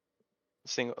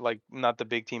 Single, like not the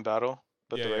big team battle,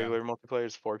 but the regular multiplayer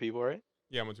is 4 people, right?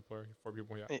 Yeah, multiplayer 4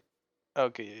 people. Yeah.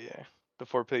 Okay, yeah. The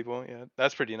 4 people, yeah,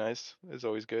 that's pretty nice. It's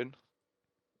always good.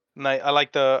 And I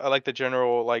like the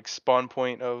general like spawn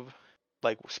point of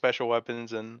like special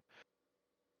weapons and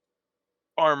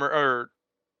armor or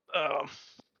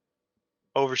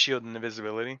overshield and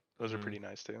invisibility. Those are pretty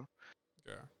nice too.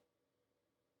 Yeah.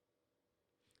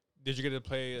 Did you get to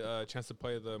play a chance to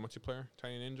play the multiplayer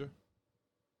Tiny Ninja?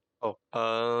 Oh,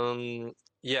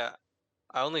 yeah.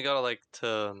 I only got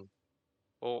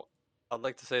well, I'd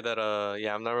like to say that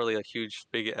yeah, I'm not really a huge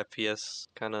big FPS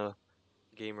kind of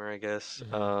gamer, I guess.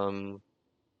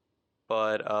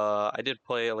 But I did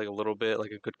play like a little bit,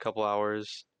 like a good couple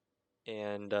hours,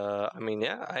 and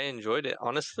yeah, I enjoyed it.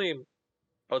 Honestly,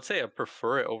 I would say I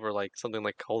prefer it over like something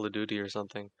like Call of Duty or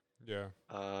something. Yeah.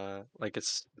 Like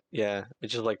it's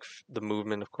just like the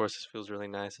movement, of course, it feels really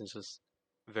nice. It's just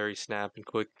very snap and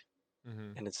quick,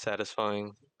 and it's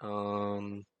satisfying.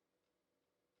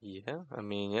 Yeah,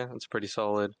 yeah, it's pretty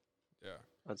solid. Yeah.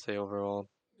 I'd say overall.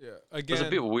 Yeah. It was a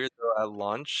bit weird though at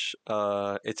launch.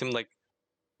 It seemed like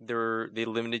they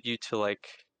limited you to like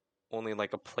only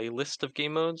like a playlist of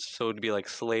game modes, so it'd be like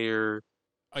Slayer.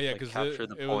 Oh yeah, because capture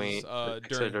the point, was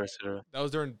etc., etc. That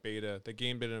was during beta. The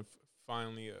game didn't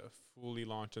finally fully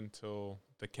launch until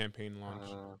the campaign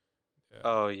launched.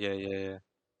 Oh yeah.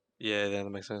 Yeah, that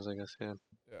makes sense, I guess. Yeah.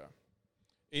 Yeah.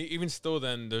 Even still,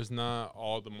 then there's not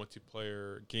all the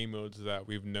multiplayer game modes that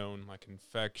we've known, like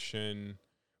Infection.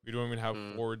 We don't even have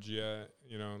Forge yet.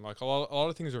 Like a lot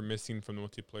of things are missing from the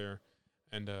multiplayer,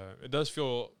 and it does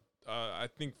feel, I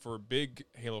think, for big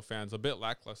Halo fans, a bit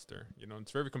lackluster.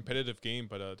 It's a very competitive game,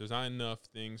 but there's not enough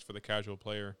things for the casual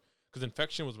player. Because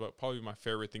Infection was probably my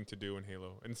favorite thing to do in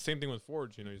Halo, and same thing with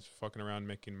Forge. Just fucking around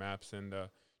making maps and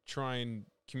trying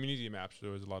community maps. It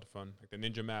was a lot of fun, like the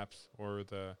ninja maps or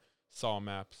the Saw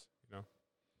maps.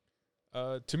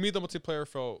 To me, the multiplayer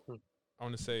felt, I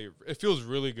want to say, it feels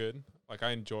really good. Like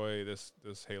I enjoy this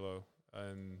Halo,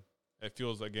 and it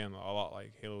feels again a lot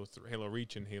like Halo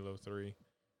Reach and Halo 3,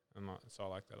 so I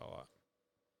like that a lot.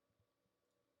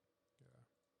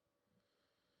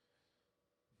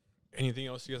 Anything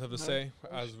else you guys have to say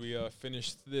as we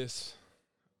finish this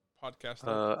podcast?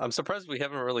 I'm surprised we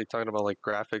haven't really talked about like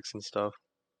graphics and stuff.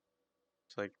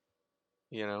 It's like,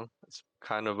 it's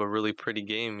kind of a really pretty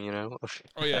game,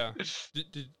 Oh yeah.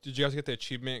 Did you guys get the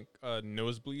achievement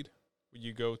nosebleed? When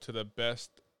you go to the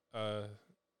best,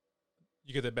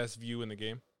 you get the best view in the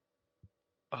game.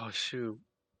 Oh shoot,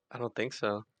 I don't think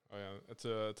so. Oh yeah, it's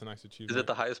a nice achievement. Is it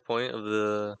the highest point of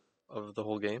the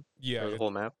whole game? Yeah, or the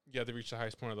whole map. Yeah, they reach the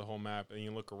highest point of the whole map, and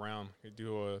you look around. You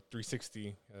do a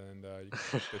 360, and the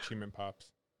achievement pops.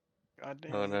 God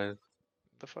damn. Oh no.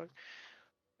 The fuck?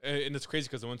 And it's crazy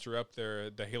because once you're up there,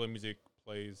 the Halo music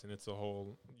plays, and it's a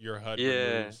whole your HUD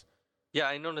moves. Yeah,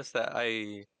 I noticed that.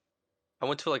 I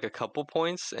went to like a couple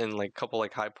points and like couple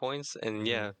like high points, and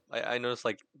I noticed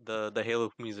like the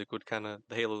Halo music would kind of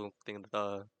the Halo thing,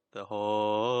 the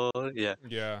whole that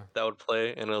would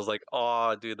play, and I was like,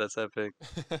 oh dude, that's epic.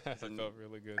 That felt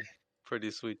really good. Pretty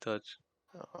sweet touch.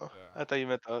 Oh, yeah. I thought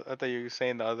you were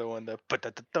saying the other one, the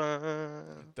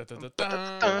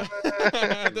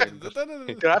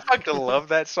Dude, I fucking love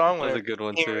that song. That was a good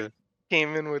one too.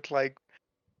 Came in with like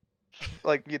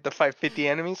the 550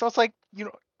 enemies. I was like,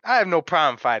 I have no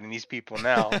problem fighting these people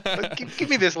now. But give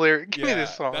me this lyric. Give me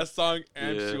this song. That song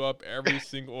amps you up every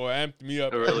single, or amped me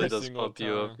up. It really every does single pump time.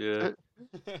 you up. Yeah.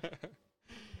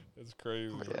 It's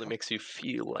crazy. It really makes you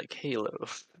feel like Halo.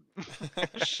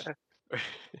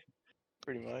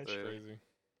 Pretty much. Crazy.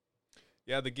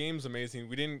 Yeah, the game's amazing.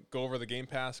 We didn't go over the Game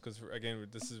Pass because again,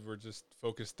 we're just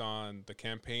focused on the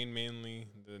campaign mainly.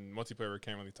 The multiplayer we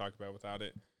can't really talk about without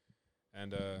it.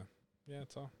 And yeah,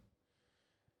 that's all.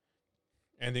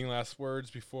 Anything last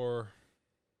words before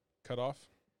cut off?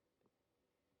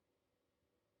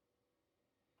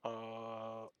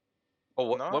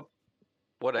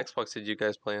 What Xbox did you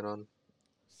guys play it on?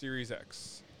 Series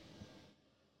X.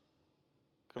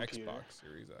 Computer. Xbox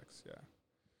Series X, yeah.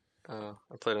 I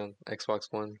played on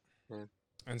Xbox One. Yeah.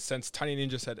 And since Tiny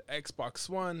Ninja said Xbox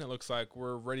One, it looks like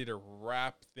we're ready to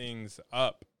wrap things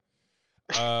up.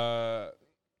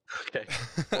 Okay.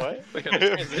 What? What kind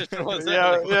of transition was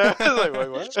that? Yeah. I was like,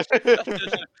 wait, what?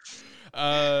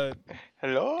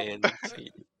 Hello?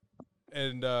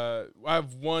 And I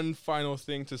have one final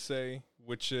thing to say,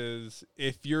 which is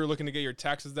if you're looking to get your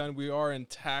taxes done, we are in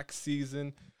tax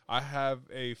season. I have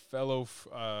a fellow,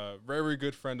 very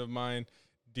good friend of mine,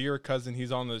 dear cousin.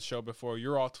 He's on the show before.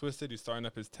 You're All Twisted. He's starting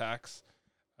up his tax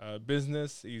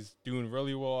business. He's doing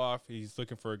really well off. He's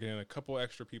looking for, again, a couple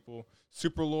extra people,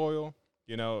 super loyal,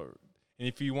 and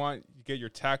if you want to get your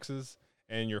taxes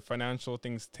and your financial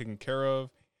things taken care of,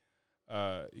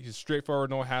 he's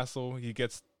straightforward, no hassle. He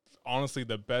gets, honestly,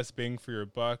 the best bang for your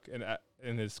buck, and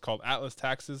it's called Atlas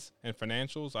Taxes and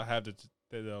Financials. I have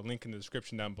the link in the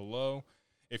description down below.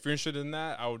 If you're interested in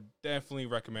that, I would definitely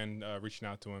recommend reaching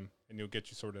out to him, and he'll get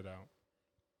you sorted out.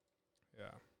 Yeah.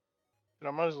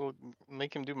 I might as well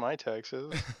make him do my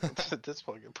taxes at this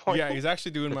fucking point. Yeah, he's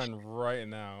actually doing mine right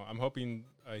now. I'm hoping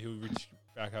he'll reach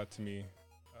back out to me,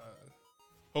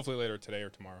 hopefully later today or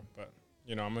tomorrow. But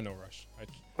I'm in no rush.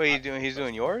 Wait, he's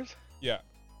doing yours? Yeah,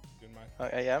 doing mine.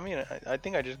 I mean, I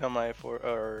think I just got my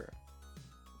Your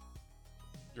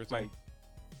thing.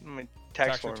 My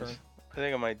tax forms. Return. I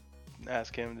think I might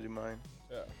ask him to do mine.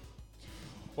 Yeah.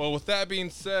 Well, with that being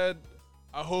said,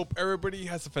 I hope everybody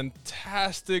has a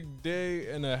fantastic day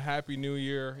and a happy new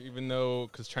year, even though,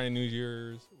 because Chinese New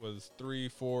Year's was 3,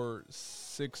 4,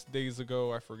 6 days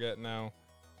ago. I forget now.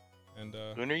 And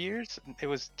Lunar Year's? It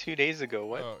was 2 days ago.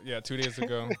 What? Oh, yeah, 2 days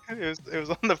ago. it was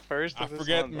on the 1st. I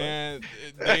forget, man.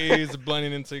 Days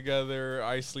blending in together.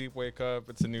 I sleep, wake up.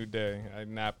 It's a new day. I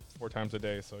nap 4 times a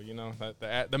day, so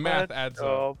the math adds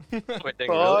up. Wait,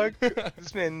 fuck.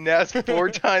 This man naps 4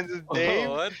 times a day.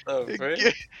 Oh, what the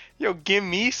frick? Yo, give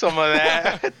me some of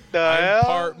that. What the I'm hell?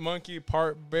 part monkey,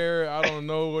 part bear. I don't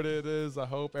know what it is. I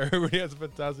hope everybody has a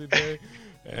fantastic day,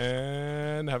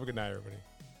 and have a good night, everybody.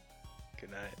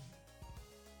 Good night.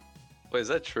 Wait, is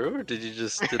that true, or did you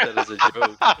just did that as a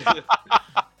joke?